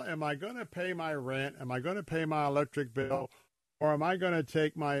 well, am I going to pay my rent? Am I going to pay my electric bill? Or am I going to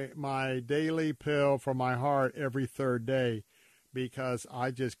take my daily pill for my heart every third day because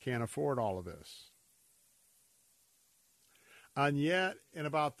I just can't afford all of this? And yet, in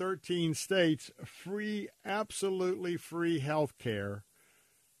about 13 states, absolutely free health care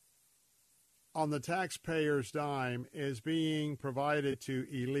on the taxpayer's dime is being provided to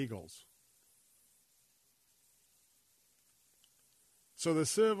illegals. So the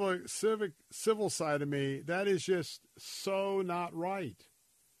civil side of me, that is just so not right.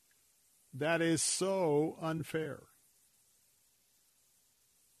 That is so unfair.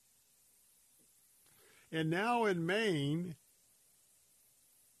 And now in Maine,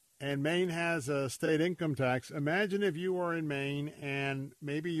 and Maine has a state income tax. Imagine if you were in Maine and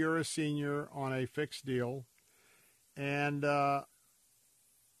maybe you're a senior on a fixed deal, and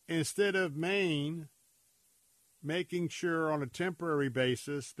instead of Maine making sure on a temporary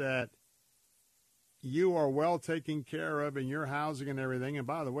basis that you are well taken care of in your housing and everything, and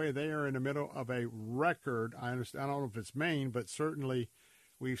by the way, they are in the middle of a record, I understand, I don't know if it's Maine, but certainly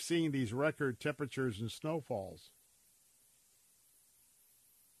we've seen these record temperatures and snowfalls.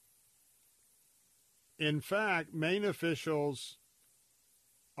 In fact, Maine officials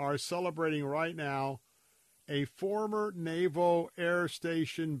are celebrating right now a former Naval Air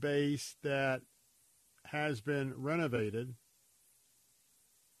Station base that has been renovated,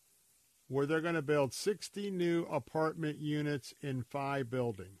 where they're going to build 60 new apartment units in 5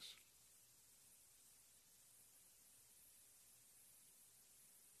 buildings.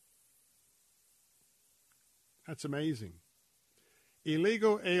 That's amazing.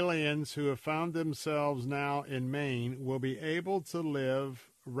 Illegal aliens who have found themselves now in Maine will be able to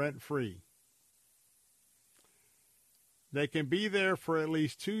live rent-free. They can be there for at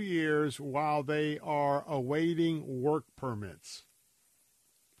least 2 years while they are awaiting work permits.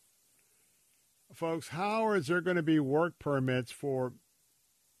 Folks, how is there going to be work permits for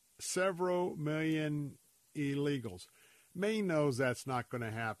several million illegals? Maine knows that's not going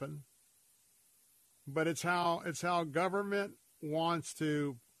to happen. But it's how government wants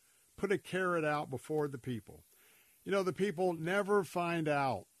to put a carrot out before the people. You know, the people never find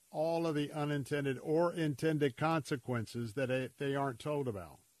out all of the unintended or intended consequences that they aren't told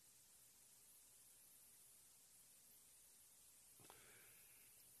about.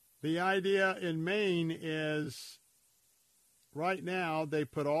 The idea in Maine is right now they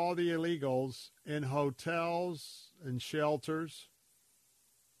put all the illegals in hotels and shelters.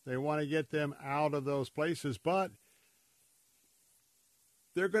 They want to get them out of those places, but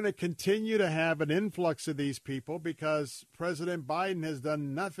they're going to continue to have an influx of these people because President Biden has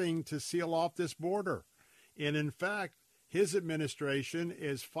done nothing to seal off this border. And in fact, his administration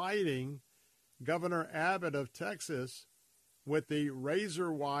is fighting Governor Abbott of Texas with the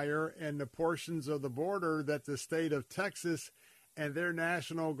razor wire and the portions of the border that the state of Texas and their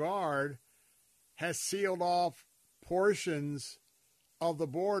National Guard has sealed off portions of the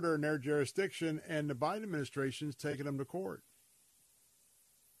border in their jurisdiction, and the Biden administration's taking them to court.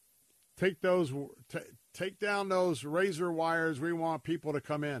 Take down those razor wires. We want people to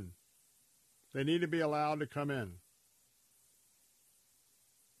come in. They need to be allowed to come in.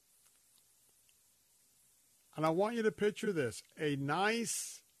 And I want you to picture this, a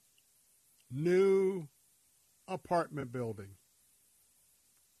nice new apartment building.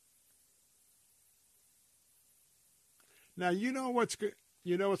 Now, you know what's going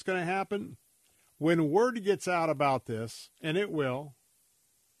to happen? When word gets out about this, and it will,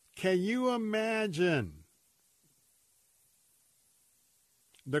 can you imagine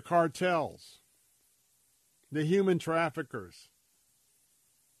the cartels, the human traffickers?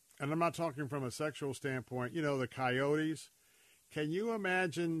 And I'm not talking from a sexual standpoint, you know, the coyotes. Can you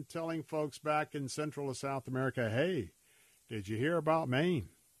imagine telling folks back in Central or South America, hey, did you hear about Maine?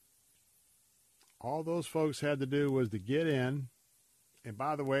 All those folks had to do was to get in. And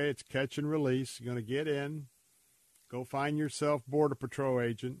by the way, it's catch and release. You're going to get in, go find yourself Border Patrol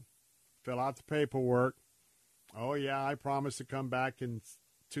agent, fill out the paperwork. Oh, yeah, I promise to come back in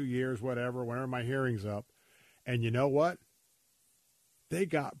 2 years, whatever, whenever my hearing's up. And you know what? They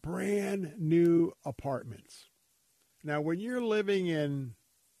got brand new apartments. Now, when you're living in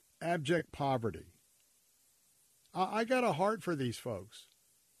abject poverty, I got a heart for these folks.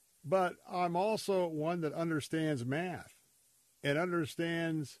 But I'm also one that understands math and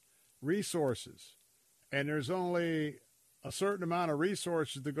understands resources. And there's only a certain amount of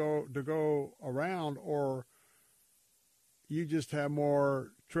resources to go around, or you just have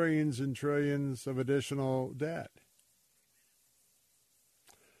more trillions and trillions of additional debt.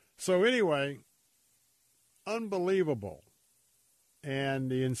 So anyway, unbelievable, and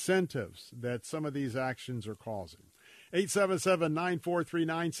the incentives that some of these actions are causing.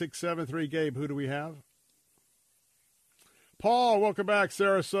 877-943-9673. Gabe, who do we have? Paul, welcome back,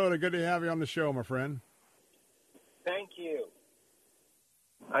 Sarasota. Good to have you on the show, my friend. Thank you.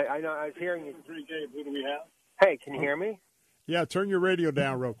 I know I was hearing you. Gabe, who do we have? Hey, can you hear me? Yeah, turn your radio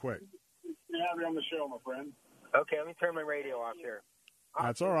down real quick. Good to have you on the show, my friend. Okay, let me turn my radio off here.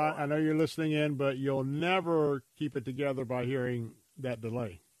 That's all right. I know you're listening in, but you'll never keep it together by hearing that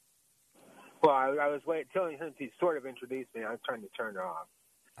delay. Well, I was waiting until he sort of introduced me. I was trying to turn it off.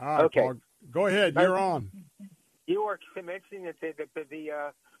 All right, okay. Paul, go ahead. You're on. You were mentioning that the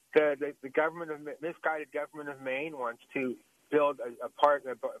government of misguided government of Maine wants to build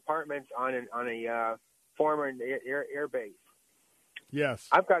apartments on a former air base. Yes,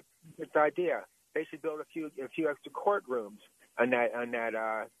 I've got this idea. They should build a few extra courtrooms on that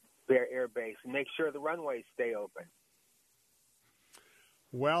air base and make sure the runways stay open.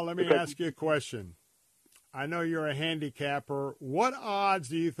 Well, let me ask you a question. I know you're a handicapper. What odds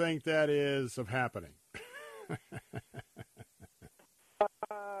do you think that is of happening?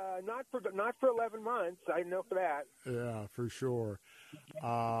 Not for 11 months. I know for that. Yeah, for sure.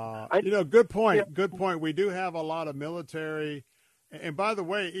 Good point. Good point. We do have a lot of military. And by the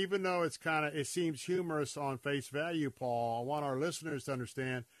way, even though it seems humorous on face value, Paul, I want our listeners to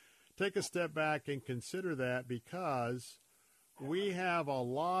understand, take a step back and consider that, because we have a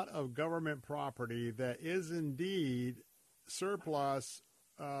lot of government property that is indeed surplus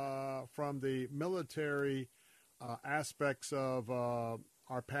from the military aspects of our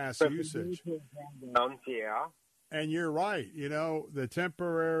past usage. Yeah. And you're right. The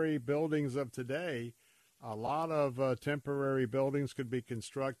temporary buildings of today, a lot of temporary buildings could be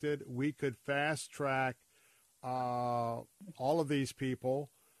constructed. We could fast track all of these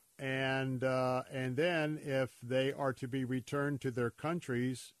people. And then if they are to be returned to their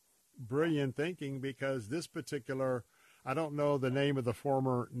countries, brilliant thinking, because this particular, I don't know the name of the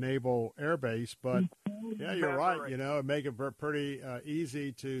former naval air base, but yeah, you're right. It make it pretty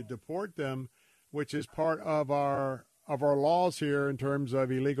easy to deport them, which is part of our laws here in terms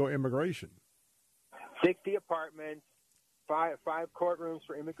of illegal immigration. 60 apartments, five courtrooms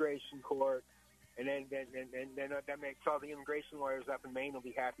for immigration court. And then that makes all the immigration lawyers up in Maine will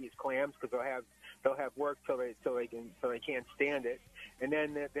be happy as clams, because they'll have work till they can't stand it. And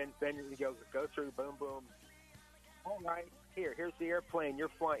then you go through, boom. All right, here's the airplane.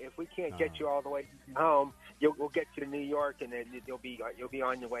 You're flying. If we can't get you all the way home, we'll get you to New York, and then you'll be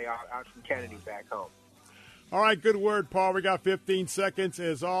on your way out from Kennedy back home. All right, good word, Paul. We got 15 seconds.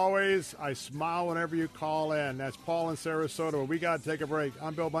 As always, I smile whenever you call in. That's Paul in Sarasota. We got to take a break.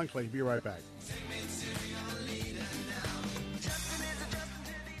 I'm Bill Bunkley. Be right back.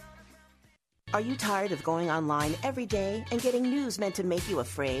 Are you tired of going online every day and getting news meant to make you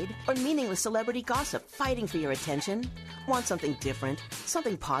afraid? Or meaningless celebrity gossip fighting for your attention? Want something different?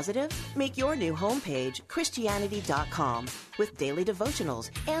 Something positive? Make your new homepage Christianity.com with daily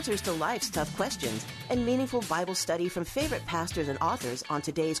devotionals, answers to life's tough questions, and meaningful Bible study from favorite pastors and authors on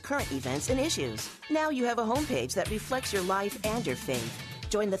today's current events and issues. Now you have a homepage that reflects your life and your faith.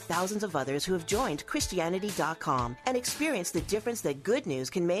 Join the thousands of others who have joined Christianity.com and experience the difference that good news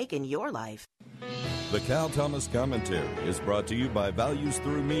can make in your life. The Cal Thomas Commentary is brought to you by Values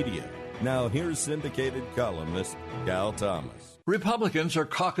Through Media. Now here's syndicated columnist Cal Thomas. Republicans are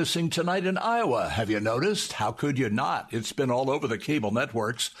caucusing tonight in Iowa. Have you noticed? How could you not? It's been all over the cable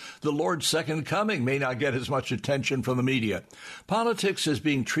networks. The Lord's second coming may not get as much attention from the media. Politics is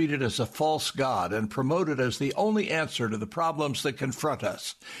being treated as a false god and promoted as the only answer to the problems that confront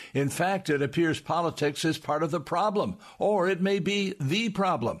us. In fact, it appears politics is part of the problem, or it may be the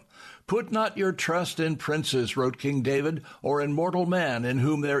problem. Put not your trust in princes, wrote King David, or in mortal man in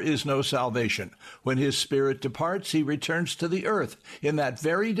whom there is no salvation. When his spirit departs, he returns to the earth. In that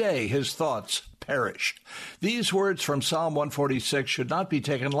very day his thoughts perish. These words from Psalm 146 should not be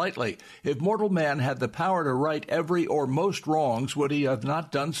taken lightly. If mortal man had the power to right every or most wrongs, would he have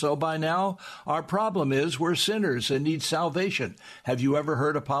not done so by now? Our problem is we're sinners and need salvation. Have you ever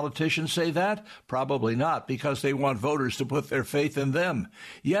heard a politician say that? Probably not, because they want voters to put their faith in them.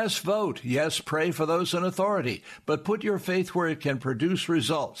 Yes, vote. Yes, pray for those in authority. But put your faith where it can produce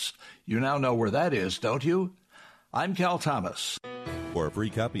results. You now know where that is, don't you? I'm Cal Thomas. For a free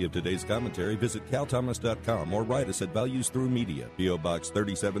copy of today's commentary, visit calthomas.com or write us at Values Through Media, P.O. Box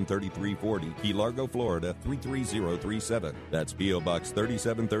 373340, Key Largo, Florida 33037. That's P.O. Box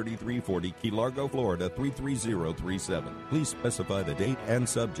 373340, Key Largo, Florida 33037. Please specify the date and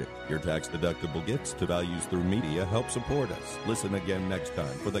subject. Your tax-deductible gifts to Values Through Media help support us. Listen again next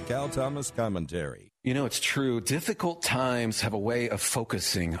time for the Cal Thomas Commentary. You know, it's true. Difficult times have a way of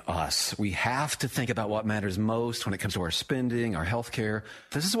focusing us. We have to think about what matters most when it comes to our spending, our health care.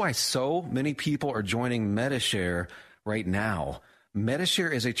 This is why so many people are joining Medi-Share right now.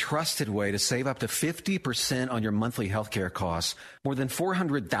 Medi-Share is a trusted way to save up to 50% on your monthly health care costs. More than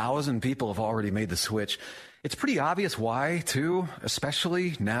 400,000 people have already made the switch. It's pretty obvious why, too,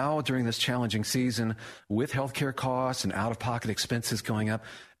 especially now during this challenging season with healthcare costs and out-of-pocket expenses going up.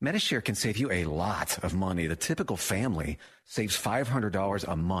 Medi-Share can save you a lot of money. The typical family saves $500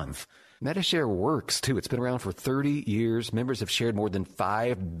 a month. Medi-Share works, too. It's been around for 30 years. Members have shared more than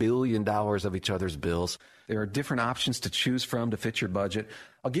 $5 billion of each other's bills. There are different options to choose from to fit your budget.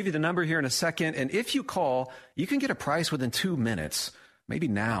 I'll give you the number here in a second, and if you call, you can get a price within 2 minutes. Maybe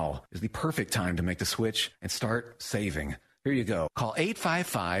now is the perfect time to make the switch and start saving. Here you go. Call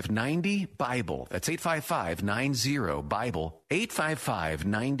 855-90-BIBLE. That's 855-90-BIBLE.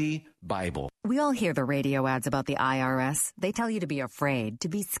 855-90-BIBLE. We all hear the radio ads about the IRS. They tell you to be afraid, to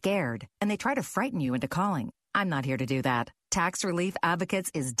be scared, and they try to frighten you into calling. I'm not here to do that. Tax Relief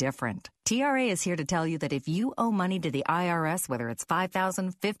Advocates is different. TRA is here to tell you that if you owe money to the IRS, whether it's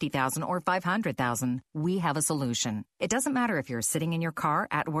 $5,000, $50,000, or $500,000, we have a solution. It doesn't matter if you're sitting in your car,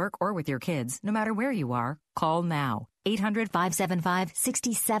 at work, or with your kids. No matter where you are, call now.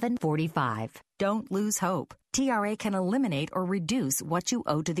 800-575-6745. Don't lose hope. TRA can eliminate or reduce what you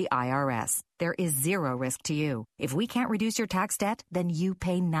owe to the IRS. There is zero risk to you. If we can't reduce your tax debt, then you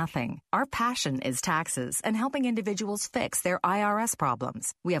pay nothing. Our passion is taxes and helping individuals fix their IRS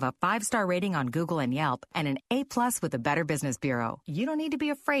problems. We have a 5-star rating on Google and Yelp and an A+ with the Better Business Bureau. You don't need to be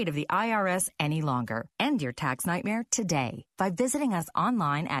afraid of the IRS any longer. End your tax nightmare today by visiting us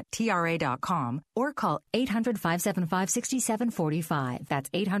online at TRA.com or call 800-575-6745. That's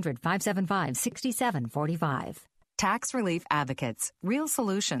 800-575-6745. Tax Relief Advocates. Real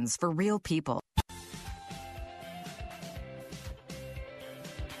solutions for real people.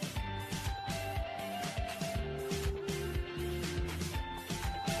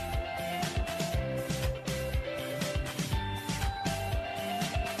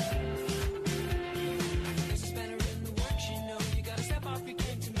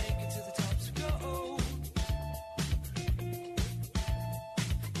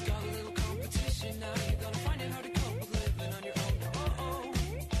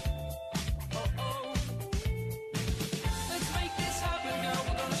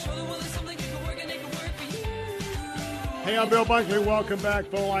 Hey, I'm Bill Bunkley. Welcome back.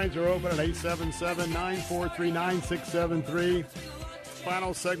 Phone lines are open at 877-943-9673.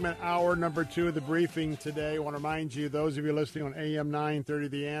 Final segment, hour number 2 of the briefing today. I want to remind you, those of you listening on AM 930,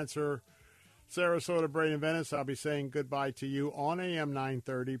 The Answer, Sarasota, Braden, Venice, I'll be saying goodbye to you on AM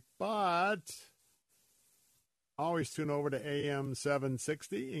 930, but always tune over to AM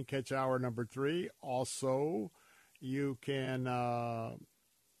 760 and catch hour number 3. Also, you can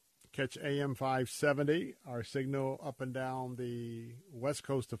catch AM 570, our signal up and down the west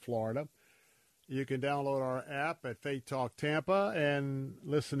coast of Florida. You can download our app at Faith Talk Tampa and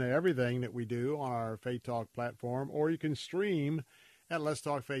listen to everything that we do on our Faith Talk platform, or you can stream at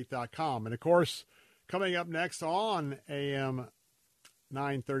letstalkfaith.com. And, of course, coming up next on AM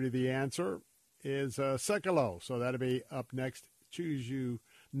 930, The Answer, is Sekalo. So that'll be up next. Choose you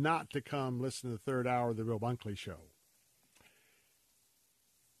not to come listen to the third hour of the Bill Bunkley Show.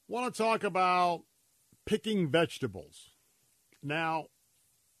 Want to talk about picking vegetables. Now,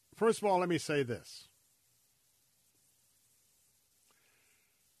 first of all, let me say this.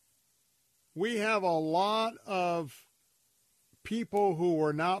 We have a lot of people who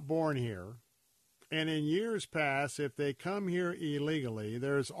were not born here, and in years past, if they come here illegally,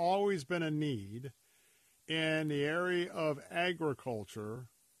 there's always been a need in the area of agriculture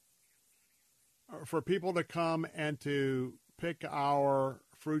for people to come and to pick our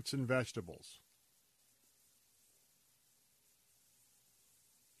fruits and vegetables.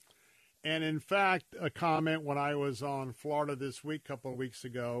 And in fact, a comment when I was on Florida this week, a couple of weeks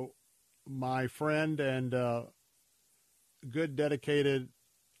ago, my friend and good dedicated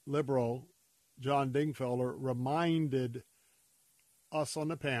liberal, John Dingfelder, reminded us on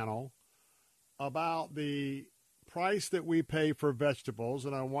the panel about the price that we pay for vegetables.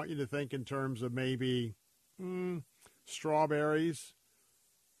 And I want you to think in terms of maybe strawberries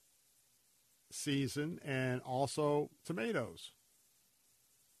season and also tomatoes.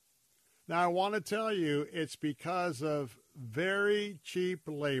 Now, I want to tell you, it's because of very cheap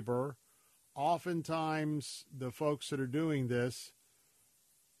labor. Oftentimes, the folks that are doing this,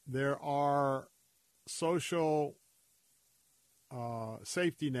 there are social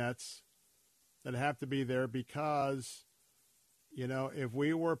safety nets that have to be there because, if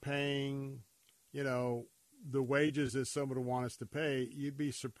we were paying, the wages that someone would want us to pay, you'd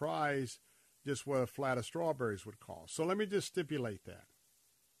be surprised just what a flat of strawberries would cost. So let me just stipulate that.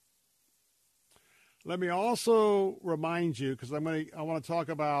 Let me also remind you, because I want to talk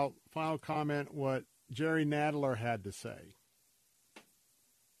about, final comment, what Jerry Nadler had to say.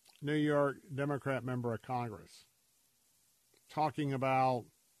 New York Democrat member of Congress. Talking about,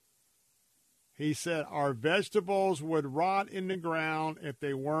 he said, our vegetables would rot in the ground if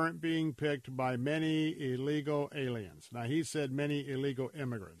they weren't being picked by many illegal aliens. Now, he said many illegal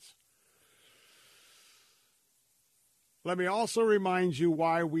immigrants. Let me also remind you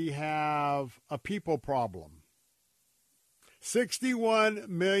why we have a people problem. 61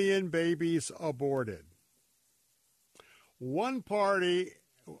 million babies aborted. One party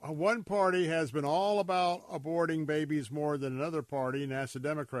has been all about aborting babies more than another party, and that's the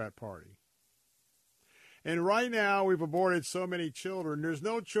Democrat Party. And right now, we've aborted so many children. There's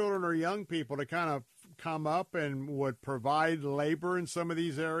no children or young people to kind of come up and would provide labor in some of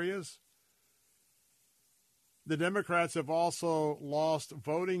these areas. The Democrats have also lost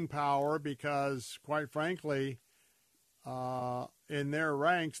voting power because, quite frankly, in their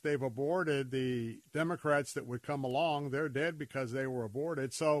ranks, they've aborted the Democrats that would come along. They're dead because they were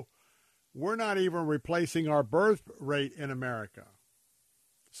aborted. So we're not even replacing our birth rate in America.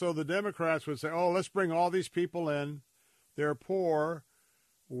 So the Democrats would say, oh, let's bring all these people in. They're poor.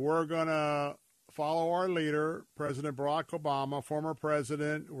 We're going to follow our leader, President Barack Obama, former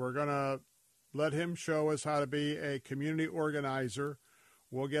president. We're going to let him show us how to be a community organizer.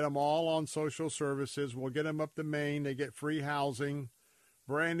 We'll get them all on social services. We'll get them up to Maine. They get free housing,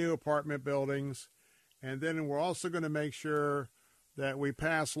 brand new apartment buildings. And then we're also going to make sure that we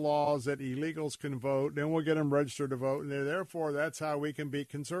pass laws that illegals can vote. Then we'll get them registered to vote. And therefore, that's how we can beat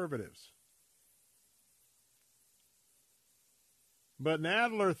conservatives. But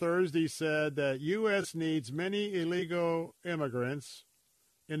Nadler Thursday said that U.S. needs many illegal immigrants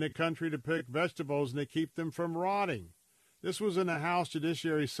in the country to pick vegetables and to keep them from rotting. This was in the House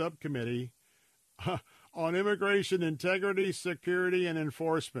Judiciary Subcommittee on Immigration Integrity, Security, and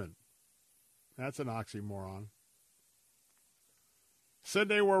Enforcement. That's an oxymoron. Said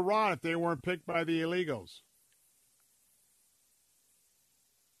they were rot if they weren't picked by the illegals.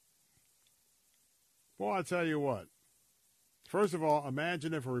 Boy, I'll tell you what. First of all,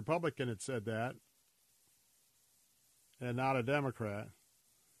 imagine if a Republican had said that and not a Democrat.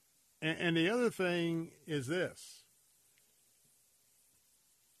 And the other thing is this.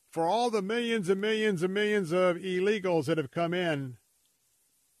 For all the millions and millions and millions of illegals that have come in,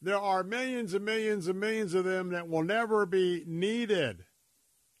 there are millions and millions and millions of them that will never be needed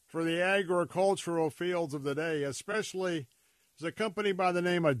for the agricultural fields of the day, especially there's a company by the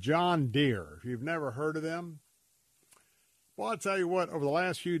name of John Deere. If you've never heard of them, well, I'll tell you what, over the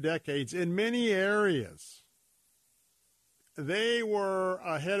last few decades, in many areas, they were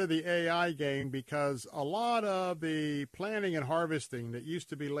ahead of the AI game because a lot of the planting and harvesting that used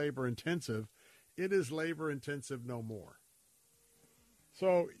to be labor-intensive, it is labor-intensive no more.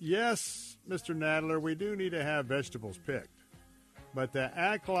 So, yes, Mr. Nadler, we do need to have vegetables picked. But to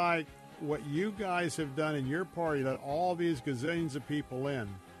act like what you guys have done in your party, let all these gazillions of people in,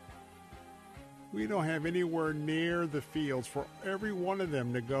 we don't have anywhere near the fields for every one of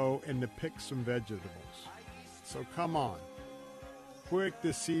them to go and to pick some vegetables. So come on. Quit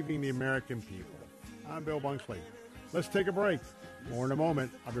deceiving the American people. I'm Bill Bunkley. Let's take a break. More in a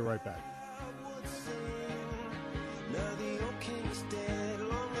moment. I'll be right back.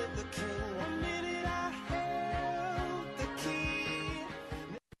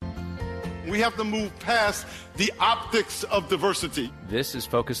 We have to move past the optics of diversity. This is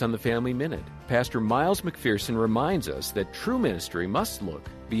Focus on the Family Minute. Pastor Miles McPherson reminds us that true ministry must look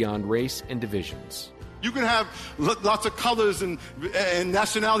beyond race and divisions. You can have lots of colors and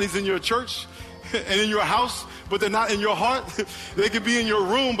nationalities in your church and in your house, but they're not in your heart. They could be in your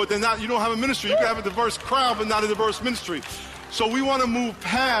room, but they're not. You don't have a ministry. You can have a diverse crowd, but not a diverse ministry. So we want to move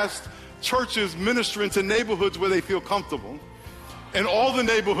past churches ministering to neighborhoods where they feel comfortable and all the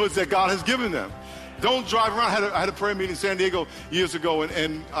neighborhoods that God has given them. Don't drive around. I had a prayer meeting in San Diego years ago,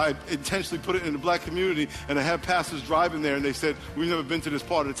 and I intentionally put it in the black community, and I had pastors driving there, and they said, we've never been to this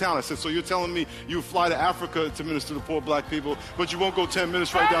part of the town. I said, so you're telling me you fly to Africa to minister to poor black people, but you won't go 10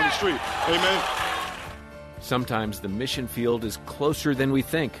 minutes right down the street. Amen? Sometimes the mission field is closer than we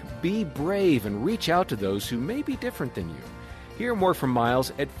think. Be brave and reach out to those who may be different than you. Hear more from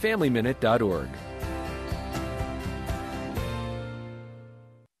Miles at FamilyMinute.org.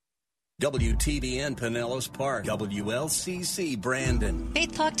 WTBN Pinellas Park, WLCC Brandon.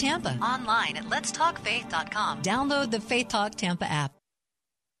 Faith Talk Tampa. Online at letstalkfaith.com. Download the Faith Talk Tampa app.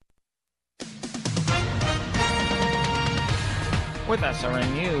 With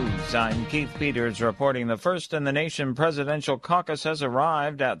SRN News, I'm Keith Peters reporting the first in the nation presidential caucus has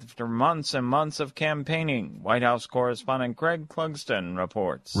arrived after months and months of campaigning. White House correspondent Greg Clugston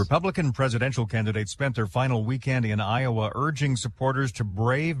reports. Republican presidential candidates spent their final weekend in Iowa urging supporters to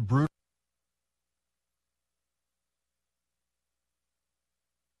brave brutal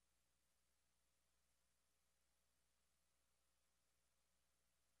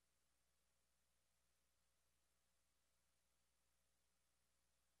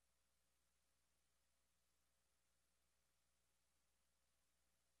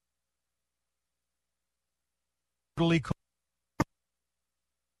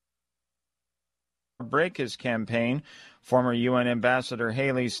break his campaign. Former UN Ambassador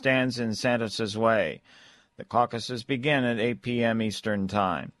Haley stands in Santos' way. The caucuses begin at 8 p.m. Eastern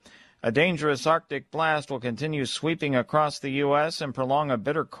Time. A dangerous Arctic blast will continue sweeping across the U.S. and prolong a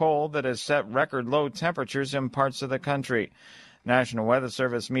bitter cold that has set record low temperatures in parts of the country. National Weather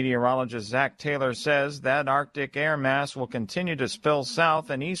Service meteorologist Zach Taylor says that Arctic air mass will continue to spill south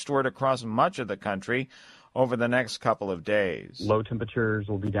and eastward across much of the country over the next couple of days. Low temperatures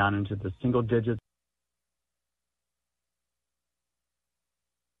will be down into the single digits.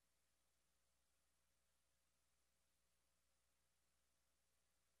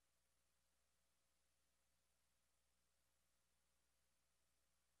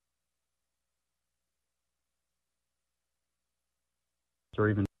 Or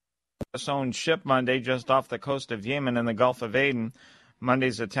even U.S.-owned ship Monday just off the coast of Yemen in the Gulf of Aden.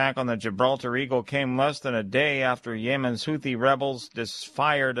 Monday's attack on the Gibraltar Eagle came less than a day after Yemen's Houthi rebels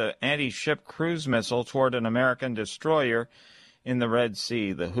fired an anti-ship cruise missile toward an American destroyer in the Red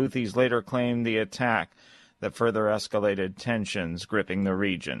Sea. The Houthis later claimed the attack that further escalated tensions gripping the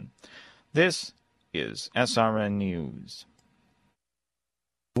region. This is SRN News.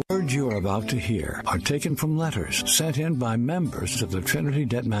 Words you are about to hear are taken from letters sent in by members of the Trinity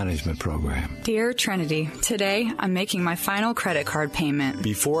Debt Management Program. Dear Trinity, today I'm making my final credit card payment.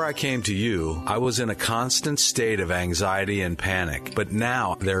 Before I came to you, I was in a constant state of anxiety and panic, but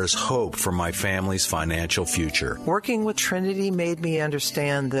now there is hope for my family's financial future. Working with Trinity made me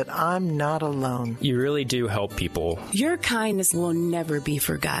understand that I'm not alone. You really do help people. Your kindness will never be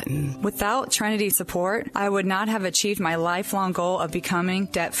forgotten. Without Trinity's support, I would not have achieved my lifelong goal of becoming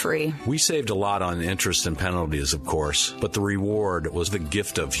debt-free. We saved a lot on interest and penalties, of course, but the reward was the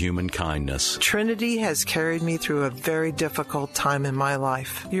gift of human kindness. Trinity has carried me through a very difficult time in my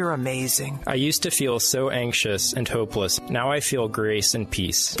life. You're amazing. I used to feel so anxious and hopeless. Now I feel grace and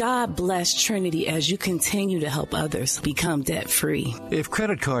peace. God bless Trinity as you continue to help others become debt-free. If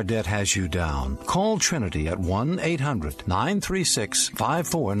credit card debt has you down, call Trinity at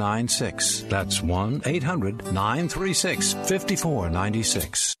 1-800-936-5496. That's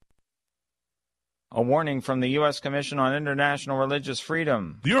 1-800-936-5496. A warning from the U.S. Commission on International Religious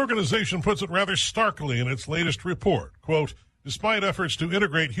Freedom. The organization puts it rather starkly in its latest report. Quote, despite efforts to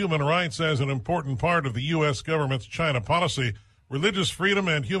integrate human rights as an important part of the U.S. government's China policy, religious freedom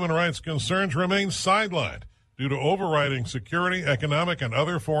and human rights concerns remain sidelined due to overriding security, economic, and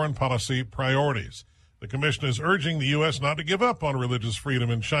other foreign policy priorities. The commission is urging the U.S. not to give up on religious freedom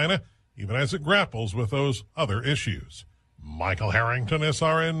in China, even as it grapples with those other issues. Michael Harrington,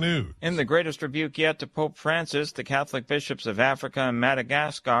 SRN News. In the greatest rebuke yet to Pope Francis, the Catholic bishops of Africa and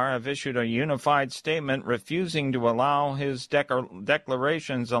Madagascar have issued a unified statement refusing to allow his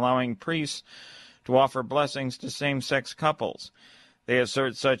declarations allowing priests to offer blessings to same-sex couples. They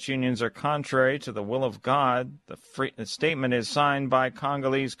assert such unions are contrary to the will of God. The statement is signed by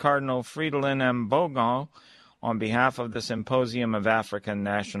Congolese Cardinal Fridolin Mbogo on behalf of the Symposium of African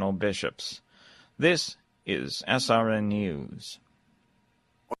National Bishops. This is SRN News.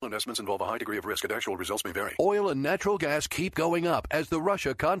 Oil investments involve a high degree of risk and actual results may vary. Oil and natural gas keep going up as the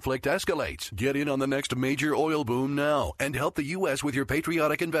Russia conflict escalates. Get in on the next major oil boom now and help the U.S. with your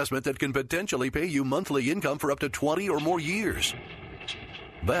patriotic investment that can potentially pay you monthly income for up to 20 or more years.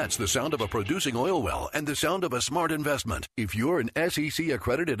 That's the sound of a producing oil well and the sound of a smart investment. If you're an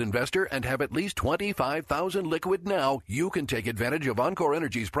SEC-accredited investor and have at least $25,000 liquid now, you can take advantage of Encore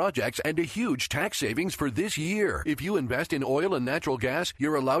Energy's projects and a huge tax savings for this year. If you invest in oil and natural gas,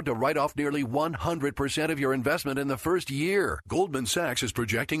 you're allowed to write off nearly 100% of your investment in the first year. Goldman Sachs is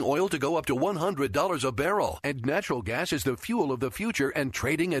projecting oil to go up to $100 a barrel, and natural gas is the fuel of the future and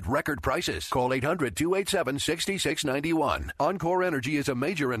trading at record prices. Call 800-287-6691. Encore Energy is a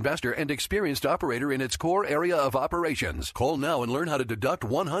major investor and experienced operator in its core area of operations. Call now and learn how to deduct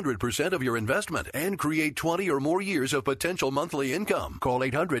 100% of your investment and create 20 or more years of potential monthly income. Call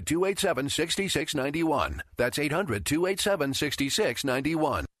 800-287-6691. That's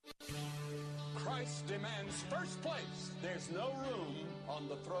 800-287-6691. Christ demands first place. There's no room on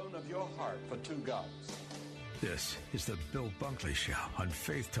the throne of your heart for two gods. This is the Bill Bunkley Show on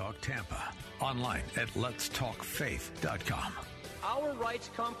Faith Talk Tampa. Online at letstalkfaith.com. Our rights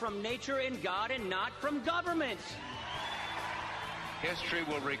come from nature and God and not from government. History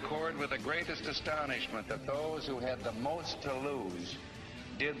will record with the greatest astonishment that those who had the most to lose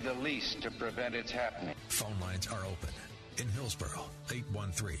did the least to prevent its happening. Phone lines are open. In Hillsborough,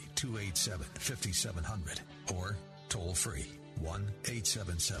 813-287-5700 or toll free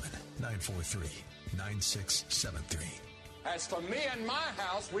 1-877-943-9673. As for me and my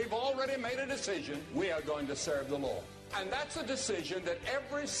house, we've already made a decision. We are going to serve the Lord. And that's a decision that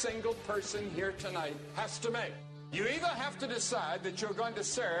every single person here tonight has to make. You either have to decide that you're going to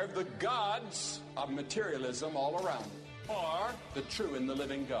serve the gods of materialism all around you, or the true and the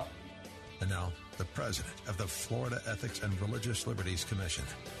living God. And now, the president of the Florida Ethics and Religious Liberties Commission.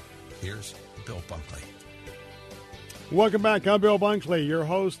 Here's Bill Bunkley. Welcome back. I'm Bill Bunkley, your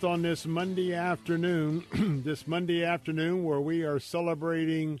host on this Monday afternoon. This Monday afternoon where we are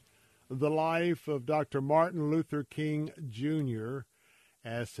celebrating the life of Dr. Martin Luther King Jr.,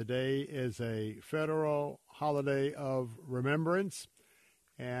 as today is a federal holiday of remembrance,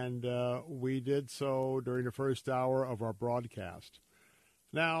 and we did so during the first hour of our broadcast.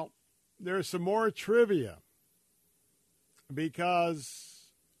 Now, there's some more trivia, because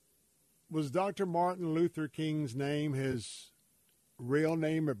was Dr. Martin Luther King's name his real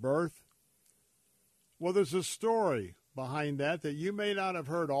name at birth? Well, there's a story behind that you may not have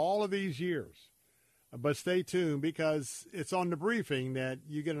heard all of these years. But stay tuned, because it's on the briefing that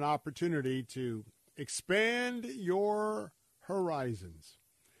you get an opportunity to expand your horizons.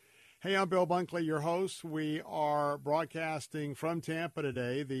 Hey, I'm Bill Bunkley, your host. We are broadcasting from Tampa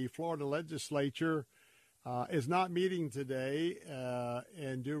today. The Florida legislature is not meeting today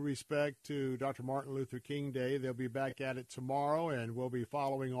in due respect to Dr. Martin Luther King Day. They'll be back at it tomorrow, and we'll be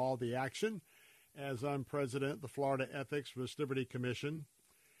following all the action, as I'm president of the Florida Ethics and Religious Liberties Commission.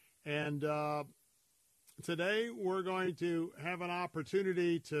 And today we're going to have an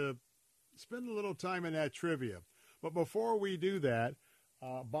opportunity to spend a little time in that trivia. But before we do that,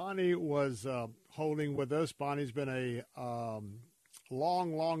 Bonnie was holding with us. Bonnie's been a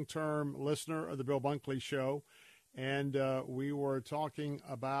long-term listener of the Bill Bunkley Show, and we were talking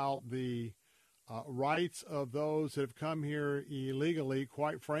about the rights of those that have come here illegally.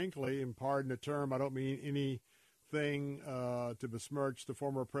 Quite frankly, and pardon the term, I don't mean anything to besmirch the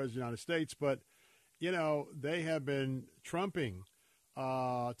former President of the United States, but, you know, they have been trumping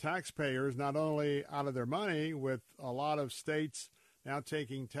taxpayers not only out of their money, with a lot of states now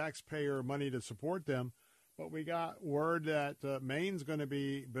taking taxpayer money to support them, but we got word that Maine's going to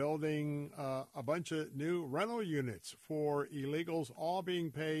be building a bunch of new rental units for illegals, all being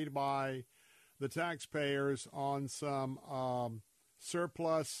paid by the taxpayers on some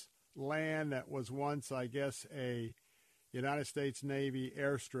surplus land that was once, I guess, a United States Navy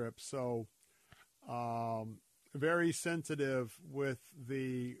airstrip. So very sensitive with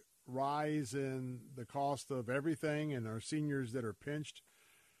the rise in the cost of everything, and our seniors that are pinched.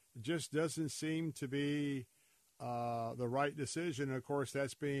 It just doesn't seem to be the right decision. And of course,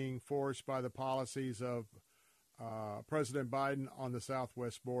 that's being forced by the policies of President Biden on the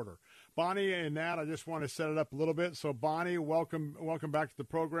southwest border. Bonnie and Nat, I just want to set it up a little bit. So, Bonnie, welcome back to the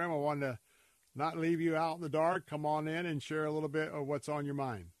program. I wanted to not leave you out in the dark. Come on in and share a little bit of what's on your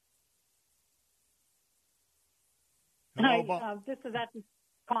mind. Hello, Hi, this is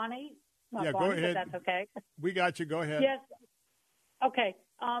Connie. Yeah, Bonnie, go ahead. That's okay. We got you. Go ahead. Yes. Okay.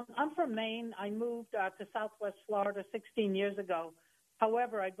 I'm from Maine. I moved to Southwest Florida 16 years ago.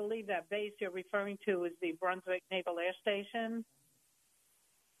 However, I believe that base you're referring to is the Brunswick Naval Air Station,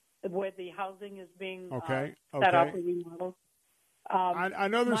 where the housing is being set up and remodeled. I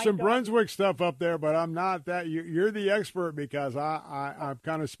know there's some Brunswick stuff up there, but I'm not that. You're the expert, because I'm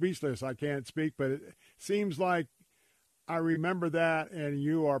kind of speechless. I can't speak, but it seems like I remember that, and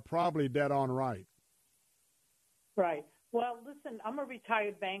you are probably dead on right. Right. Well, listen, I'm a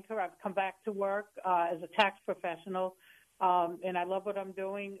retired banker. I've come back to work as a tax professional, and I love what I'm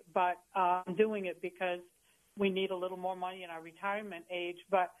doing, but I'm doing it because we need a little more money in our retirement age.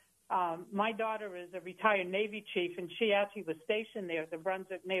 But my daughter is a retired Navy chief, and she actually was stationed there at the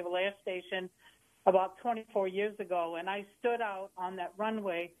Brunswick Naval Air Station about 24 years ago, and I stood out on that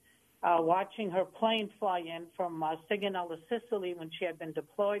runway watching her plane fly in from Sigonella, Sicily, when she had been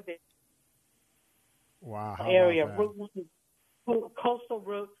deployed there. Wow, area, coastal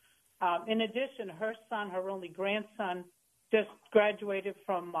route. In addition, her son, her only grandson, just graduated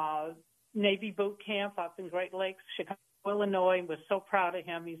from Navy boot camp up in Great Lakes, Chicago, Illinois. We're so proud of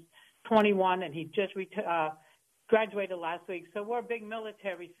him. He's 21, and he just graduated last week. So we're a big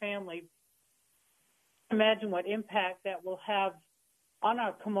military family. Imagine what impact that will have on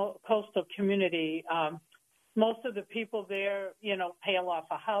our coastal community. Most of the people there, pay a lot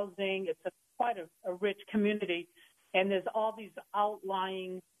for housing. It's quite a rich community, and there's all these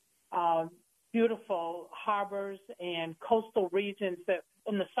outlying beautiful harbors and coastal regions that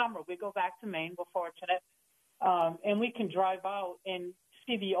in the summer we go back to Maine. We're fortunate, and we can drive out and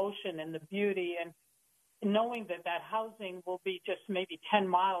see the ocean and the beauty, and knowing that housing will be just maybe 10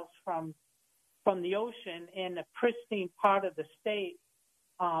 miles from the ocean in a pristine part of the state.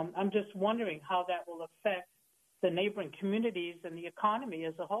 I'm just wondering how that will affect the neighboring communities and the economy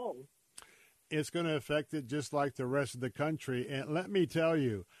as a whole. It's going to affect it just like the rest of the country. And let me tell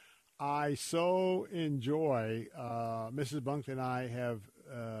you, I so enjoy, Mrs. Bunkley and I have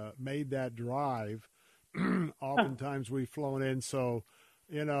made that drive. Oftentimes we've flown in. So,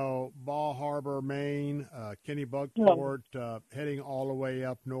 Ball Harbor, Maine, Kennebunkport, heading all the way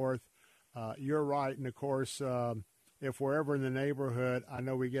up north. You're right. And, of course, if we're ever in the neighborhood, I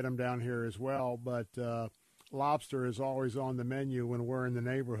know we get them down here as well, but lobster is always on the menu when we're in the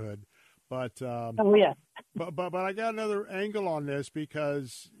neighborhood. But but I got another angle on this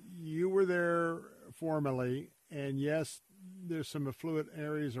because you were there formerly, and yes, there's some affluent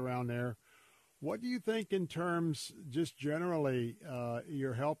areas around there. What do you think in terms, just generally,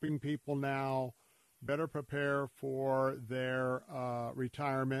 you're helping people now better prepare for their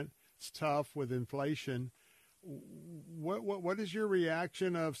retirement? It's tough with inflation. What is your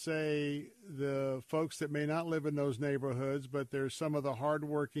reaction of, say, the folks that may not live in those neighborhoods, but there's some of the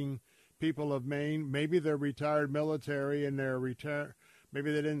hardworking people of Maine, maybe they're retired military and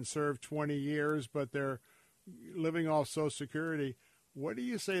maybe they didn't serve 20 years, but they're living off Social Security. What do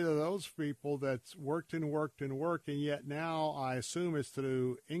you say to those people that's worked, and yet now I assume it's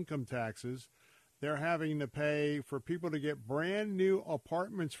through income taxes, they're having to pay for people to get brand new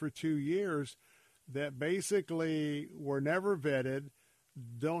apartments for 2 years that basically were never vetted,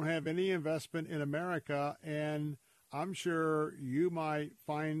 don't have any investment in America, and I'm sure you might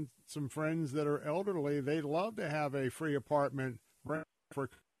find some friends that are elderly. They'd love to have a free apartment for a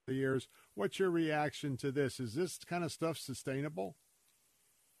couple of years. What's your reaction to this? Is this kind of stuff sustainable?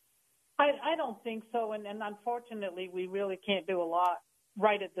 I don't think so, and unfortunately, we really can't do a lot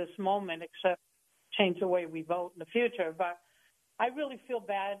right at this moment except change the way we vote in the future. But I really feel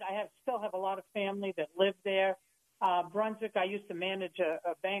bad. I still have a lot of family that live there. Brunswick, I used to manage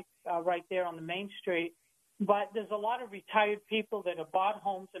a bank right there on the Main Street. But there's a lot of retired people that have bought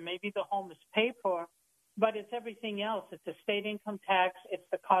homes, and maybe the home is paid for, but it's everything else. It's the state income tax. It's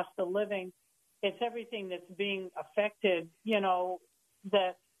the cost of living. It's everything that's being affected,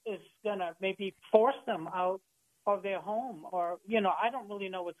 that is going to maybe force them out of their home. Or, I don't really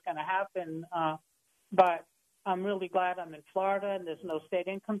know what's going to happen, but I'm really glad I'm in Florida and there's no state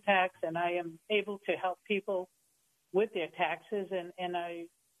income tax, and I am able to help people with their taxes, and I'm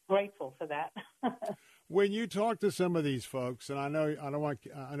grateful for that. When you talk to some of these folks, and I know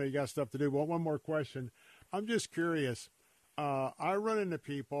you got stuff to do, but one more question. I'm just curious. I run into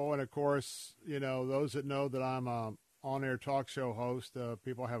people, and of course, those that know that I'm a on-air talk show host,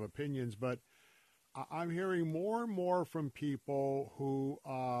 people have opinions, but I'm hearing more and more from people who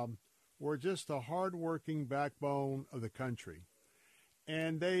were just a hardworking backbone of the country,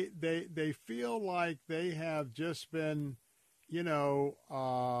 and they feel like they have just been,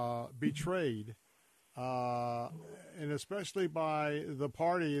 betrayed. And especially by the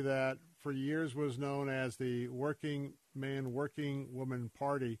party that for years was known as the working man, working woman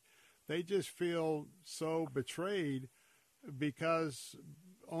party. They just feel so betrayed because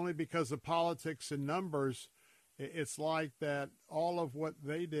of politics and numbers. It's like that all of what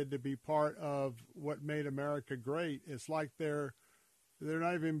they did to be part of what made America great, it's like they're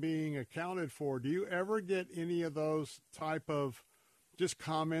not even being accounted for. Do you ever get any of those type of just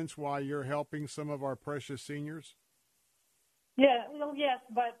comments while you're helping some of our precious seniors? Yeah, well, yes,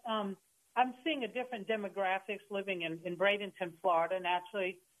 but I'm seeing a different demographics living in Bradenton, Florida,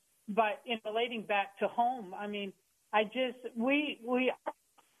 naturally. But in relating back to home, I mean, we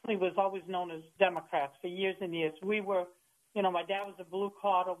was always known as Democrats for years and years. We were, my dad was a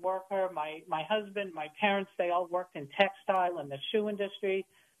blue-collar worker. My husband, my parents, they all worked in textile and the shoe industry.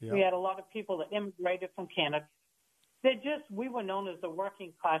 Yep. We had a lot of people that immigrated from Canada. We were known as the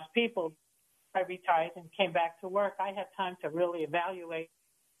working class people. I retired and came back to work. I had time to really evaluate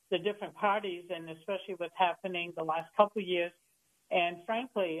the different parties, and especially what's happening the last couple of years. And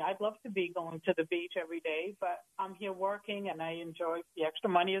frankly, I'd love to be going to the beach every day, but I'm here working and I enjoy the extra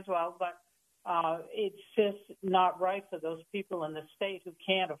money as well. But it's just not right for those people in the state who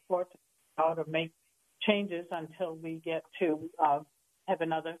can't afford to go out or make changes until we get to have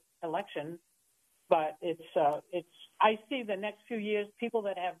another election. But I see the next few years, people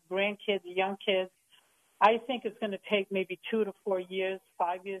that have grandkids, young kids, I think it's going to take maybe 2 to 4 years,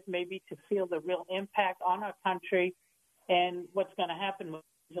 5 years maybe, to feel the real impact on our country and what's going to happen with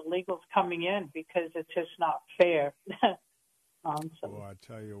illegals coming in, because it's just not fair. I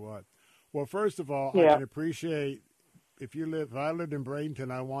tell you what. Well, first of all, I can appreciate if I lived in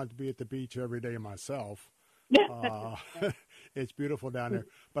Bradenton, I want to be at the beach every day myself. It's beautiful down there.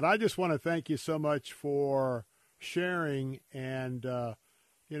 But I just want to thank you so much for sharing. And, a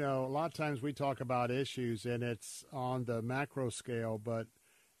lot of times we talk about issues and it's on the macro scale, but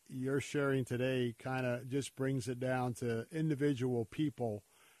your sharing today kind of just brings it down to individual people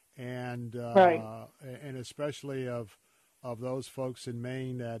and and especially of those folks in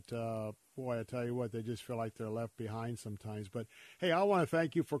Maine that, I tell you what, they just feel like they're left behind sometimes. But, hey, I want to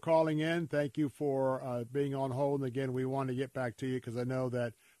thank you for calling in. Thank you for being on hold. And, again, we want to get back to you because I know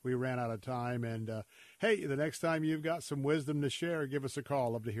that we ran out of time. And, hey, the next time you've got some wisdom to share, give us a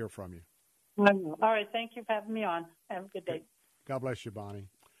call. Love to hear from you. All right. Thank you for having me on. Have a good day. God bless you, Bonnie.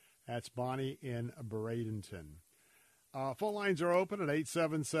 That's Bonnie in Bradenton. Phone lines are open at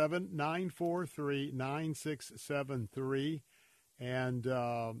 877-943-9673. And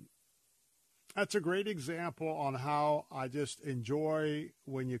that's a great example on how I just enjoy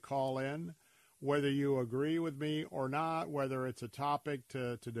when you call in, whether you agree with me or not, whether it's a topic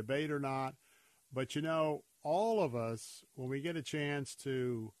to debate or not. But, all of us, when we get a chance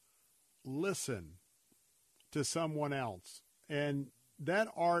to listen to someone else, and that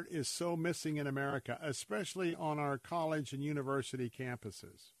art is so missing in America, especially on our college and university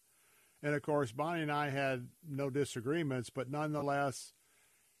campuses. And, of course, Bonnie and I had no disagreements, but nonetheless,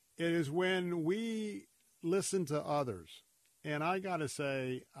 it is when we listen to others. And I got to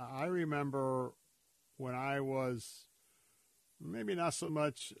say, I remember when I was maybe not so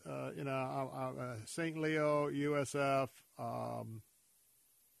much, St. Leo, USF,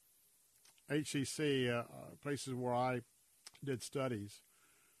 HCC, places where I did studies.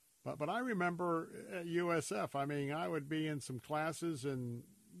 But I remember at USF, I would be in some classes, and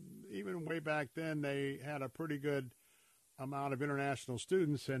even way back then, they had a pretty good amount of international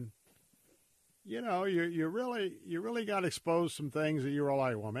students. And, you really got exposed some things that you were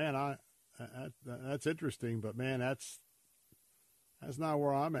like, well, man, that's interesting, but man, that's not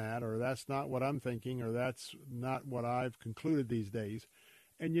where I'm at, or that's not what I'm thinking, or that's not what I've concluded these days.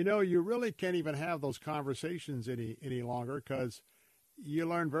 And, you really can't even have those conversations any longer, because you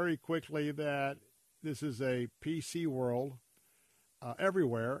learn very quickly that this is a PC world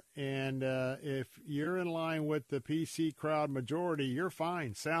everywhere. And if you're in line with the PC crowd majority, you're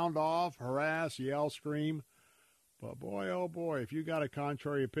fine. Sound off, harass, yell, scream. But boy, oh boy, if you got a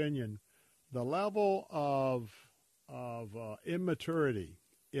contrary opinion, the level of immaturity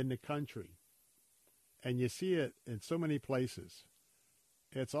in the country, and you see it in so many places.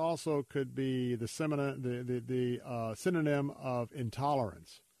 It's also could be the synonym of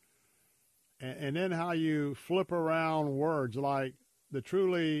intolerance. And then how you flip around words, like the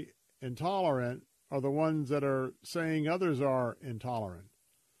truly intolerant are the ones that are saying others are intolerant.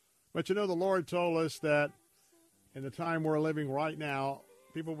 But the Lord told us that in the time we're living right now,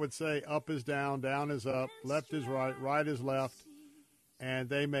 people would say up is down, down is up, left is right, right is left, and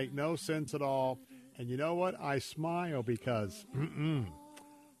they make no sense at all. And you know what? I smile because,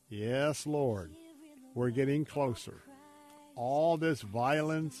 yes, Lord, we're getting closer. All this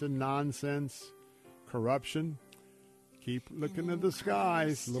violence and nonsense, corruption, keep looking at the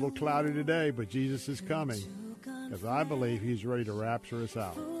skies. A little cloudy today, but Jesus is coming, because I believe he's ready to rapture us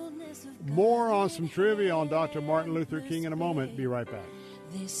out. More on some trivia on Dr. Martin Luther King in a moment. Be right back.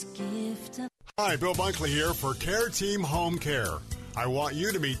 Hi, Bill Bunkley here for Care Team Home Care. I want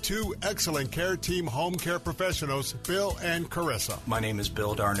you to meet two excellent Care Team home care professionals, Bill and Carissa. My name is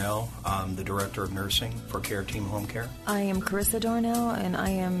Bill Darnell. I'm the Director of Nursing for Care Team Home Care. I am Carissa Darnell, and I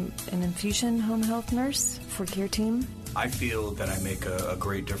am an infusion home health nurse for Care Team. I feel that I make a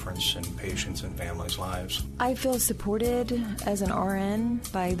great difference in patients' and families' lives. I feel supported as an RN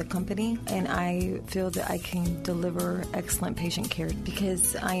by the company, and I feel that I can deliver excellent patient care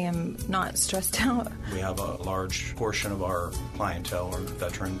because I am not stressed out. We have a large portion of our clientele are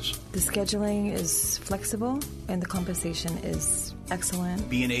veterans. The scheduling is flexible, and the compensation is excellent.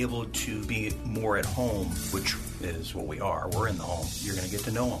 Being able to be more at home, which is what we are, we're in the home, you're going to get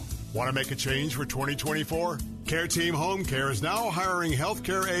to know them. Want to make a change for 2024? Care Team Home Care is now hiring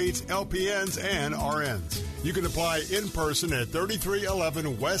healthcare aides, LPNs, and RNs. You can apply in person at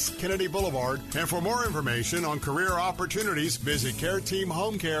 3311 West Kennedy Boulevard. And for more information on career opportunities, visit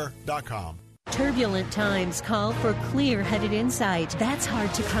careteamhomecare.com. Turbulent times call for clear-headed insight. That's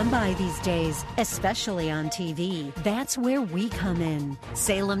hard to come by these days, especially on TV. That's where we come in.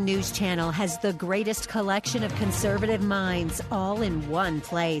 Salem News Channel has the greatest collection of conservative minds all in one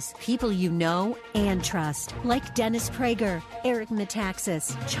place. People you know and trust, like Dennis Prager, Eric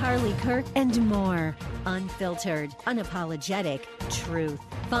Metaxas, Charlie Kirk, and more. Unfiltered, unapologetic truth.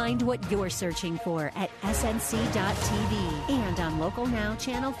 Find what you're searching for at snc.tv and on Local Now,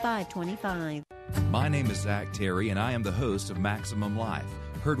 Channel 525. My name is Zach Terry, and I am the host of Maximum Life,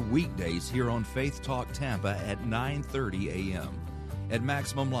 heard weekdays here on Faith Talk Tampa at 9:30 a.m. At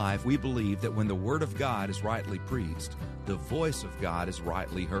Maximum Life, we believe that when the Word of God is rightly preached, the voice of God is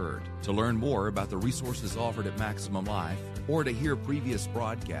rightly heard. To learn more about the resources offered at Maximum Life or to hear previous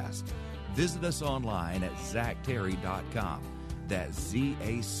broadcasts, visit us online at zachterry.com. That's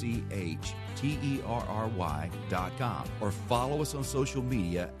ZACHTERRY.com, or follow us on social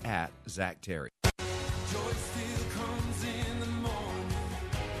media at Zach Terry. Joy still comes in the morning.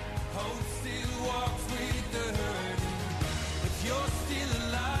 Hope still walks with the hurting. If you're still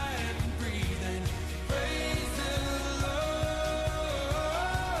alive and breathing, praise the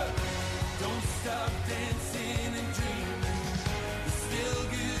Lord. Don't stop dancing and dreaming. There's still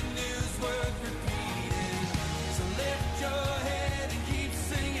good news worth repeating. So lift your head and keep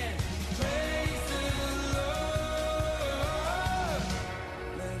singing. Praise the Lord.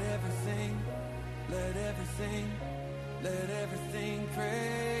 Let everything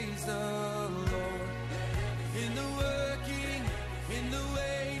praise the Lord. In the working, in the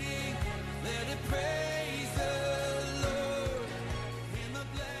waiting, let it praise the Lord. In the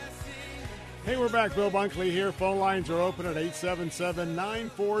blessing. Hey, we're back. Bill Bunkley here. Phone lines are open at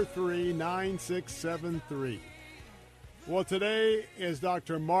 877-943-9673. Well, today is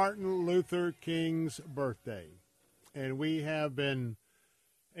Dr. Martin Luther King's birthday, and we have been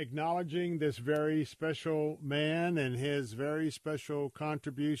acknowledging this very special man and his very special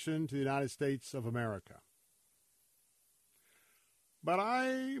contribution to the United States of America. But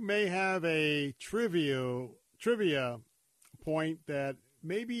I may have a trivia point that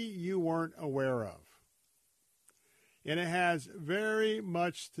maybe you weren't aware of. And it has very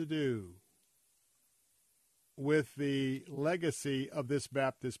much to do with the legacy of this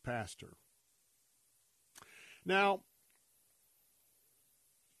Baptist pastor. Now,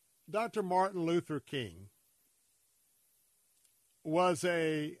 Dr. Martin Luther King was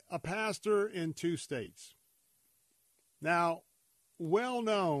a pastor in 2 states. Now, well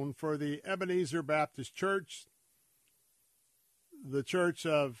known for the Ebenezer Baptist Church, the church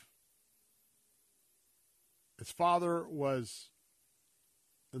of his father was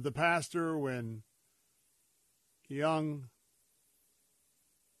the pastor when young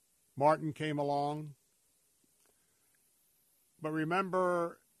Martin came along. But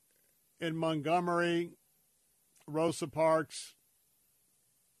remember, in Montgomery, Rosa Parks,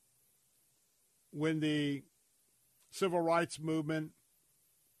 when the civil rights movement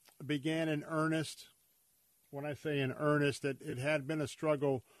began in earnest, when I say in earnest, it had been a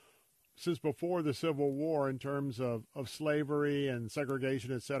struggle since before the Civil War in terms of slavery and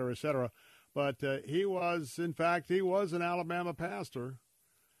segregation, et cetera, et cetera. But he was an Alabama pastor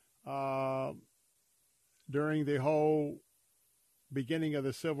during the whole beginning of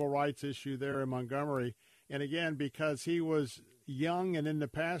the civil rights issue there in Montgomery. And again, because he was young and in the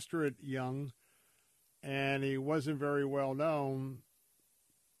pastorate young, and he wasn't very well known,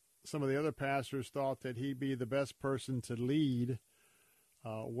 some of the other pastors thought that he'd be the best person to lead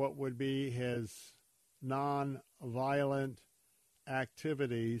what would be his non-violent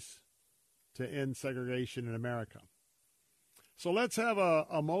activities to end segregation in America. So let's have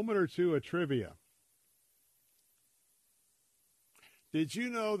a moment or two of trivia. Did you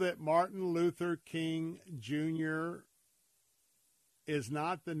know that Martin Luther King Jr. is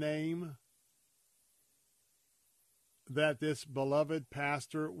not the name that this beloved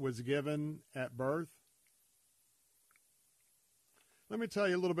pastor was given at birth? Let me tell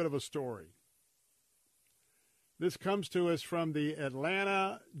you a little bit of a story. This comes to us from the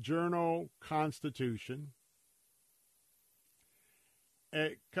Atlanta Journal-Constitution.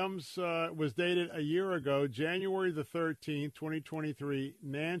 It was dated a year ago, January the 13th, 2023.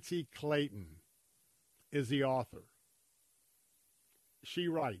 Nancy Clayton is the author. She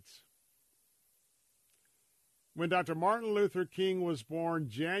writes, when Dr. Martin Luther King was born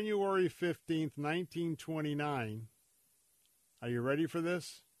January 15th, 1929, are you ready for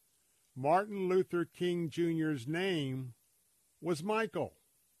this? Martin Luther King Jr.'s name was Michael.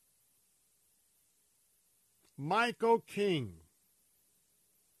 Michael King.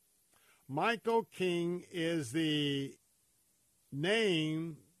 Michael King is the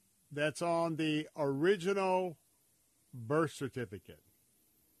name that's on the original birth certificate.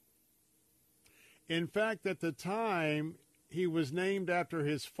 In fact, at the time, he was named after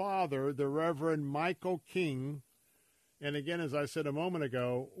his father, the Reverend Michael King, and again, as I said a moment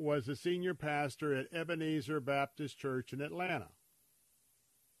ago, was the senior pastor at Ebenezer Baptist Church in Atlanta.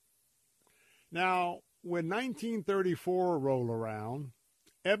 Now, when 1934 rolled around,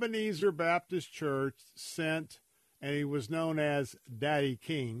 Ebenezer Baptist Church sent, and he was known as Daddy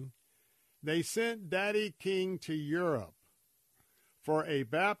King, they sent Daddy King to Europe for a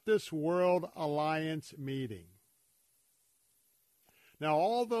Baptist World Alliance meeting. Now,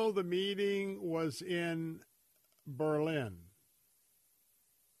 although the meeting was in Berlin,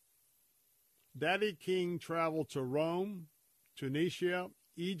 Daddy King traveled to Rome, Tunisia,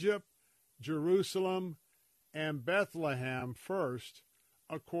 Egypt, Jerusalem, and Bethlehem first,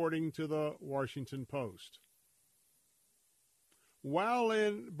 according to the Washington Post. While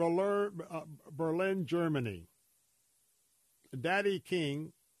in Berlin, Germany, Daddy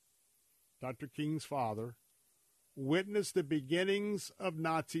King, Dr. King's father, witnessed the beginnings of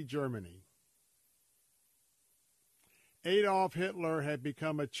Nazi Germany. Adolf Hitler had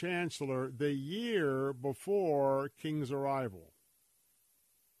become a chancellor the year before King's arrival.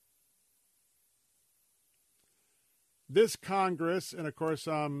 This Congress, and of course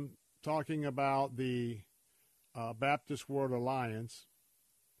I'm talking about the Baptist World Alliance,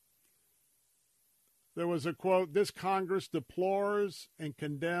 there was a quote, "This Congress deplores and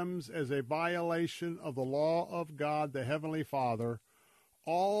condemns as a violation of the law of God, the Heavenly Father,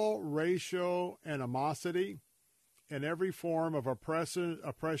 all racial animosity and every form of oppression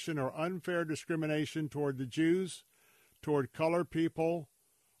or unfair discrimination toward the Jews, toward colored people,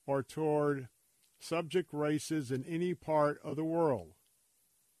 or toward subject races in any part of the world."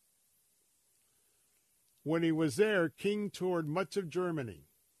 When he was there, King toured much of Germany.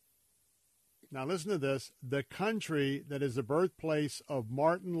 Now listen to this, the country that is the birthplace of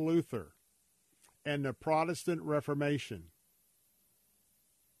Martin Luther and the Protestant Reformation.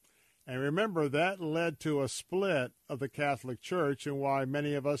 And remember, that led to a split of the Catholic Church and why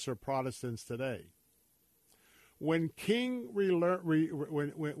many of us are Protestants today. When King when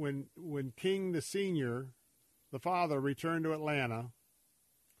King the Senior, the father, returned to Atlanta,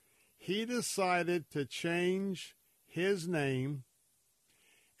 he decided to change his name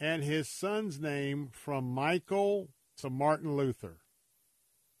and his son's name from Michael to Martin Luther.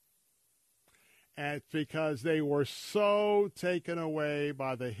 And it's because they were so taken away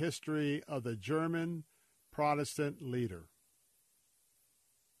by the history of the German Protestant leader.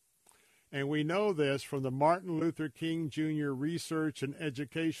 And we know this from the Martin Luther King Jr. Research and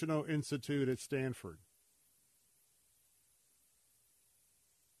Educational Institute at Stanford.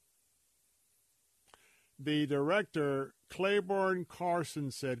 The director, Claiborne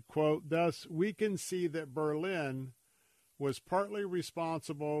Carson, said, quote, "Thus, we can see that Berlin was partly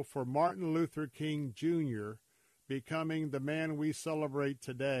responsible for Martin Luther King Jr. becoming the man we celebrate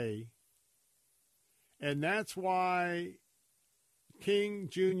today. And that's why King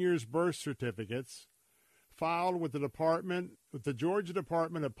Jr.'s birth certificates filed with the Georgia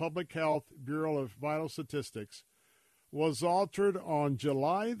Department of Public Health Bureau of Vital Statistics was altered on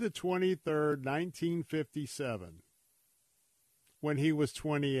July the 23rd, 1957, when he was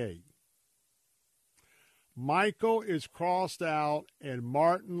 28. Michael is crossed out and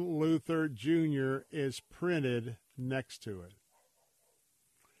Martin Luther Jr. is printed next to it.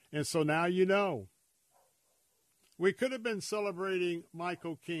 And so now you know. We could have been celebrating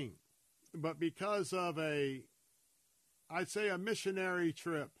Michael King, but because of a missionary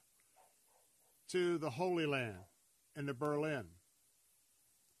trip to the Holy Land and to Berlin,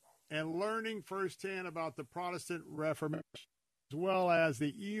 and learning firsthand about the Protestant Reformation, as well as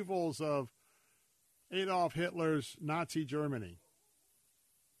the evils of Adolf Hitler's Nazi Germany,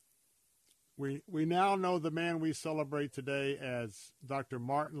 We now know the man we celebrate today as Dr.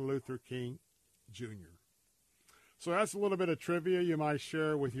 Martin Luther King Jr. So that's a little bit of trivia you might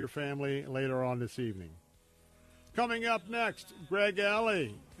share with your family later on this evening. Coming up next, Greg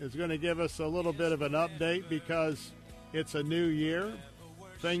Alley is going to give us a little bit of an update because it's a new year.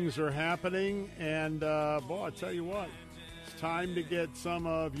 Things are happening, and, I tell you what, it's time to get some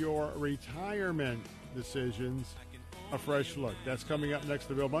of your retirement decisions a fresh look. That's coming up next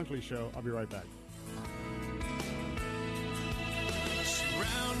to the Bill Bunkley Show. I'll be right back.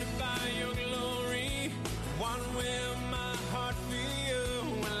 Surrounded by your glory, one will my heart feel.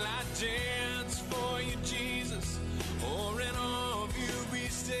 Will I dance for you, Jesus, or in all of you be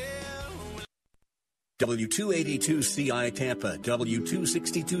still? W282CI Tampa,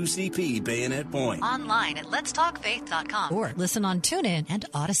 W262CP Bayonet Point. Online at letstalkfaith.com or listen on TuneIn and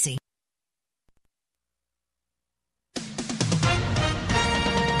Odyssey.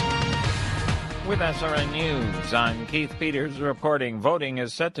 With SRN News, I'm Keith Peters reporting voting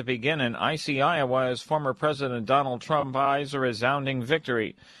is set to begin in icy Iowa as former President Donald Trump eyes a resounding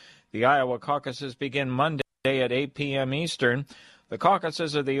victory. The Iowa caucuses begin Monday at 8 p.m. Eastern. The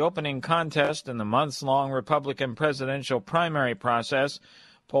caucuses are the opening contest in the months-long Republican presidential primary process.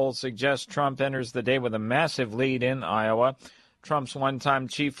 Polls suggest Trump enters the day with a massive lead in Iowa. Trump's one-time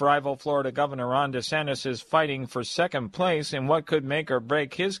chief rival, Florida Governor Ron DeSantis, is fighting for second place in what could make or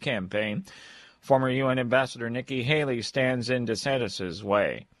break his campaign. Former UN Ambassador Nikki Haley stands in DeSantis'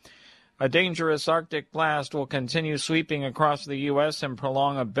 way. A dangerous Arctic blast will continue sweeping across the U.S. and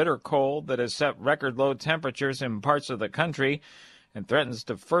prolong a bitter cold that has set record-low temperatures in parts of the country and threatens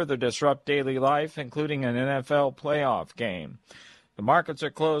to further disrupt daily life, including an NFL playoff game. The markets are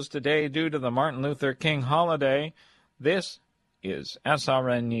closed today due to the Martin Luther King holiday. This is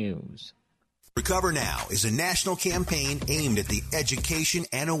SRN News. Recover Now is a national campaign aimed at the education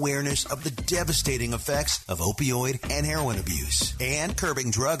and awareness of the devastating effects of opioid and heroin abuse and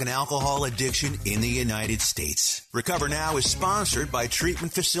curbing drug and alcohol addiction in the United States. Recover Now is sponsored by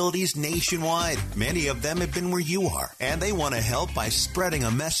treatment facilities nationwide. Many of them have been where you are, and they want to help by spreading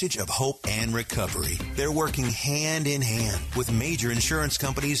a message of hope and recovery. They're working hand in hand with major insurance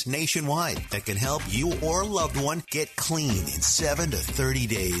companies nationwide that can help you or a loved one get clean in 7 to 30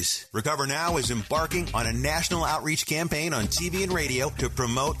 days. Recover Now is embarking on a national outreach campaign on TV and radio to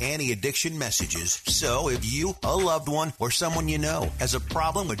promote anti-addiction messages. So if you, a loved one, or someone you know has a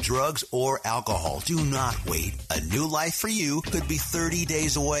problem with drugs or alcohol, do not wait. A new life for you could be 30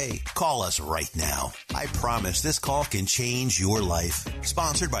 days away. Call us right now. I promise this call can change your life.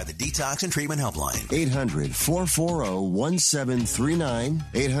 Sponsored by the Detox and Treatment Helpline. 800-440-1739.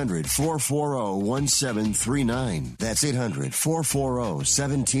 800-440-1739. That's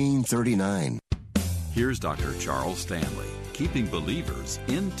 800-440-1739. Here's Dr. Charles Stanley, keeping believers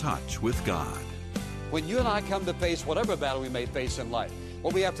in touch with God. When you and I come to face whatever battle we may face in life,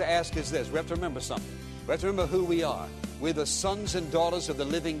 what we have to ask is this. We have to remember something. We have to remember who we are. We're the sons and daughters of the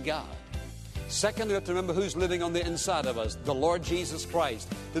living God. Second, we have to remember who's living on the inside of us, the Lord Jesus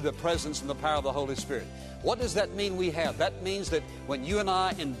Christ, through the presence and the power of the Holy Spirit. What does that mean we have? That means that when you and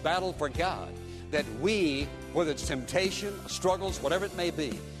I in battle for God, that we, whether it's temptation, struggles, whatever it may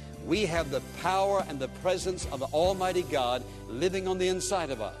be, we have the power and the presence of the Almighty God living on the inside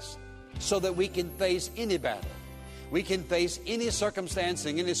of us so that we can face any battle. We can face any circumstance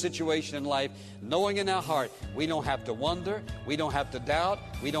in any situation in life, knowing in our heart we don't have to wonder, we don't have to doubt,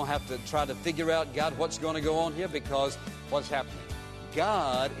 we don't have to try to figure out, God, what's going to go on here, because what's happening?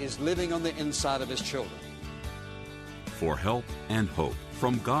 God is living on the inside of His children. For help and hope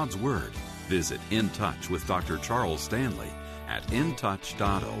from God's Word, visit In Touch with Dr. Charles Stanley at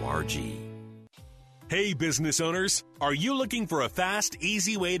intouch.org. Hey, business owners. Are you looking for a fast,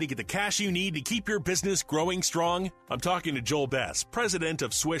 easy way to get the cash you need to keep your business growing strong? I'm talking to Joel Bess, president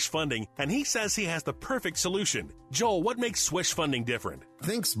of Swish Funding, and he says he has the perfect solution. Joel, what makes Swish Funding different?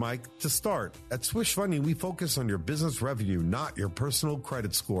 Thanks, Mike. To start, at Swish Funding, we focus on your business revenue, not your personal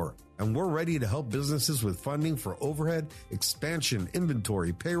credit score. And we're ready to help businesses with funding for overhead, expansion,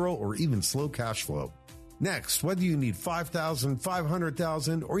 inventory, payroll, or even slow cash flow. Next, whether you need $5,000,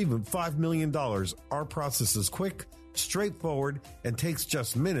 $500,000, or even $5 million, our process is quick, straightforward, and takes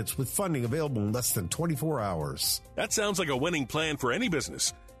just minutes with funding available in less than 24 hours. That sounds like a winning plan for any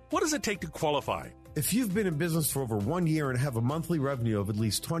business. What does it take to qualify? If you've been in business for over 1 year and have a monthly revenue of at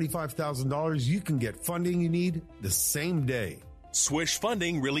least $25,000, you can get funding you need the same day. Swish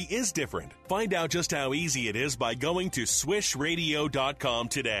Funding really is different. Find out just how easy it is by going to swishradio.com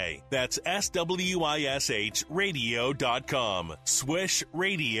today. That's SWISH radio.com.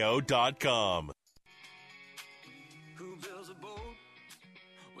 swishradio.com. Who builds a boat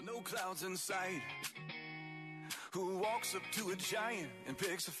with no no clouds in sight. Who walks up to a giant and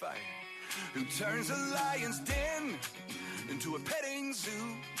picks a fight? Who turns a lion's den into a petting zoo?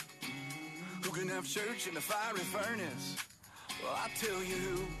 Who can have church in a fiery furnace? Well, I'll tell you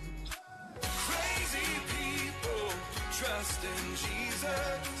who. Crazy people trust in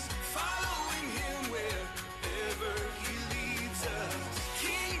Jesus, following him wherever he leads us.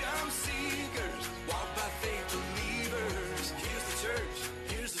 Kingdom seekers, walk by faith believers. Here's the church,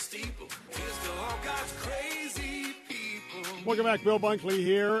 here's the steeple, here's to all God's crazy people. Welcome back. Bill Bunkley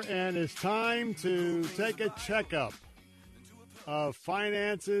here, and it's time to take a checkup of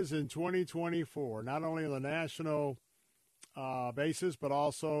finances in 2024, not only on the national basis, but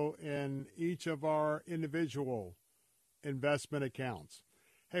also in each of our individual investment accounts.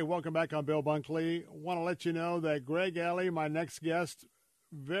 Hey, welcome back on Bill Bunkley. Want to let you know that Greg Ellie, my next guest,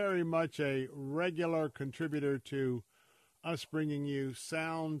 very much a regular contributor to us bringing you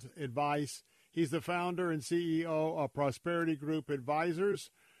sound advice. He's the founder and CEO of Prosperity Group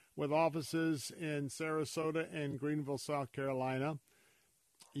Advisors, with offices in Sarasota and Greenville, South Carolina.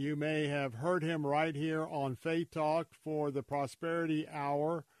 You may have heard him right here on Faith Talk for the Prosperity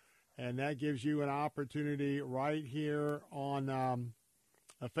Hour, and that gives you an opportunity right here on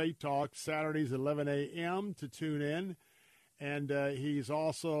a Faith Talk, Saturdays at 11 a.m. to tune in. And he's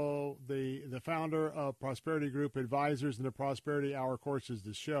also the founder of Prosperity Group Advisors, and the Prosperity Hour, of course, is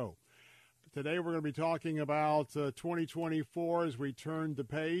the show. Today we're going to be talking about 2024 as we turn the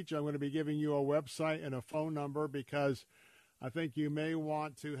page. I'm going to be giving you a website and a phone number because I think you may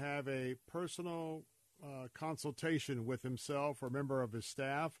want to have a personal consultation with himself or a member of his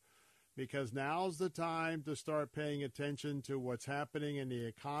staff, because now's the time to start paying attention to what's happening in the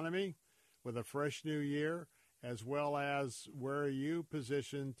economy with a fresh new year, as well as where are you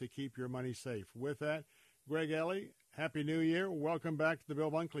positioned to keep your money safe. With that, Greg Ellie, Happy New Year. Welcome back to the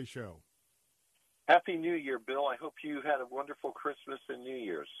Bill Bunkley Show. Happy New Year, Bill. I hope you had a wonderful Christmas and New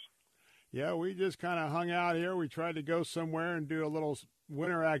Year's. Yeah, we just kind of hung out here. We tried to go somewhere and do a little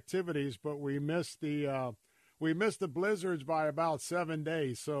winter activities, but we missed the blizzards by about 7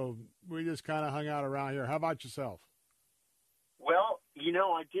 days, so we just kind of hung out around here. How about yourself? Well,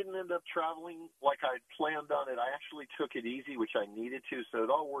 I didn't end up traveling like I planned on it. I actually took it easy, which I needed to, so it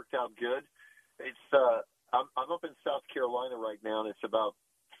all worked out good. I'm up in South Carolina right now, and it's about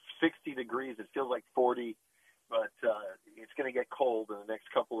 60 degrees. It feels like 40, but it's going to get cold in the next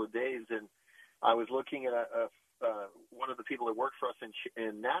couple of days. And I was looking at one of the people that work for us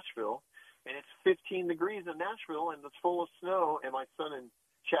in Nashville, and it's 15 degrees in Nashville, and it's full of snow, and my son in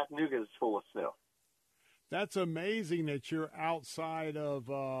Chattanooga is full of snow. That's amazing that you're outside of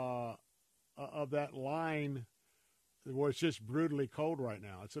that line where it's just brutally cold right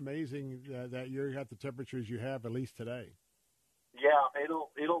now. It's amazing that you have the temperatures you have, at least today. Yeah,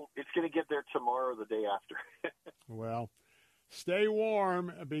 it's going to get there tomorrow or the day after. Well, stay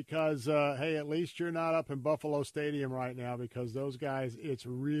warm because, hey, at least you're not up in Buffalo Stadium right now, because those guys, it's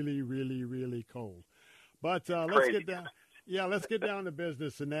really, really, really cold. But let's get down. Yeah, let's get down to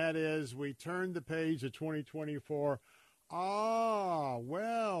business, and that is we turn the page to 2024.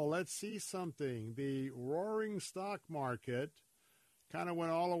 Well, let's see something. The roaring stock market kind of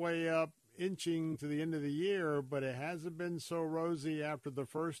went all the way up, inching to the end of the year, but it hasn't been so rosy after the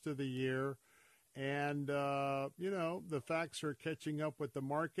first of the year. And, the facts are catching up with the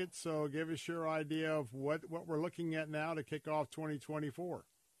market. So give us your idea of what we're looking at now to kick off 2024.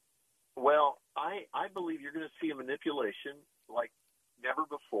 Well, I believe you're going to see a manipulation like never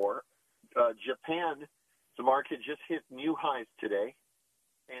before. Japan, the market just hit new highs today,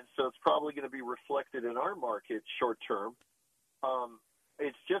 and so it's probably going to be reflected in our market short term.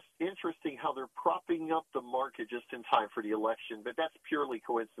 It's just interesting how they're propping up the market just in time for the election, but that's purely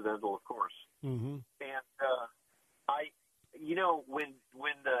coincidental, of course. Mm-hmm. And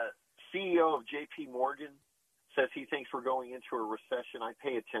when the CEO of J.P. Morgan says he thinks we're going into a recession, I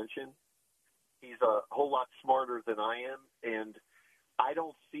pay attention. He's a whole lot smarter than I am, and I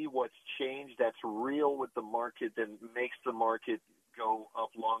don't see what's changed that's real with the market that makes the market go up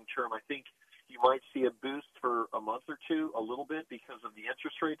long term. I think you might see a boost for a month or two, a little bit, because of the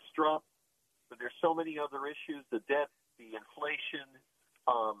interest rates drop. But there's so many other issues, the debt, the inflation.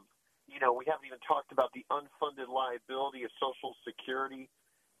 We haven't even talked about the unfunded liability of Social Security.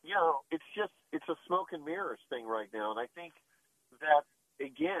 It's a smoke and mirrors thing right now. And I think that,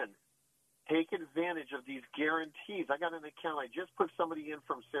 again, take advantage of these guarantees. I got an account. I just put somebody in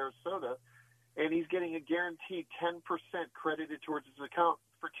from Sarasota, and he's getting a guaranteed 10% credited towards his account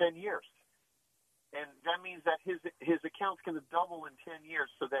for 10 years. And that means that his account's going to double in 10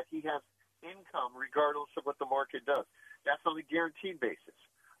 years so that he has income regardless of what the market does. That's on a guaranteed basis.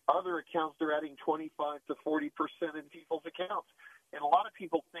 Other accounts, they're adding 25 to 40% in people's accounts. And a lot of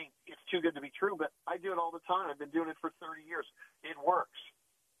people think it's too good to be true, but I do it all the time. I've been doing it for 30 years. It works.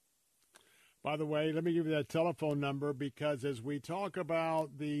 By the way, let me give you that telephone number, because as we talk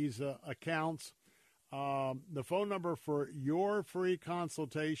about these accounts, the phone number for your free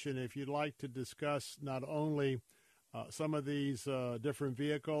consultation, if you'd like to discuss not only some of these different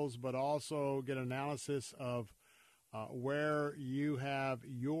vehicles, but also get analysis of where you have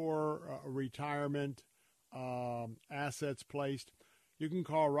your retirement assets placed, you can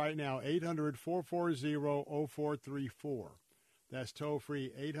call right now, 800-440-0434. That's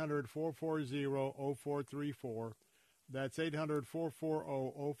toll-free, 800-440-0434. That's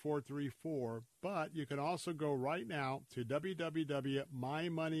 800-440-0434. But you can also go right now to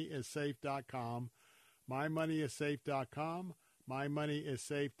www.mymoneyissafe.com, mymoneyissafe.com,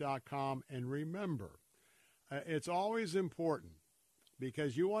 mymoneyissafe.com. And remember, it's always important,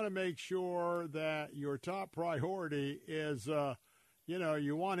 because you want to make sure that your top priority is,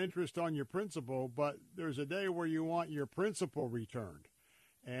 you want interest on your principal, but there's a day where you want your principal returned.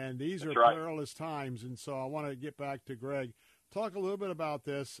 And these are perilous times. And so I want to get back to Greg. Talk a little bit about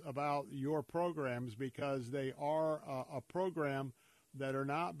this, about your programs, because they are a program that are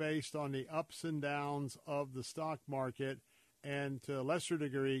not based on the ups and downs of the stock market, and to a lesser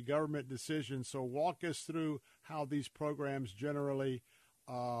degree, government decisions. So walk us through how these programs generally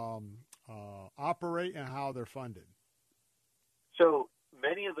operate and how they're funded. So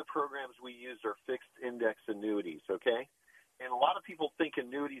many of the programs we use are fixed index annuities, okay? And a lot of people think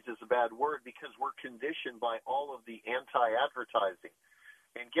annuities is a bad word because we're conditioned by all of the anti-advertising.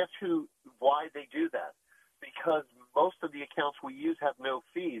 And guess why they do that? Because most of the accounts we use have no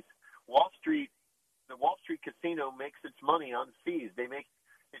fees. The Wall Street casino makes its money on fees. They make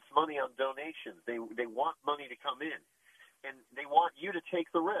its money on donations. They want money to come in, and they want you to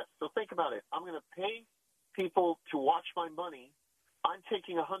take the risk. So think about it. I'm going to pay people to watch my money. I'm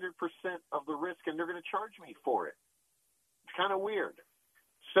taking 100% of the risk, and they're going to charge me for it. It's kind of weird.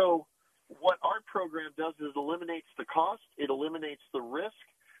 So what our program does is eliminates the cost. It eliminates the risk.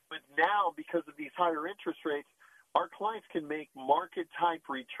 But now, because of these higher interest rates, our clients can make market-type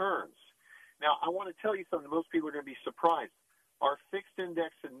returns. Now, I want to tell you something. Most people are going to be surprised. Our fixed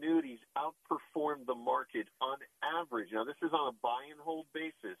index annuities outperformed the market on average. Now, this is on a buy and hold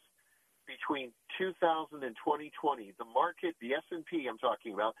basis. Between 2000 and 2020, the market, the S&P I'm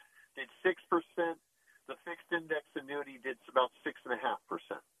talking about, did 6%. The fixed index annuity did about 6.5%.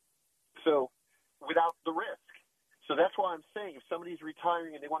 So without the risk. So that's why I'm saying if somebody's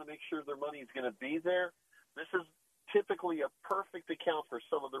retiring and they want to make sure their money is going to be there, this is typically a perfect account for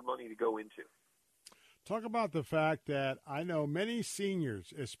some of their money to go into. Talk about the fact that I know many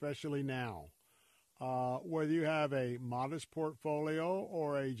seniors, especially now, whether you have a modest portfolio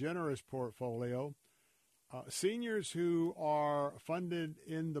or a generous portfolio, seniors who are funded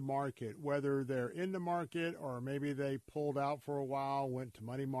in the market, whether they're in the market or maybe they pulled out for a while, went to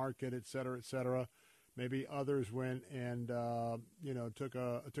money market, et cetera, maybe others went and took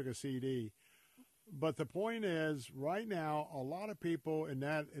a CD. But the point is, right now, a lot of people in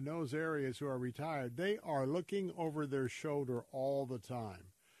those areas who are retired, they are looking over their shoulder all the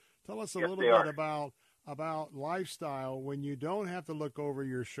time. Tell us a little bit about lifestyle when you don't have to look over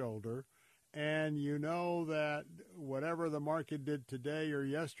your shoulder, and you know that whatever the market did today or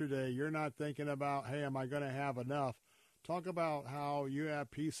yesterday, you're not thinking about, hey, am I going to have enough? Talk about how you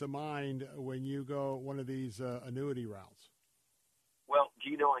have peace of mind when you go one of these annuity routes. Well,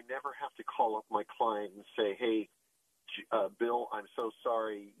 Gino, I never have to call up my client and say, hey, Bill, I'm so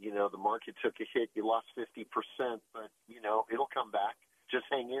sorry. The market took a hit. You lost 50%, but, it'll come back. Just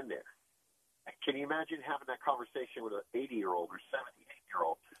hang in there. Can you imagine having that conversation with an 80-year-old or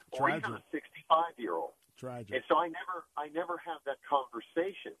 78-year-old or even a 65-year-old? Tragic. And so I never have that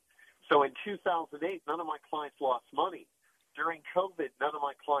conversation. So in 2008, none of my clients lost money. During COVID, none of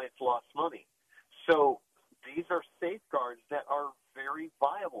my clients lost money. So these are safeguards that are very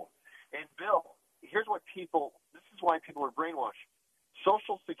viable. And Bill, here's what this is why people are brainwashed.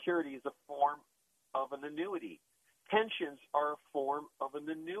 Social Security is a form of an annuity. Pensions are a form of an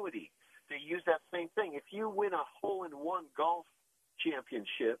annuity. They use that same thing. If you win a hole-in-one golf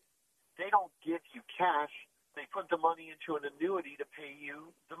championship, they don't give you cash. They put the money into an annuity to pay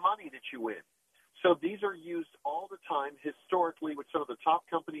you the money that you win. So these are used all the time historically with some of the top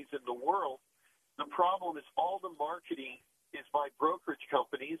companies in the world. The problem is all the marketing is by brokerage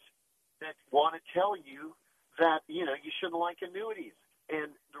companies that want to tell you that, you shouldn't like annuities.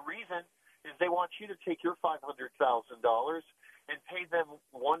 And the reason is they want you to take your $500,000 and pay them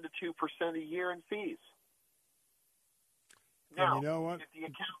 1% to 2% a year in fees. Now, and you know what? If the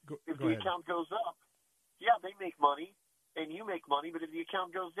account, go ahead. account goes up, yeah, they make money, and you make money. But if the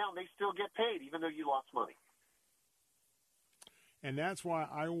account goes down, they still get paid, even though you lost money. And that's why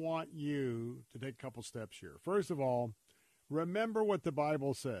I want you to take a couple steps here. First of all, remember what the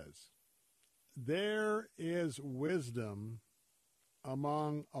Bible says. There is wisdom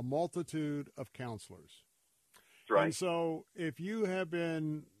among a multitude of counselors. Right. And so if you have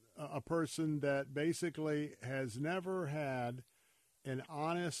been a person that basically has never had an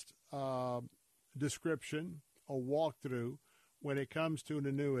honest description, a walkthrough when it comes to an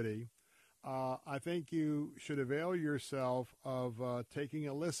annuity, I think you should avail yourself of taking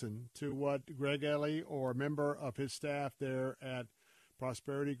a listen to what Greg Ellie or a member of his staff there at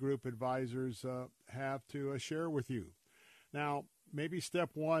Prosperity Group Advisors have to share with you. Now, maybe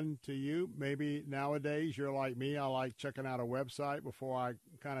step one to you, maybe nowadays you're like me, I like checking out a website before I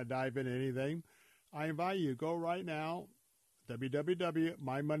kind of dive into anything. I invite you, go right now,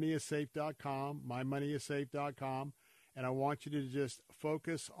 www.mymoneyissafe.com, mymoneyissafe.com, and I want you to just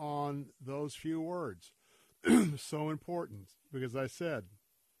focus on those few words. So important, because I said,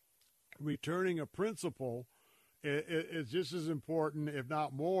 returning a principal is just as important, if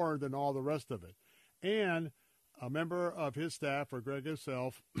not more, than all the rest of it. And a member of his staff, or Greg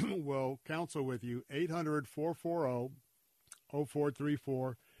himself, will counsel with you.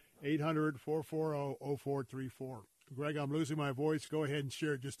 800-440-0434, 800-440-0434. Greg, I'm losing my voice. Go ahead and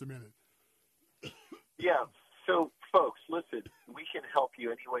share it just a minute. Yeah. So, folks, listen, we can help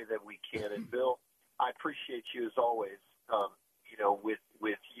you any way that we can. And, Bill, I appreciate you as always,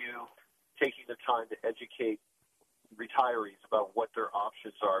 with you taking the time to educate retirees about what their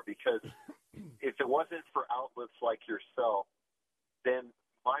options are, because if it wasn't for outlets like yourself, then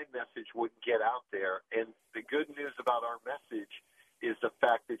my message wouldn't get out there. And the good news about our message is the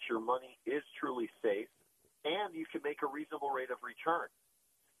fact that your money is truly safe and you can make a reasonable rate of return.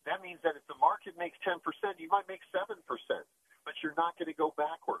 That means that if the market makes 10%, you might make 7%, but you're not going to go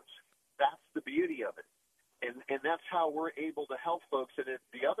backwards. That's the beauty of it. And that's how we're able to help folks. And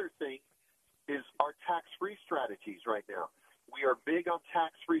the other thing is our tax-free strategies right now. We are big on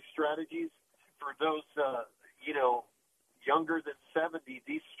tax-free strategies. For those, younger than 70,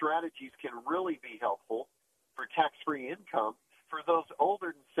 these strategies can really be helpful for tax-free income. For those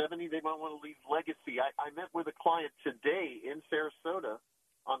older than 70, they might want to leave legacy. I met with a client today in Sarasota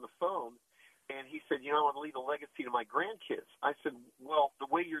on the phone, and he said, I want to leave a legacy to my grandkids. I said, well, the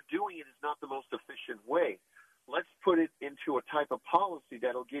way you're doing it is not the most efficient way. Let's put it into a type of policy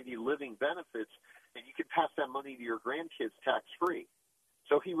that'll give you living benefits, and you can pass that money to your grandkids tax-free.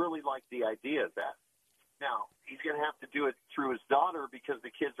 So he really liked the idea of that. Now, he's going to have to do it through his daughter because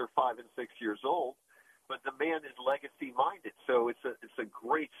the kids are 5 and 6 years old, but the man is legacy-minded. So it's a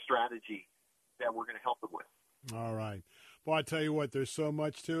great strategy that we're going to help him with. All right. Well, I tell you what, there's so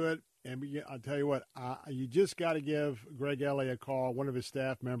much to it. And I'll tell you what, you just got to give Greg Ellie a call, one of his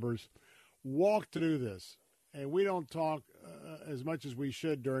staff members. Walk through this. And we don't talk as much as we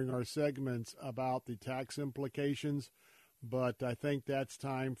should during our segments about the tax implications, but I think that's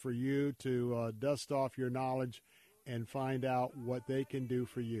time for you to dust off your knowledge and find out what they can do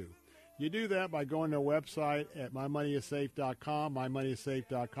for you. You do that by going to their website at mymoneyissafe.com,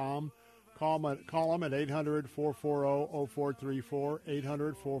 mymoneyissafe.com. Call them at 800-440-0434,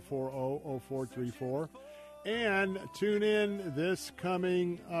 800-440-0434. And tune in this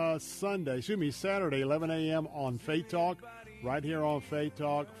coming Saturday, 11 a.m. on Faith Talk, right here on Faith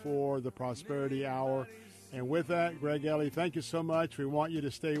Talk for the Prosperity Hour. And with that, Greg Ellie, thank you so much. We want you to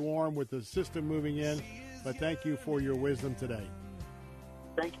stay warm with the system moving in, but thank you for your wisdom today.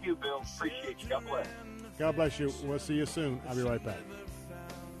 Thank you, Bill. Appreciate you. God bless. God bless you. We'll see you soon. I'll be right back.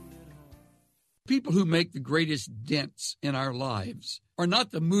 People who make the greatest dents in our lives are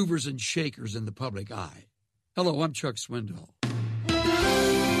not the movers and shakers in the public eye. Hello, I'm Chuck Swindoll.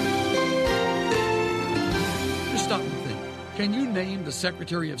 Just stop and think. Can you name the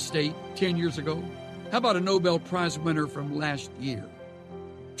Secretary of State 10 years ago? How about a Nobel Prize winner from last year?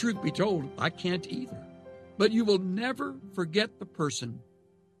 Truth be told, I can't either. But you will never forget the person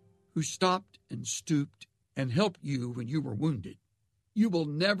who stopped and stooped and helped you when you were wounded. You will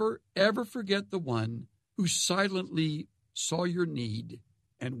never, ever forget the one who silently saw your need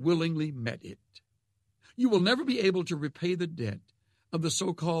and willingly met it. You will never be able to repay the debt of the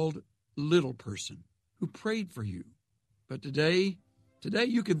so-called little person who prayed for you. But today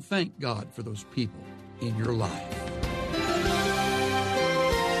you can thank God for those people in your life.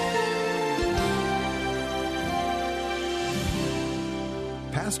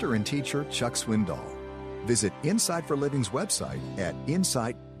 Pastor and teacher Chuck Swindoll. Visit Insight for Living's website at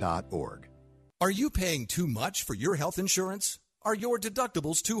insight.org. Are you paying too much for your health insurance? Are your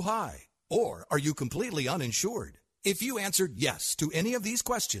deductibles too high? Or are you completely uninsured? If you answered yes to any of these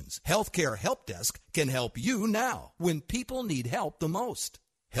questions, Healthcare Help Desk can help you now when people need help the most.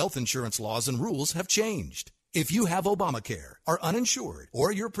 Health insurance laws and rules have changed. If you have Obamacare, are uninsured,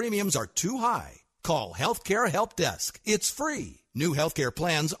 or your premiums are too high, call Healthcare Help Desk. It's free. New healthcare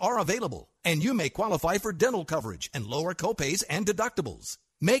plans are available, and you may qualify for dental coverage and lower copays and deductibles.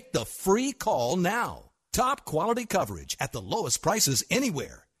 Make the free call now. Top quality coverage at the lowest prices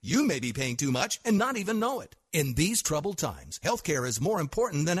anywhere. You may be paying too much and not even know it. In these troubled times, healthcare is more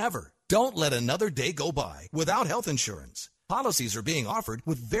important than ever. Don't let another day go by without health insurance. Policies are being offered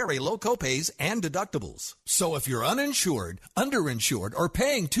with very low copays and deductibles. So if you're uninsured, underinsured, or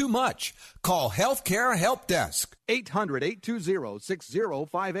paying too much, call Healthcare Help Desk.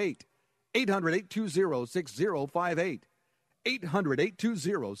 800-820-6058. 800-820-6058.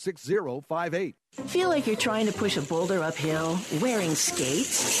 800-820-6058. Feel like you're trying to push a boulder uphill wearing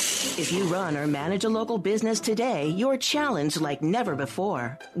skates? If you run or manage a local business today, you're challenged like never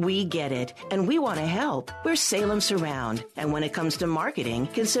before. We get it, and we want to help. We're Salem Surround, and when it comes to marketing,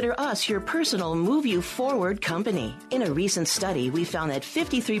 consider us your personal move you forward company. In a recent study, we found that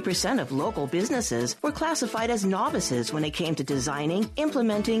 53% of local businesses were classified as novices when it came to designing,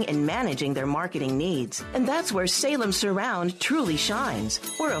 implementing, and managing their marketing needs. And that's where Salem Surround truly shines.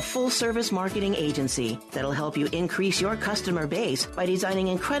 We're a full-service marketing agency that'll help you increase your customer base by designing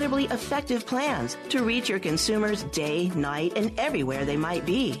incredibly effective plans to reach your consumers day, night, and everywhere they might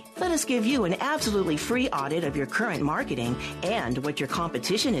be. Let us give you an absolutely free audit of your current marketing and what your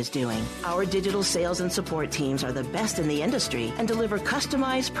competition is doing. Our digital sales and support teams are the best in the industry and deliver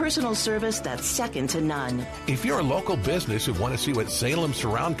customized personal service that's second to none. If you're a local business who want to see what Salem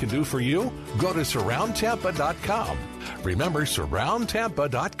Surround can do for you, go to surroundtampa.com. Remember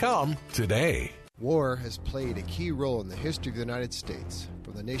surroundtampa.com today. War has played a key role in the history of the United States,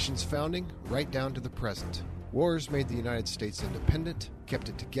 from the nation's founding right down to the present. Wars made the United States independent, kept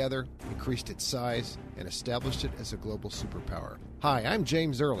it together, increased its size, and established it as a global superpower. Hi, I'm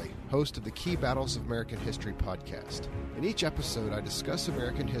James Early, host of the Key Battles of American History podcast. In each episode, I discuss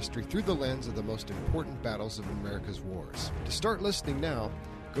American history through the lens of the most important battles of America's wars. To start listening now,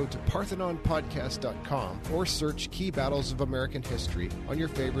 go to ParthenonPodcast.com or search Key Battles of American History on your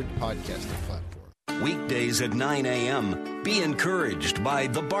favorite podcasting platform. Weekdays at 9 a.m. Be encouraged by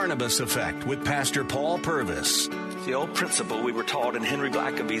The Barnabas Effect with Pastor Paul Purvis. It's the old principle we were taught in Henry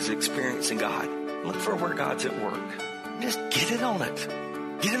Blackaby's Experiencing God. Look for where God's at work. Just get in on it.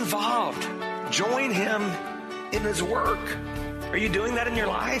 Get involved. Join Him in His work. Are you doing that in your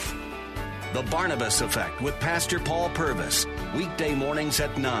life? The Barnabas Effect with Pastor Paul Purvis. Weekday mornings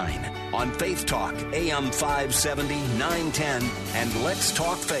at 9 on Faith Talk, AM 570, 910, and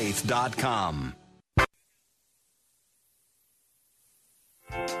letstalkfaith.com.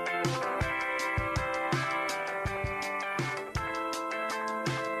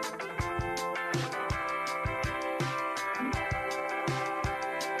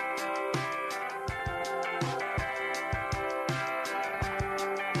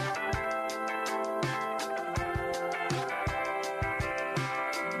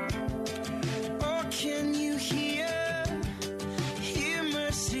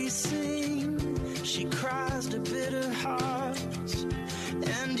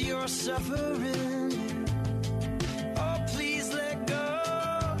 Suffering. Oh, please let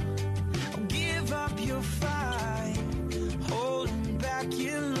go. Give up your fight. Holding back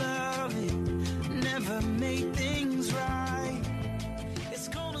your love. Never make things right. It's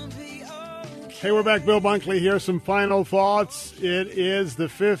gonna be okay. Hey, we're back. Bill Bunkley here. Some final thoughts. It is the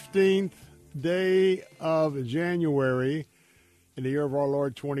 15th day of January in the year of our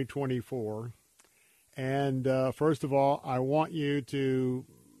Lord 2024. And first of all, I want you to...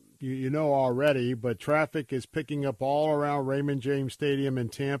 You know already, but traffic is picking up all around Raymond James Stadium in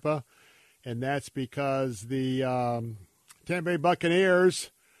Tampa, and that's because the Tampa Bay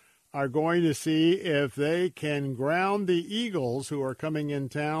Buccaneers are going to see if they can ground the Eagles, who are coming in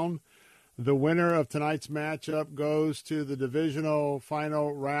town. The winner of tonight's matchup goes to the divisional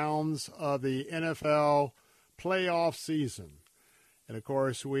final rounds of the NFL playoff season. And, of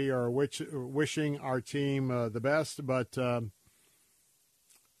course, we are wishing our team the best, but...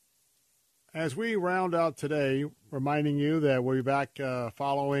 as we round out today, reminding you that we'll be back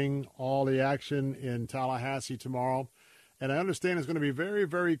following all the action in Tallahassee tomorrow. And I understand it's going to be very,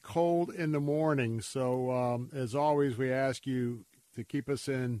 very cold in the morning. So, as always, we ask you to keep us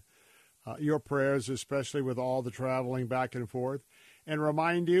in your prayers, especially with all the traveling back and forth. And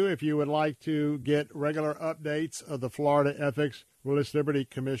remind you, if you would like to get regular updates of the Florida Ethics Religious Liberty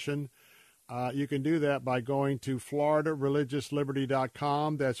Commission, You can do that by going to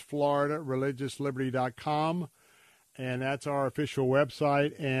FloridaReligiousLiberty.com. That's FloridaReligiousLiberty.com. And that's our official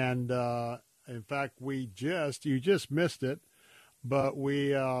website. And, in fact, you just missed it, but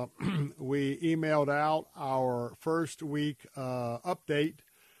we emailed out our first week update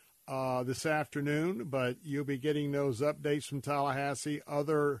this afternoon, but you'll be getting those updates from Tallahassee,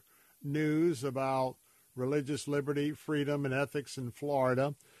 other news about religious liberty, freedom, and ethics in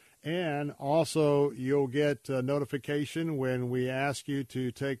Florida. And also you'll get a notification when we ask you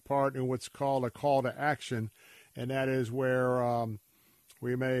to take part in what's called a call to action, and that is where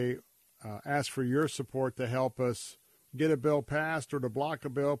we may ask for your support to help us get a bill passed or to block a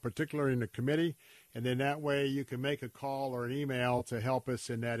bill, particularly in the committee, and then that way you can make a call or an email to help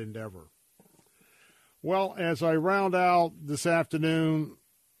us in that endeavor. Well, as I round out this afternoon,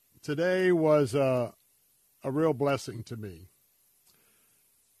 today was a real blessing to me.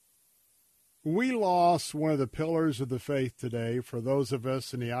 We lost one of the pillars of the faith today for those of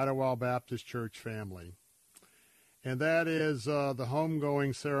us in the Idlewild Baptist Church family, and that is the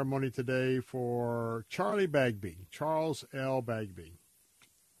homegoing ceremony today for Charlie Bagby, Charles L. Bagby.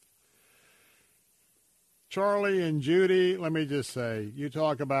 Charlie and Judy, let me just say, you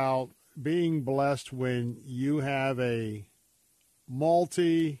talk about being blessed when you have a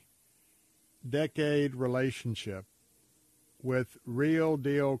multi-decade relationship with real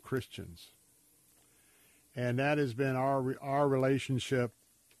deal Christians. And that has been our relationship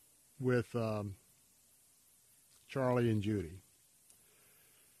with Charlie and Judy.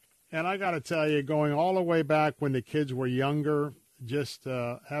 And I got to tell you, going all the way back when the kids were younger, just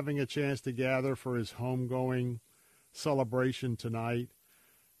having a chance to gather for his homegoing celebration tonight.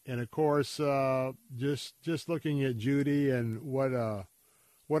 And, of course, just looking at Judy and what a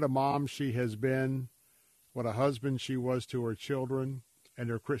mom she has been, what a husband she was to her children and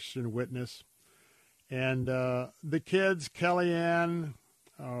her Christian witness. And the kids, Kellyanne,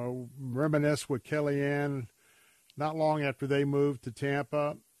 reminisce with Kellyanne not long after they moved to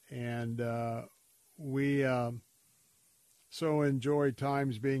Tampa. And we so enjoyed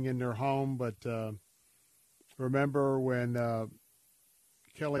times being in their home. But remember when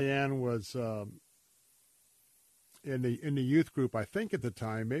Kellyanne was in the youth group, I think at the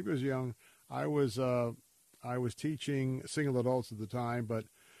time, maybe it was young. I was teaching single adults at the time, but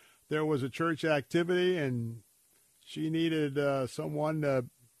there was a church activity, and she needed someone to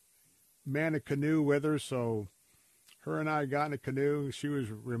man a canoe with her. So her and I got in a canoe. She was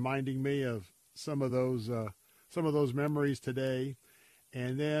reminding me of some of those memories today.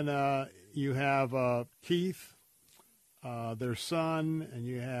 And then you have Keith, their son, and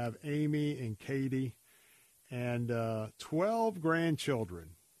you have Amy and Katie, and 12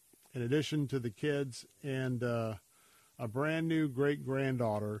 grandchildren, in addition to the kids, and a brand new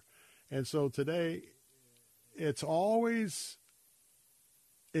great-granddaughter. And so today, it's always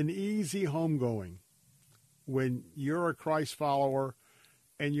an easy homegoing when you're a Christ follower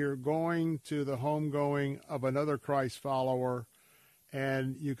and you're going to the homegoing of another Christ follower.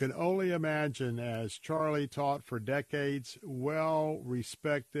 And you can only imagine, as Charlie taught for decades,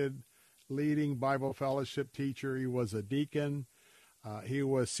 well-respected, leading Bible fellowship teacher. He was a deacon. He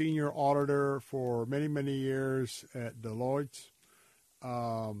was senior auditor for many, many years at Deloitte,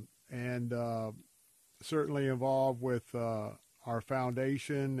 and certainly involved with our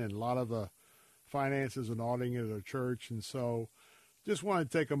foundation and a lot of the finances and auditing of the church. And so just want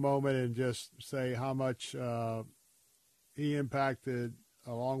to take a moment and just say how much he impacted,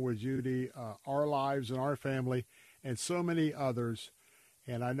 along with Judy, our lives and our family and so many others.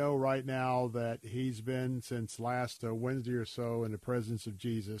 And I know right now that he's been since last Wednesday or so in the presence of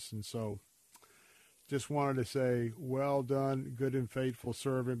Jesus. And so just wanted to say, well done, good and faithful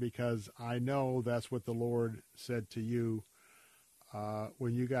servant, because I know that's what the Lord said to you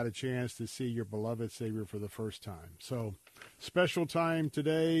when you got a chance to see your beloved Savior for the first time. So special time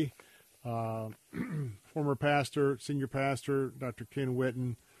today. Former pastor, senior pastor, Dr. Ken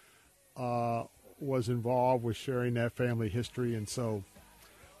Whitten, was involved with sharing that family history. And so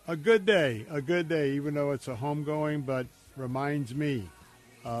a good day, even though it's a homegoing, but reminds me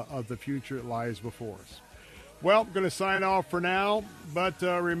of the future that lies before us. Well, I'm going to sign off for now, but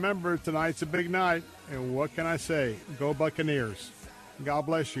remember, tonight's a big night, and what can I say? Go Buccaneers. God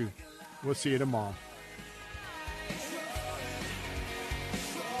bless you. We'll see you tomorrow.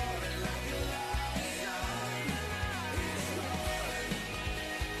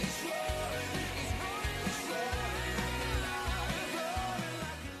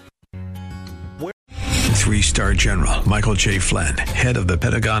 3-star general Michael J. Flynn, head of the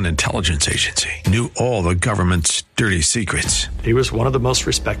Pentagon Intelligence Agency, knew all the government's dirty secrets. He was one of the most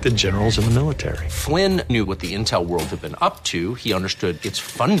respected generals in the military. Flynn knew what the intel world had been up to. He understood its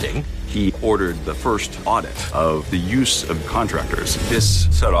funding. He ordered the first audit of the use of contractors. This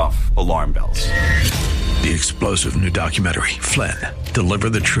set off alarm bells. The explosive new documentary, Flynn,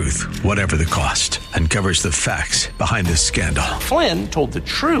 Deliver the Truth, Whatever the Cost, uncovers the facts behind this scandal. Flynn told the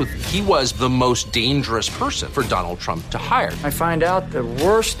truth. He was the most dangerous person for Donald Trump to hire. I find out the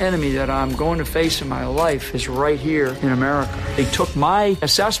worst enemy that I'm going to face in my life is right here in America. They took my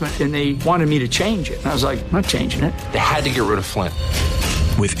assessment and they wanted me to change it. And I was like, I'm not changing it. They had to get rid of Flynn.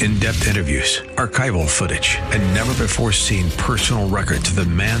 With in-depth interviews, archival footage, and never-before-seen personal records of the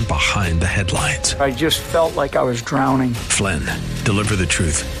man behind the headlines. I just felt like I was drowning. Flynn, Deliver the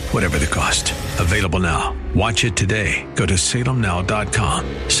Truth, Whatever the Cost. Available now. Watch it today. Go to salemnow.com.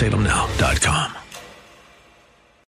 salemnow.com.